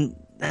it doesn't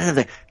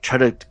like try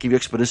to give you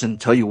explanation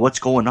and tell you what's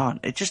going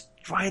on. It just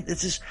right.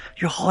 It's just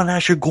you're hauling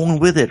ass. You're going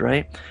with it,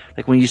 right?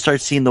 Like when you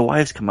start seeing the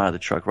wives come out of the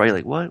truck, right?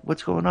 Like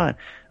what's going on?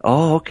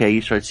 Oh, okay.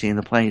 You start seeing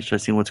the plane. You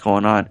start seeing what's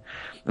going on.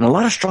 And a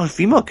lot of strong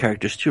female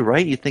characters too,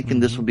 right? You're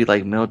thinking this would be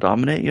like male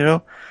dominant,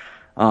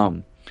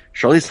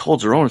 Charlize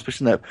holds her own,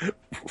 especially in that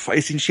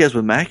fight scene she has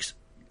with Max.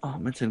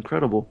 It's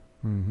incredible.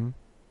 Mm-hmm.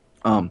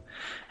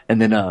 And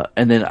then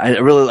I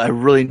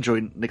really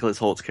enjoyed Nicholas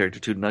Holt's character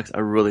too, Nux. I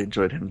really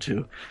enjoyed him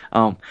too.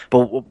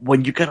 But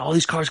when you got all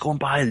these cars going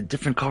by, the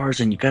different cars,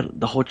 and you got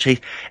the whole chase,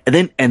 and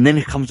then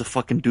it comes a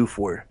fucking doof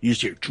war. You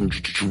just hear,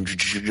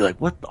 you're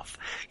like, what the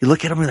you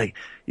look at him, and like,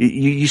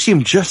 you see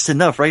him just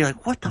enough, right? You're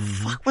like, what the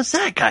fuck was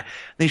that guy? And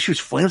then he shoots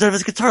flames out of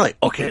his guitar, like,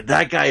 okay,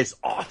 that guy is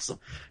awesome.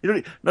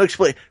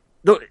 Explain.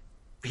 No,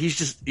 he's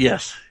just,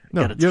 yes.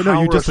 No,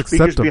 you just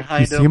accept him.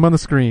 You see him on the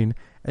screen,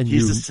 and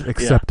you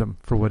accept him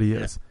for what he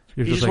is.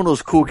 Yeah. He's just one of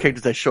those cool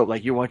characters that show up.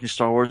 Like you're watching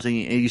Star Wars and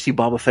you see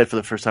Boba Fett for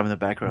the first time in the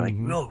background.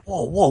 Like,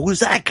 whoa, who's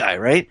that guy,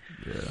 right?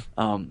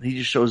 Yeah. He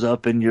just shows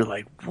up and you're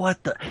like,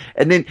 what the?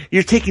 And then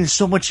you're taking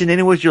so much in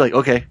anyways. You're like,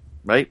 okay,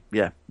 right?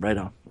 Yeah, right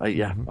on. Right,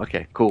 yeah,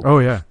 okay, cool. Oh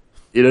yeah.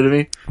 You know what I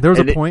mean? There was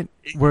a point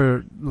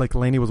where like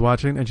Lainey was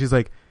watching and she's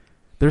like,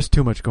 "There's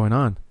too much going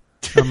on."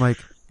 I'm like,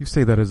 "You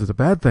say that as a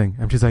bad thing?"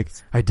 And she's like,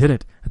 "I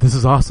didn't. This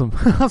is awesome."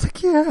 I was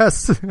like,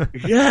 "Yes,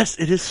 yes,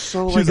 it is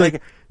so." She's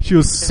like, she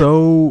was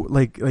so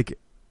like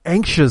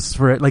anxious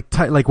for it,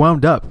 like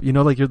wound up,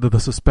 like you're the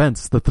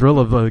suspense, the thrill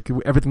of like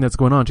everything that's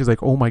going on. She's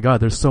like, "Oh my god,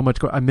 there's so much.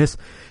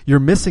 You're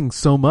missing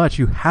so much.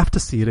 You have to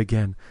see it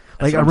again."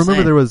 Like I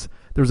remember there was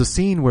a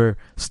scene where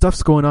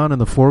stuff's going on in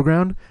the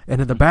foreground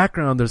and in the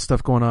background there's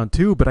stuff going on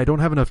too, but I don't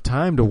have enough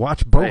time to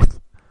watch both.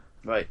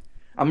 Right.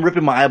 I'm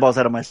ripping my eyeballs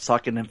out of my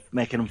socket and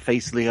making them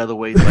face the other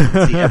way so I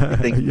can see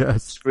everything on the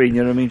screen,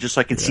 you know what I mean? Just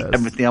so I can see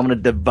everything. I'm going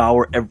to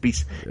devour every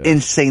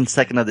insane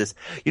second of this.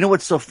 You know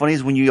what's so funny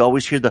is when you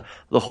always hear the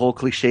whole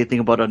cliche thing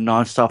about a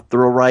nonstop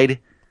thrill ride.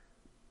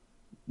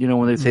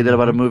 When they say that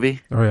about a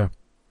movie? Oh, yeah.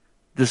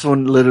 This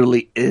one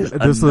literally is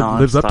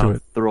lives up to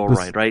it. Thrill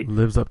ride, right?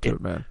 Lives up to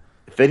it, man.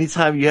 If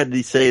anytime you had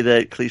to say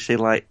that cliche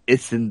line,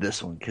 it's in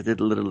this one because it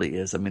literally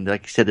is. I mean,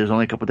 like you said, there's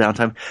only a couple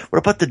downtime. What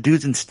about the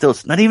dudes in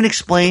stilts? Not even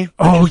explained.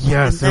 Oh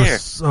yes, they're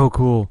so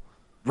cool.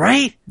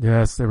 Right?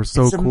 Yes, they were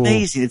so it's cool. It's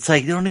amazing. It's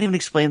like they don't even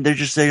explain. They're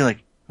just there. You're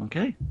like,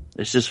 okay,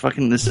 it's just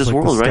fucking this like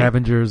world, the right?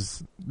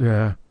 Scavengers,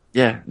 yeah.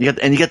 Yeah, you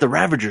got the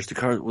Ravagers, the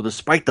cars with the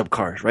spiked up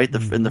cars, right?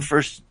 In the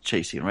first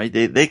chase scene, right?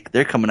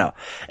 They're coming out,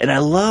 and I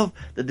love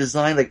the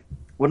design. Like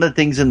one of the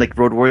things in like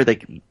Road Warrior,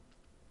 like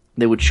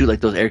they would shoot like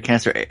those air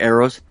canister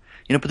arrows.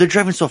 But they're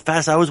driving so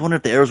fast, I always wonder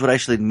if the arrows would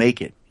actually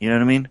make it. You know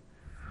what I mean?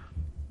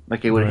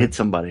 Like it would hit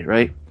somebody,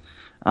 right?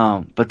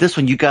 But this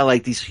one, you got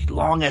like these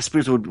long ass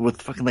spears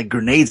with fucking like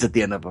grenades at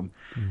the end of them.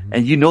 Mm-hmm.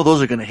 And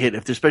those are gonna hit,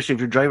 especially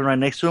if you're driving right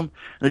next to them, and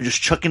they're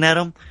just chucking at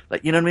them.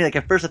 Like, you know what I mean? Like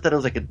at first I thought it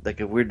was like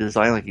a weird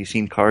design, like you've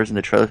seen cars in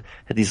the trailer,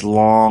 had these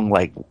long,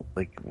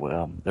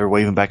 they're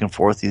waving back and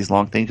forth, these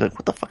long things. Like,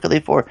 what the fuck are they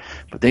for?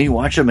 But then you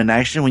watch them in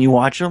action, when you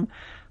watch them,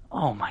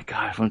 oh my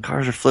god, when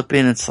cars are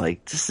flipping, it's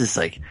like, this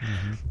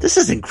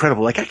is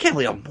incredible. Like, I can't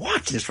believe I'm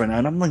watching this right now,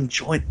 and I'm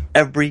enjoying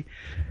every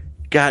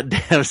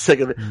goddamn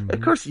second of it. Mm-hmm.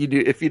 Of course,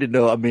 if you didn't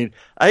know, I mean,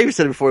 I even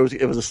said it before,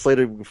 it was a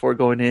Slater before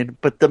going in,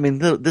 but I mean,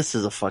 this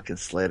is a fucking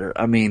Slater.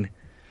 I mean,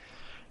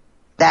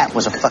 that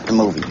was a fucking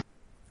movie.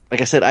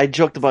 Like I said, I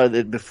joked about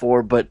it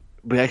before, but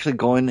we actually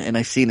going, and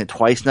I've seen it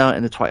twice now,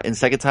 and the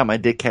second time I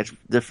did catch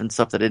different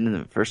stuff that I didn't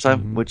the first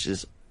time, which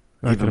is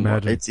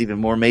it's even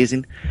more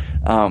amazing.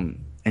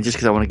 And just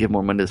because I want to give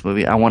more money to this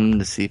movie, I want him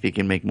to see if he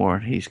can make more.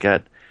 He's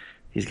got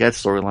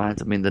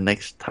storylines. I mean, the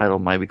next title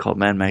might be called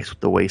Mad Max with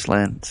the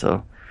Wasteland.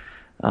 So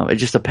it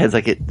just depends.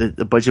 Like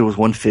the budget was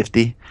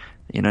 $150.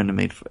 And I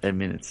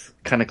mean, it's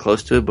kind of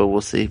close to it, but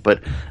we'll see.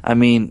 But I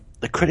mean,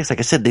 the critics, like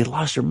I said, they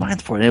lost their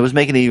minds for it. And it was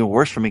making it even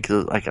worse for me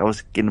because like I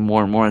was getting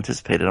more and more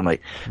anticipated. I'm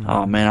like,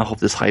 oh man, I hope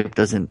this hype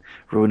doesn't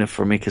ruin it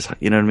for me because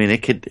you know what I mean.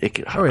 It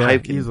could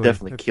hype can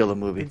definitely kill the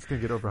movie. It's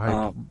gonna get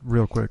overhyped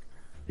real quick.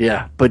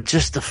 Yeah, but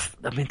just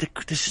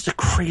there's just a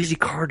crazy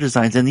car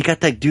designs, and you got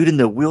that dude in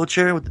the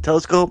wheelchair with the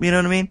telescope. You know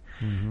what I mean?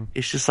 Mm-hmm.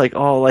 It's just like,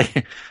 oh,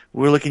 like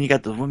we're looking. You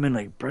got the women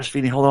like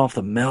breastfeeding, holding off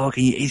the milk,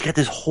 and he's got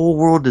this whole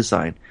world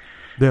design.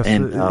 Yes,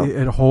 and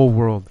a whole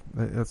world.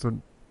 That's what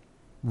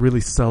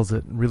really sells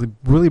it.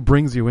 Really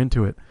brings you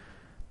into it.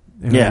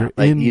 And yeah,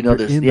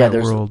 there's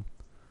that world.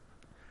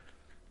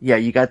 Yeah,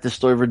 you got the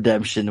story of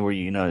redemption where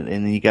and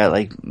then you got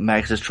like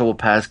Max's troubled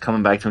past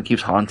coming back to him,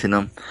 keeps haunting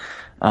him.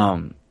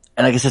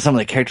 And like I said, some of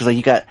the characters, like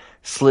you got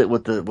Slit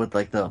with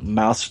the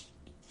mouth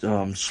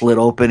slit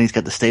open. He's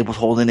got the staples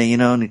holding it,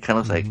 and he kind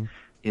of looks like,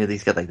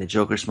 he's got like the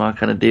Joker smile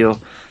kind of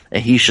deal.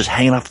 And he's just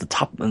hanging off the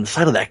top on the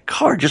side of that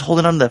car, just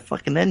holding on to that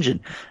fucking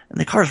engine.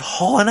 And the car's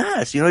hauling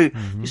ass, You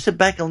sit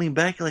back and lean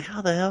back, you're like,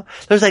 how the hell?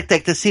 There's like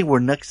the scene where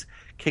Nux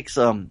kicks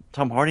Tom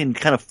Hardy and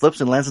kind of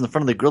flips and lands in the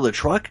front of the grill of the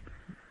truck.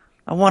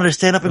 I wanted to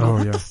stand up and go,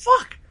 what the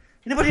fuck?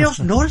 Anybody else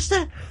notice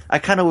that? I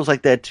kind of was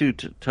like that too.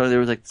 There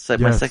was like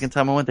my second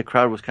time I went, the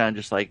crowd was kind of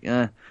just like,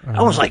 I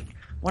was like,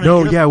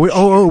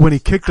 when he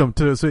kicked him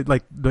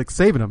like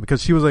saving him,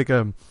 because she was like,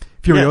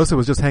 Furiosa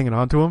was just hanging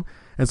on to him,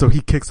 and so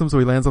he kicks him so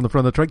he lands on the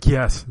front of the truck.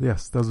 Yes,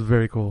 that was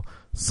very cool.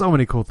 So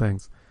many cool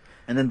things.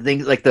 And then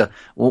things like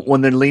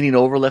when they're leaning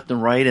over left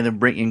and right and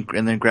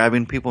then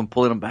grabbing people and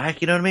pulling them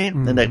back, you know what I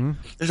mean? Mm-hmm. And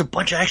there's a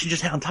bunch of action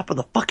just on top of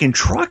the fucking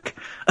truck.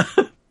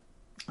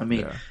 I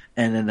mean,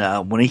 and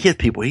then when he hit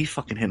people, he's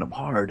fucking hitting them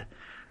hard.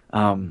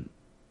 God,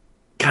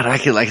 I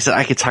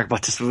could talk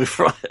about this movie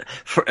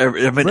forever.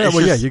 I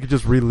mean, you could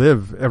just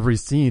relive every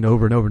scene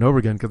over and over and over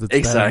again because it's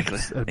exactly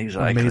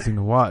amazing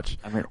to watch.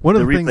 I mean, one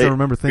of the things I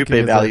remember thinking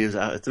replay values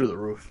out through the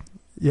roof.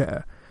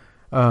 Yeah,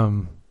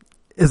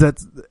 is that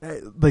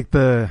like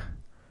there's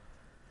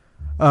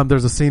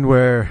a scene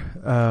where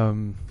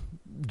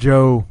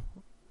Joe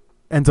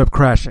ends up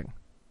crashing.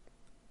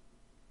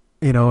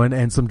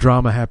 And some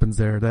drama happens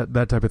there,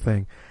 that type of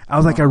thing. I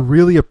was like, I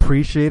really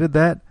appreciated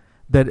that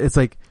it's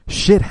like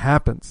shit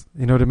happens.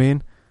 You know what I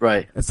mean?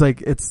 Right. It's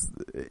like,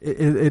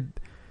 it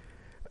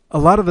a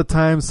lot of the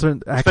times,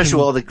 certain especially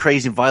with all the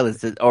crazy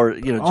violence all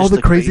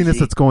the craziness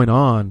that's going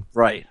on.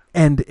 Right.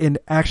 And in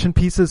action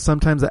pieces,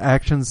 sometimes the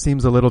action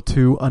seems a little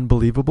too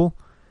unbelievable,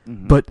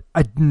 but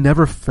I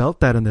never felt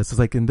that in this. It's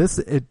like in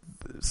this,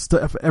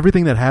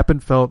 everything that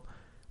happened felt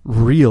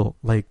real.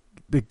 Like,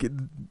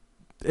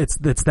 it's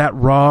that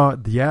raw.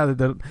 Yeah,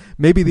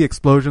 maybe the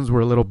explosions were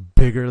a little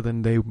bigger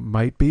than they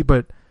might be,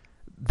 but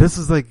this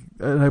is like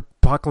an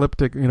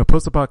apocalyptic,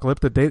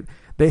 post-apocalyptic.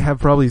 They have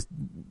probably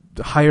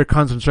higher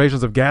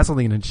concentrations of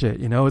gasoline and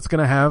shit. It's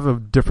gonna have a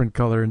different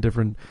color and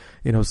different,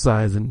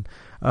 size, and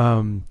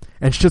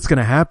shit's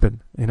gonna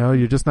happen.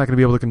 You're just not gonna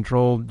be able to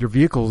control your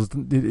vehicles.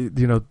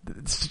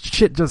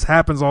 Shit just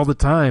happens all the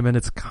time, and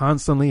it's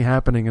constantly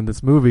happening in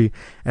this movie.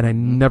 And I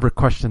never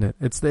question it.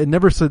 It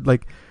never said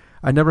like.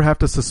 I never have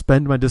to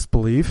suspend my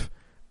disbelief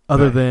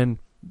other than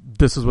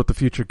this is what the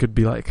future could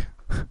be like.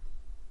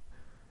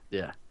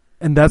 Yeah.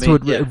 And that's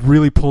what it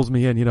really pulls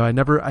me in. I'm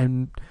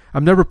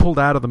never pulled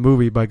out of the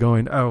movie by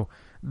going, oh,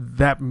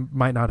 that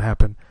might not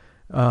happen.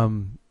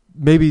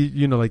 Maybe,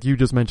 like you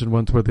just mentioned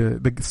once where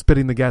the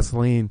spitting the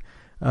gasoline,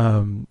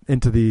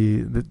 into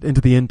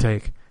the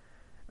intake.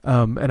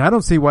 And I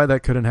don't see why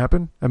that couldn't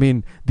happen. I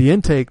mean, the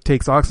intake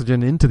takes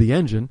oxygen into the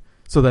engine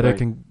so that it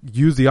can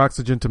use the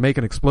oxygen to make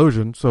an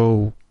explosion.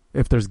 So,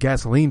 if there's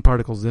gasoline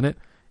particles in it,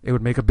 it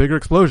would make a bigger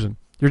explosion.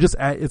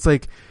 It's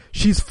like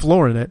she's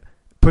flooring it,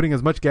 putting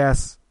as much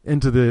gas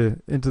into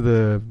the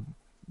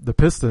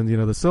piston,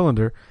 the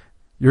cylinder.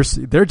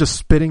 They're just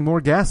spitting more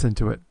gas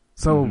into it.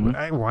 So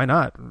why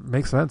not?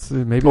 Makes sense.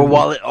 Maybe. Or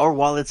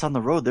while it's on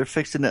the road, they're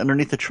fixing it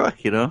underneath the truck.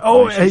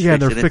 Oh yeah,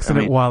 they're fixing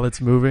it while it's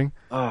moving.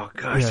 Oh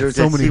gosh, there's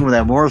that scene where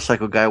that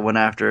motorcycle guy went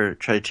after,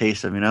 tried to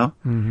chase him.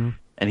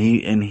 And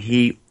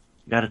he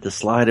got it to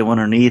slide it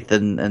underneath,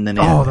 and then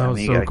that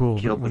was so cool.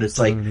 Killed, but it's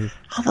like,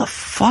 how the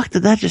fuck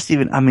did that just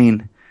even? I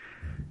mean,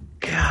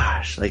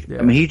 gosh, like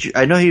I mean,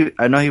 I know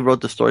he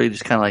wrote the story. He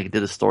just kind of like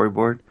did a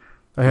storyboard.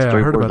 I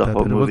heard about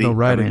that. There was no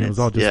writing. It was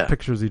all just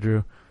pictures he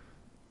drew.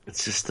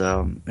 It's just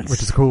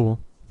which is cool,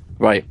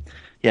 right?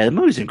 Yeah, the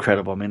movie's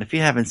incredible. I mean, if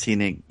you haven't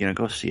seen it,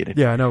 go see it.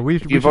 Yeah, I know.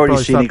 You've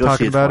already seen it. Go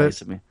talking see it about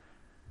twice. it.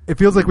 It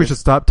feels like we should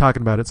stop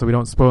talking about it so we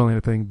don't spoil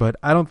anything, but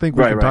I don't think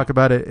we can talk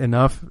about it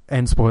enough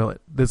and spoil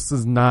it. This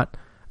is not.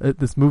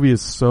 This movie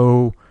is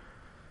so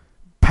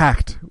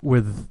packed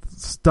with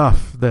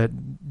stuff that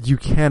you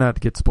cannot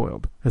get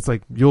spoiled. It's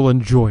like you'll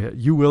enjoy it.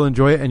 You will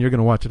enjoy it, and you're going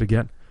to watch it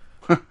again.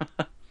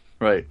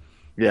 Right.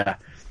 Yeah.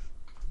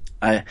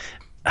 I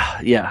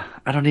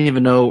don't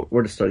even know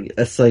where to start.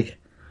 It's like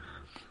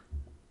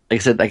I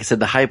said,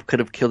 the hype could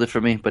have killed it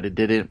for me, but it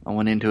didn't. I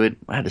went into it.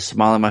 I had a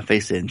smile on my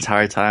face the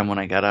entire time when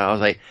I got out. I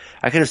was like,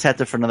 I could have sat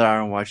there for another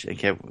hour and watched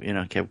it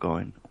and kept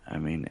going. I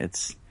mean,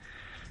 it's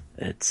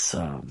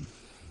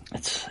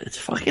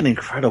fucking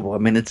incredible. I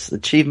mean, it's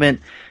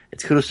achievement.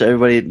 It's kudos to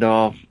everybody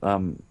involved,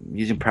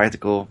 using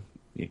practical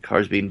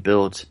cars being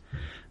built.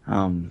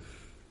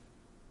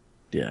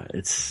 Yeah,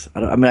 it's.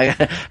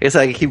 I guess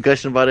I can keep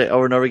gushing about it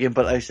over and over again,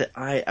 but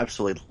I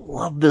absolutely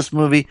love this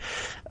movie.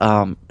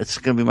 It's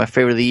gonna be my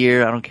favorite of the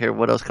year. I don't care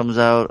what else comes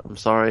out. I'm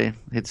sorry, I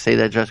hate to say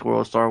that, Jurassic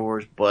World, Star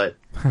Wars, but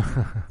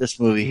this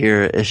movie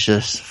here is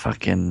just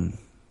fucking.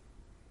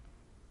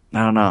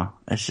 I don't know.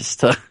 It's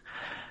just.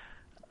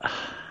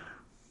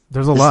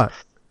 There's a lot.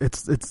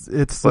 It's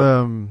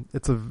one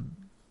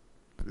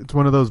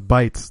of those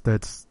bites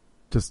that's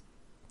just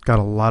got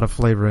a lot of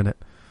flavor in it.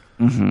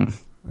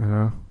 Mm-hmm. You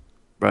know.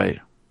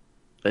 Right.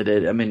 It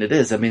is.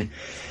 I mean,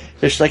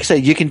 there's, like I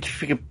said, you can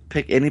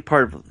pick any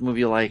part of the movie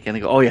you like and they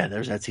go, oh yeah,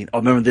 there's that scene. Oh,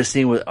 remember this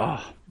scene with,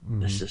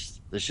 there's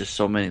just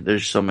so many.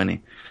 There's so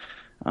many.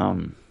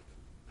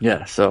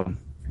 Yeah, so,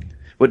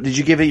 what, did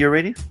you give it your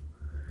rating?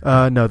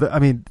 No,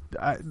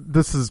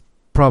 this is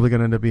probably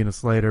going to end up being a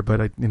Slater,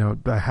 but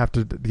I have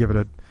to give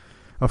it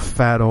a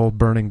fat old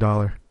burning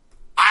dollar.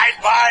 I'd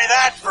buy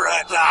that for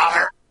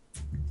 $1.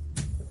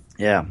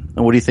 Yeah.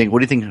 And what do you think? What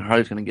do you think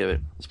Harley's going to give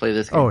it? Let's play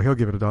this game. Oh, he'll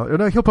give it $1.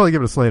 No, he'll probably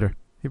give it a Slater.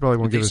 He probably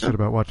won't give a so? shit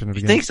about watching it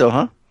again. You think so,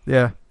 huh?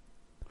 Yeah.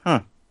 Huh.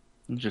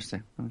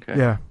 Interesting. Okay.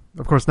 Yeah.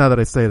 Of course, now that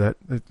I say that,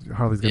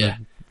 Harley's going to...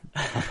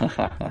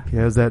 Yeah. He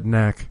has that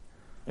knack.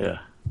 Yeah.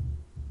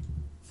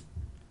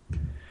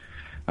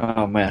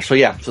 Oh, man. So,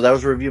 yeah. So, that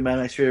was a review of Mad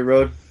Max Fury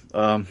Road.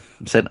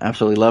 Said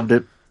absolutely loved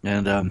it.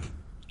 And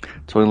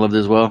Tony loved it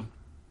as well.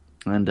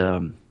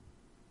 And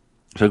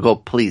so,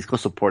 please, go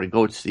support it.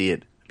 Go see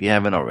it if you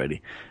haven't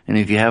already. And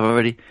if you have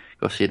already,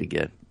 go see it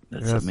again.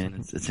 Yes. I mean,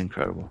 it's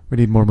incredible. We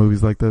need more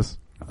movies like this.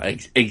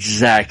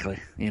 Exactly.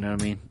 You know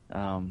what I mean?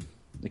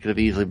 It could have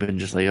easily been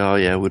just like, oh,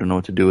 yeah, we don't know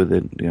what to do with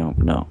it.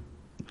 No.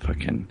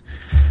 Fucking...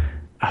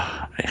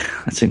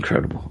 it's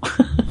incredible.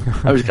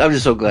 I was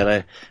just so glad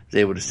I was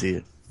able to see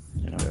it.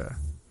 Yeah.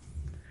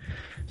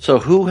 So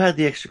who had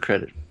the extra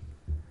credit?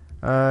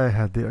 I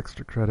had the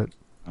extra credit.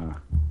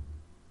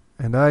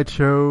 And I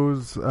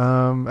chose...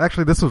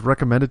 actually, this was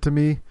recommended to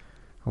me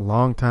a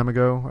long time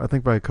ago. I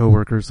think by a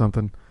coworker or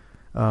something.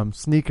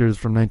 Sneakers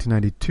from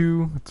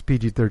 1992. It's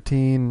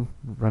PG-13,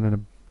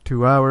 running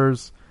 2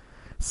 hours.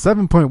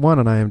 7.1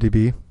 on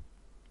IMDb.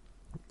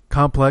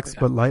 Complex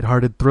but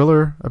lighthearted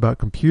thriller about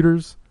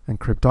computers and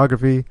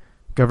cryptography,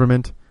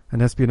 government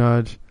and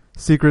espionage,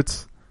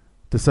 secrets,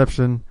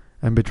 deception,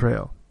 and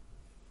betrayal.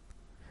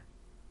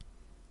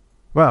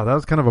 Wow, that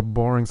was kind of a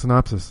boring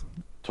synopsis.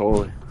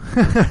 Totally.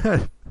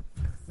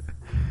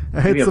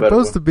 It's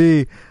supposed to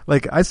be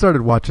like, I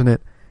started watching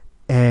it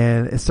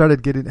and it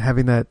started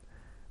having that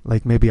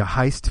like maybe a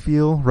heist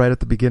feel right at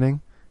the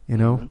beginning, you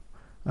know?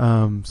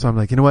 Mm-hmm. So I'm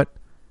like, you know what?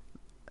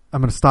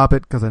 I'm going to stop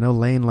it because I know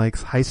Lane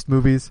likes heist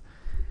movies.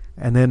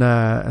 And then,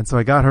 and so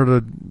I got her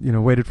to,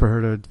 waited for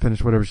her to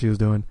finish whatever she was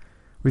doing.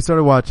 We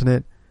started watching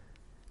it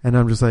and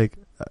I'm just like,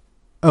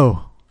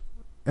 oh,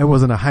 it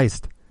wasn't a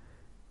heist.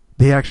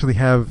 They actually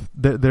have,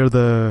 they're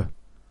the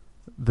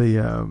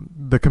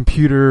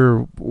computer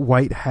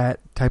white hat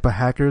type of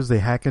hackers. They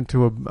hack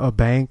into a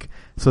bank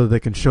so that they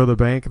can show the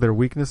bank their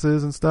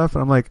weaknesses and stuff.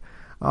 And I'm like,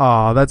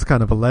 oh, that's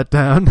kind of a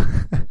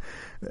letdown.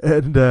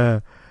 And,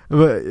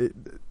 but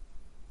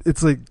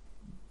it's like,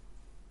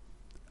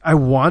 I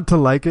want to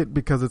like it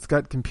because it's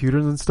got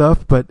computers and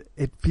stuff, but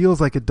it feels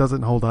like it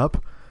doesn't hold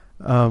up.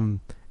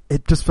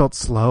 It just felt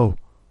slow.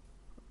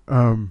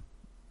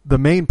 The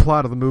main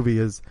plot of the movie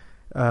is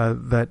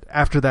that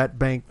after that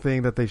bank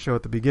thing that they show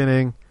at the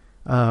beginning,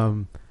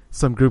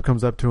 some group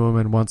comes up to him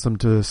and wants him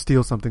to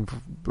steal something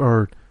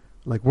or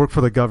like work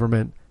for the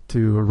government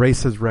to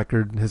erase his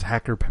record, his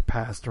hacker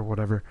past or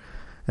whatever,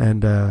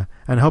 and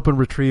help him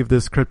retrieve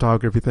this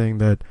cryptography thing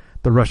that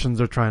the Russians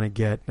are trying to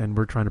get, and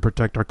we're trying to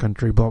protect our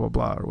country, blah, blah,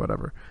 blah, or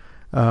whatever.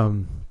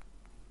 And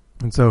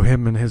so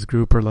him and his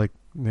group are like,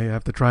 they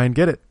have to try and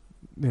get it,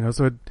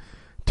 so it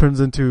turns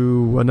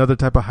into another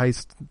type of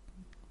heist,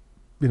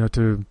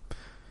 to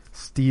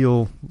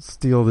steal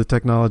the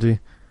technology.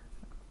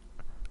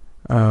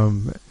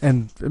 And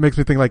it makes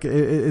me think like,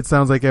 it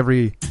sounds like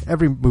every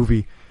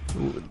movie.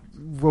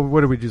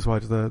 What did we just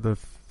watch?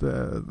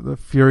 The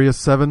Furious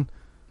 7?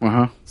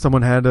 Uh-huh.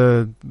 Someone had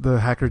the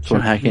hacker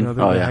chip, hacking.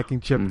 The hacking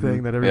chip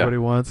thing that everybody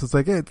wants. It's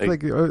like,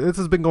 this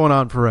has been going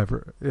on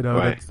forever.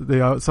 Right.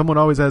 Someone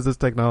always has this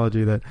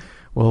technology that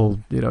will,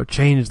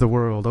 change the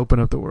world, open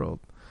up the world,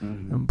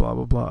 and blah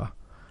blah blah.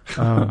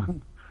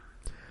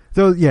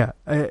 So yeah,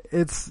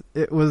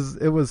 it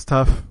was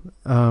tough.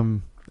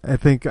 I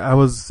think I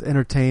was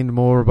entertained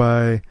more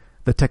by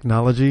the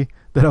technology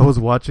that I was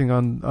watching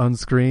on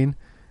screen.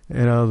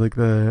 Like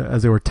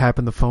as they were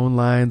tapping the phone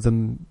lines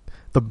and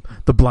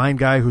the blind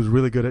guy who's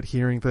really good at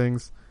hearing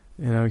things,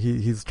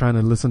 he's trying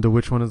to listen to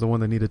which one is the one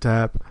they need to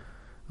tap,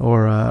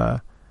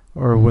 or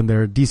when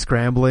they're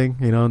descrambling,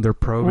 and they're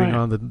probing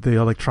on the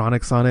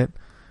electronics on it.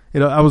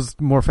 I was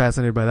more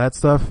fascinated by that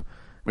stuff.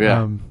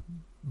 Yeah.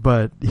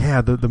 But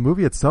yeah, the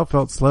movie itself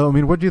felt slow. I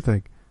mean, what do you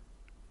think?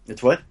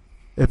 It's what?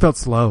 It felt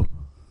slow.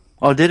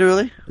 Oh, did it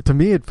really? To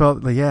me, it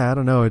felt like, I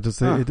don't know. It just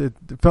it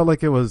felt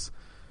like it was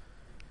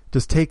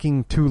just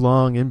taking too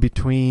long in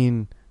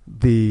between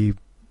the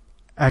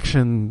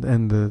action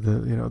and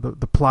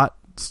the plot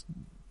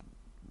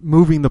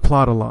moving the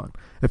plot along.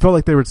 It felt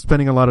like they were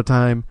spending a lot of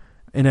time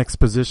in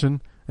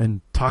exposition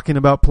and talking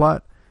about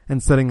plot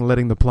instead of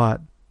letting the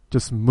plot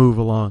just move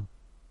along.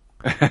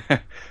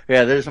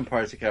 Yeah, there's some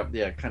parts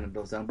that kind of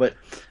builds down. But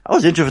I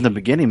was interested in the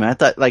beginning, man. I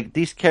thought like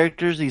these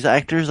characters, these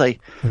actors, like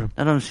that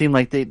don't seem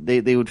like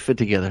they would fit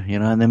together, you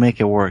know, and they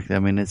make it work. I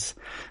mean, it's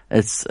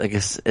I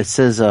guess it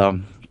says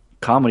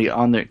comedy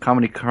on there,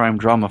 comedy crime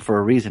drama for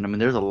a reason. I mean,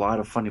 there's a lot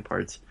of funny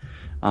parts.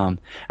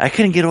 I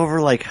couldn't get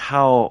over like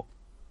how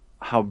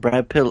old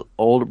Brad Pitt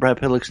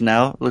looks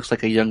now. Looks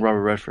like a young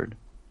Robert Redford.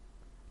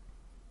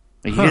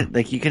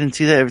 Like you couldn't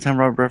see that every time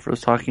Robert Redford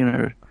was talking,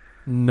 or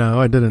no,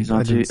 I didn't.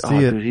 I didn't see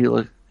it.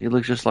 Dude, he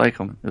looks just like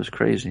him. It was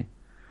crazy.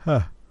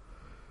 Huh.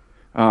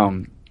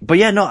 But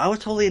yeah, no, I was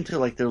totally into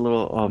like their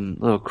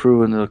little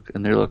crew and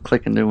their little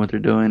clique and doing what they're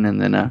doing,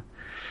 and then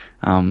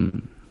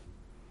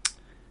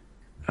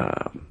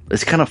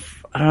it's kind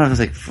of, I don't know if it's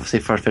like say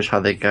far-fetched how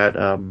they got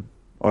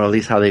or at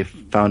least how they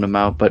found them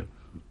out, but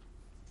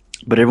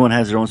everyone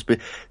has their own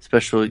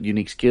special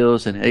unique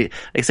skills, and like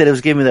I said, it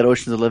was giving me that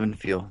Ocean's 11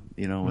 feel,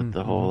 you know, with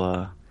the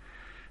whole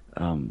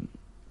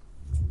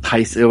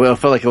heist. It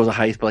felt like it was a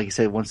heist, but like you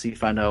said, once you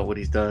find out what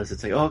he does,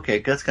 it's like, oh, okay,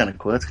 that's kind of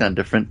cool, that's kind of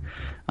different.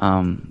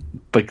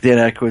 But Dan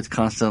Aykroyd's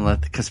constant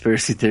like the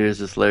conspiracy theory is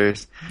just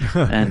hilarious,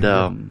 and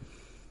what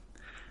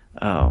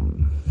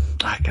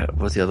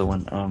was the other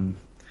one?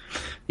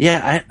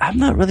 Yeah, I'm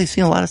not really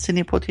seeing a lot of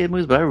Sidney Poitier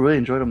movies, but I really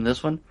enjoyed him in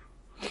this one.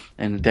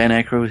 And Dan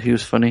Aykroyd, he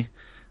was funny.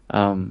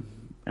 And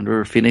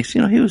River Phoenix,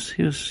 you know, he was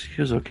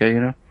okay, you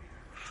know.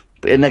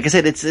 And like I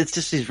said, it's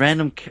just these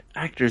random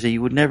actors that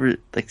you would never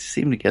like to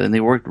see them together, and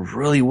they worked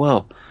really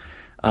well.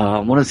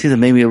 One of the scenes that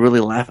made me really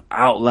laugh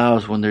out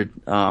loud is when they're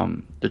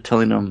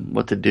telling them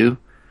what to do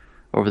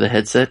over the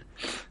headset.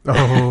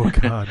 Oh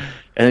God!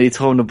 And he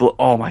told him to blow.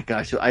 Oh my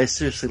gosh! I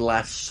seriously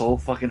laughed so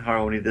fucking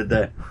hard when he did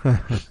that.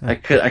 I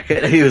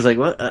could. He was like,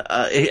 "What?"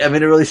 I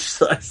mean, it really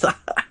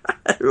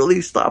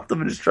stopped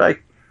him in his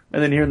track.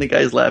 And then hearing the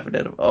guys laughing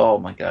at him. Oh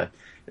my God!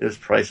 It was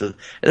priceless.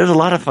 And there's a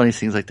lot of funny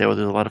scenes like that where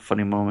there's a lot of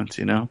funny moments,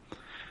 you know.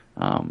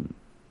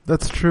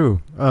 That's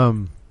true.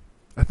 I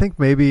think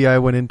maybe I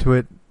went into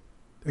it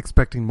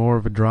expecting more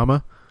of a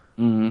drama,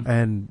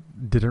 and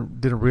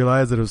didn't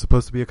realize that it was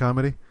supposed to be a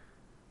comedy.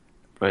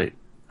 Right.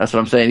 That's what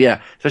I'm saying.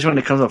 Yeah, especially when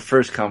it comes up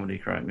first comedy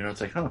crime. You know,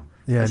 it's like, oh.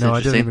 Yeah, no,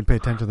 I didn't even pay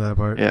attention to that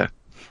part. Yeah,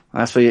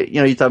 that's why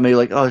you thought maybe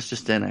like, oh, it's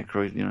just Dan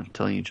Aykroyd, you know,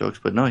 telling you jokes,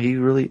 but no,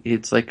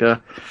 it's like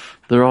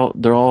they're all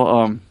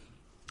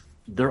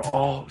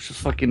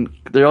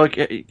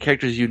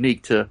characters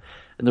unique to,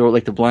 and they're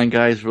like the blind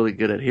guy is really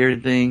good at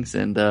hearing things,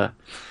 and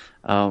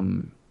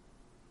when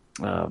Steven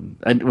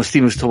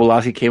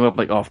Tobolowsky came up,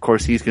 like, oh, of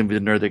course he's gonna be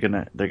the nerd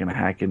they're gonna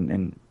hack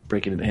and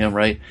break it into him,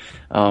 right?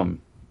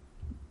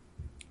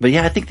 But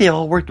yeah, I think they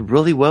all worked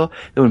really well.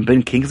 And when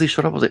Ben Kingsley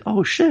showed up, I was like,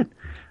 oh shit,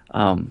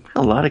 a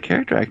lot of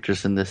character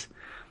actors in this.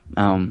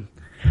 Like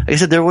I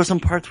said, there were some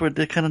parts where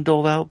they kind of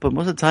doled out, but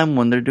most of the time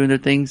when they're doing their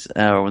things,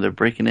 or when they're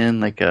breaking in,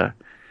 like when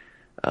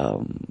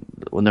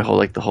they're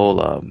the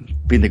whole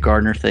being the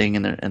gardener thing,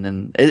 and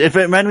then it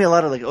reminded me a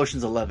lot of like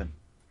Ocean's 11,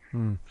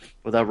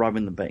 without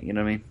robbing the bank. You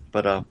know what I mean?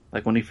 But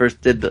like when he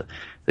first did the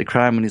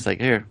crime, and he's like,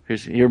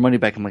 here's your money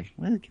back. I'm like,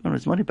 well, give him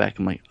his money back.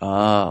 I'm like,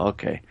 oh,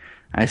 okay,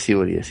 I see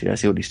what he is here. I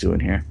see what he's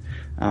doing here.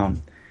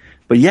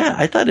 But yeah,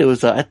 I thought it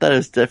was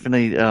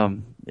definitely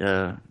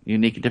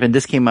unique and different.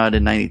 This came out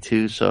in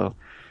 '92, so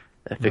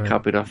if it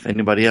copied off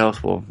anybody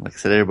else, well, like I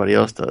said, everybody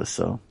else does.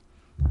 So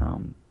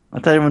I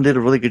thought everyone did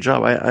a really good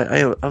job.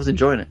 I was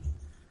enjoying it.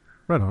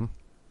 Right on.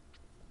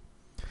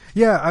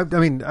 Yeah, I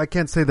mean, I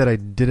can't say that I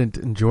didn't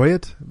enjoy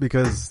it,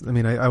 because I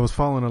mean, I was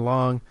following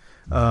along.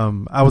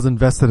 I was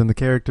invested in the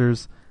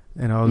characters,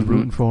 and I was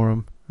rooting for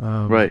them.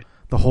 Right.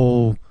 The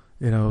whole,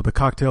 the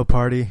cocktail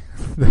party,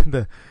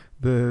 the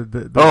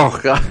oh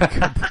God,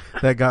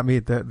 that got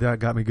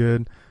me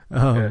good.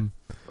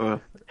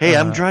 Hey,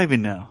 I'm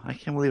driving now. I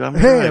can't believe I'm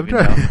driving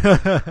now.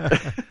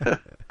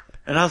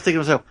 And I was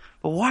thinking to myself,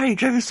 but why are you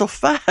driving so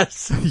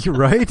fast? You're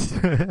right.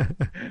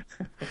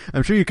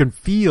 I'm sure you can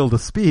feel the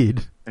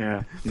speed.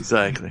 Yeah,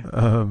 exactly.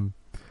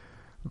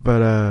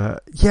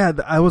 But yeah, I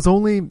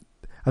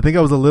think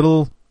I was a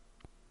little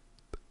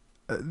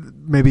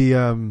maybe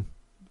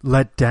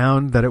let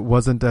down that it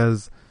wasn't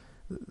as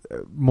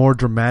more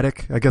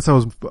dramatic. I guess I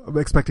was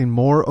expecting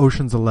more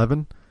Ocean's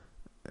 11,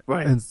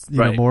 right? And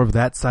more of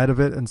that side of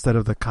it instead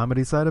of the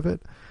comedy side of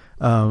it.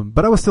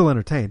 But I was still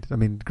entertained. I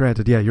mean,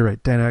 granted, yeah, you're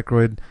right. Dan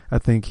Aykroyd, I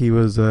think he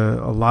was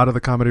a lot of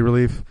the comedy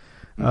relief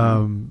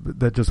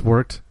that just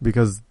worked,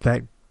 because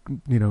that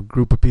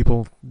group of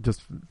people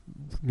just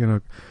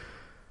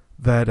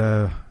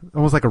that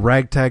almost like a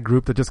ragtag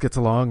group that just gets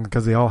along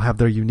because they all have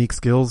their unique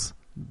skills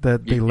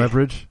that they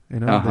leverage.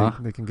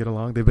 They can get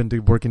along. They've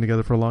been working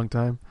together for a long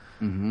time.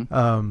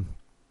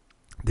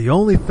 The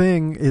only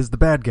thing is the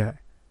bad guy,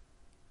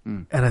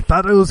 and I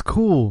thought it was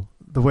cool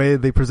the way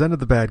they presented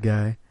the bad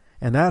guy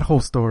and that whole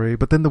story,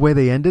 but then the way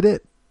they ended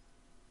it,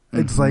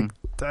 it's like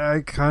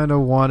I kind of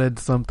wanted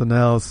something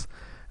else,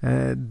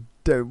 and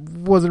I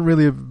wasn't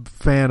really a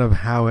fan of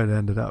how it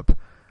ended up.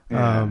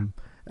 Yeah.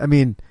 I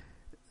mean,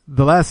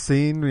 the last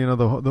scene,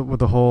 with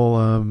the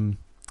whole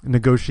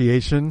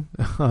negotiation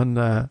on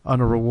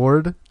a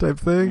reward type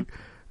thing.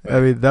 I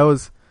mean, that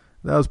was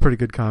pretty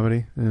good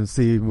comedy. And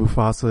see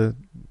Mufasa,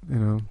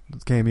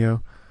 his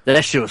cameo.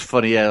 That shit was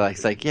funny. Yeah,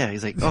 he's like,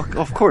 oh,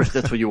 of course,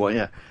 that's what you want.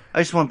 Yeah, I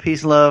just want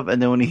peace and love.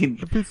 And then when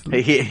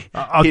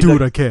I'll do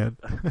what I can.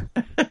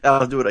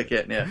 I'll do what I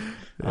can. Yeah.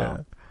 Yeah.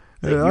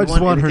 Like, I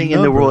just want her anything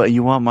number in the world, and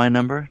you want my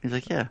number? He's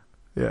like, yeah.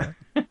 Yeah.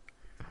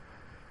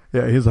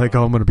 Yeah, he's like,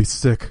 oh, I'm going to be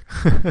sick.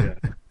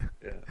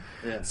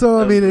 Yeah. So,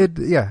 I mean,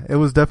 it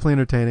was definitely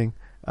entertaining.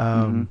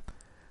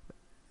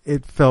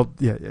 It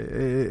felt,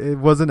 it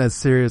wasn't as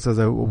serious as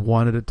I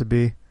wanted it to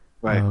be.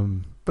 Right.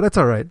 But it's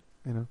all right.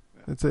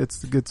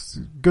 It's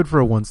good for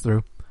a once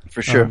through.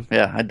 For sure.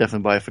 Yeah, I'd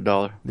definitely buy it for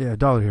 $1. Yeah,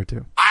 $1 here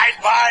too. I'd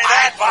buy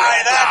that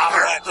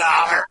for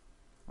 $1.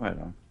 Right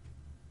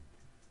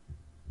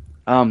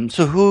on.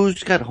 So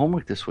who's got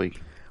homework this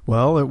week?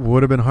 Well, it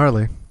would have been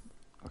Harley.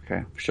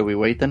 Okay. Should we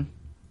wait then?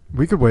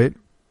 We could wait.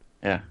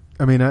 Yeah.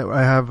 I mean,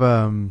 I have,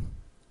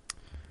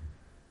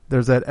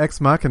 there's that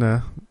Ex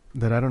Machina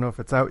that I don't know if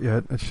it's out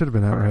yet. It should have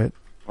been out, right?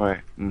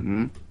 Right.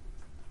 Mm-hmm.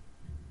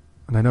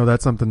 And I know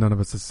that's something none of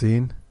us has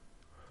seen.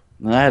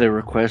 And I had a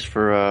request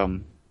for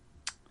an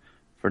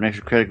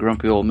extra credit,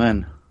 Grumpy Old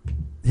Men.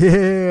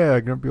 Yeah,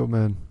 Grumpy Old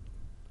Men.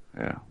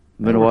 Yeah.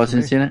 Been a while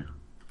since seen it?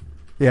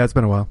 Yeah, it's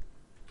been a while.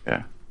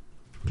 Yeah.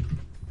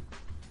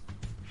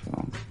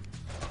 So.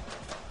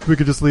 We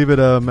could just leave it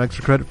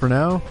extra credit for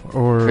now,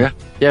 or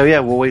yeah.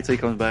 We'll wait till he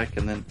comes back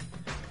and then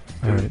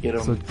get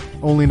him. So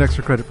only an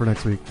extra credit for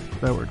next week.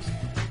 That works.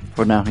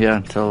 For now, yeah.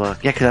 Until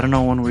because I don't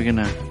know when we're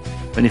gonna.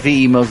 And if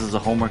he emails us a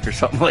homework or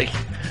something like.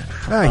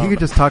 He could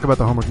just talk about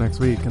the homework next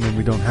week, and then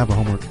we don't have a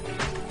homework.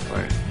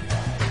 Right.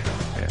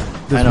 Yeah.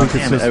 This I know. week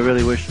Damn it, I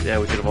really wish. Yeah,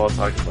 we could have all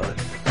talked about it.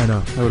 I know.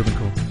 That would have been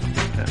cool.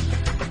 Yeah.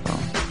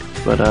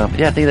 But I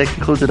think that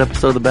concludes that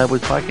episode of the Bad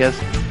Boys Podcast.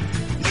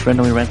 Each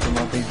randomly random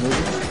all things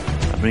movies.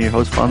 I've been your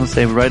host, Fonz,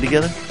 saying we ride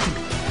together.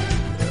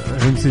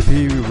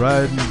 MCP, we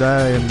ride and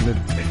die, and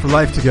for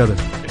life together.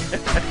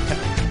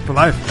 For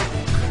life.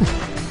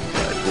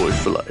 Bad Boys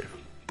for life.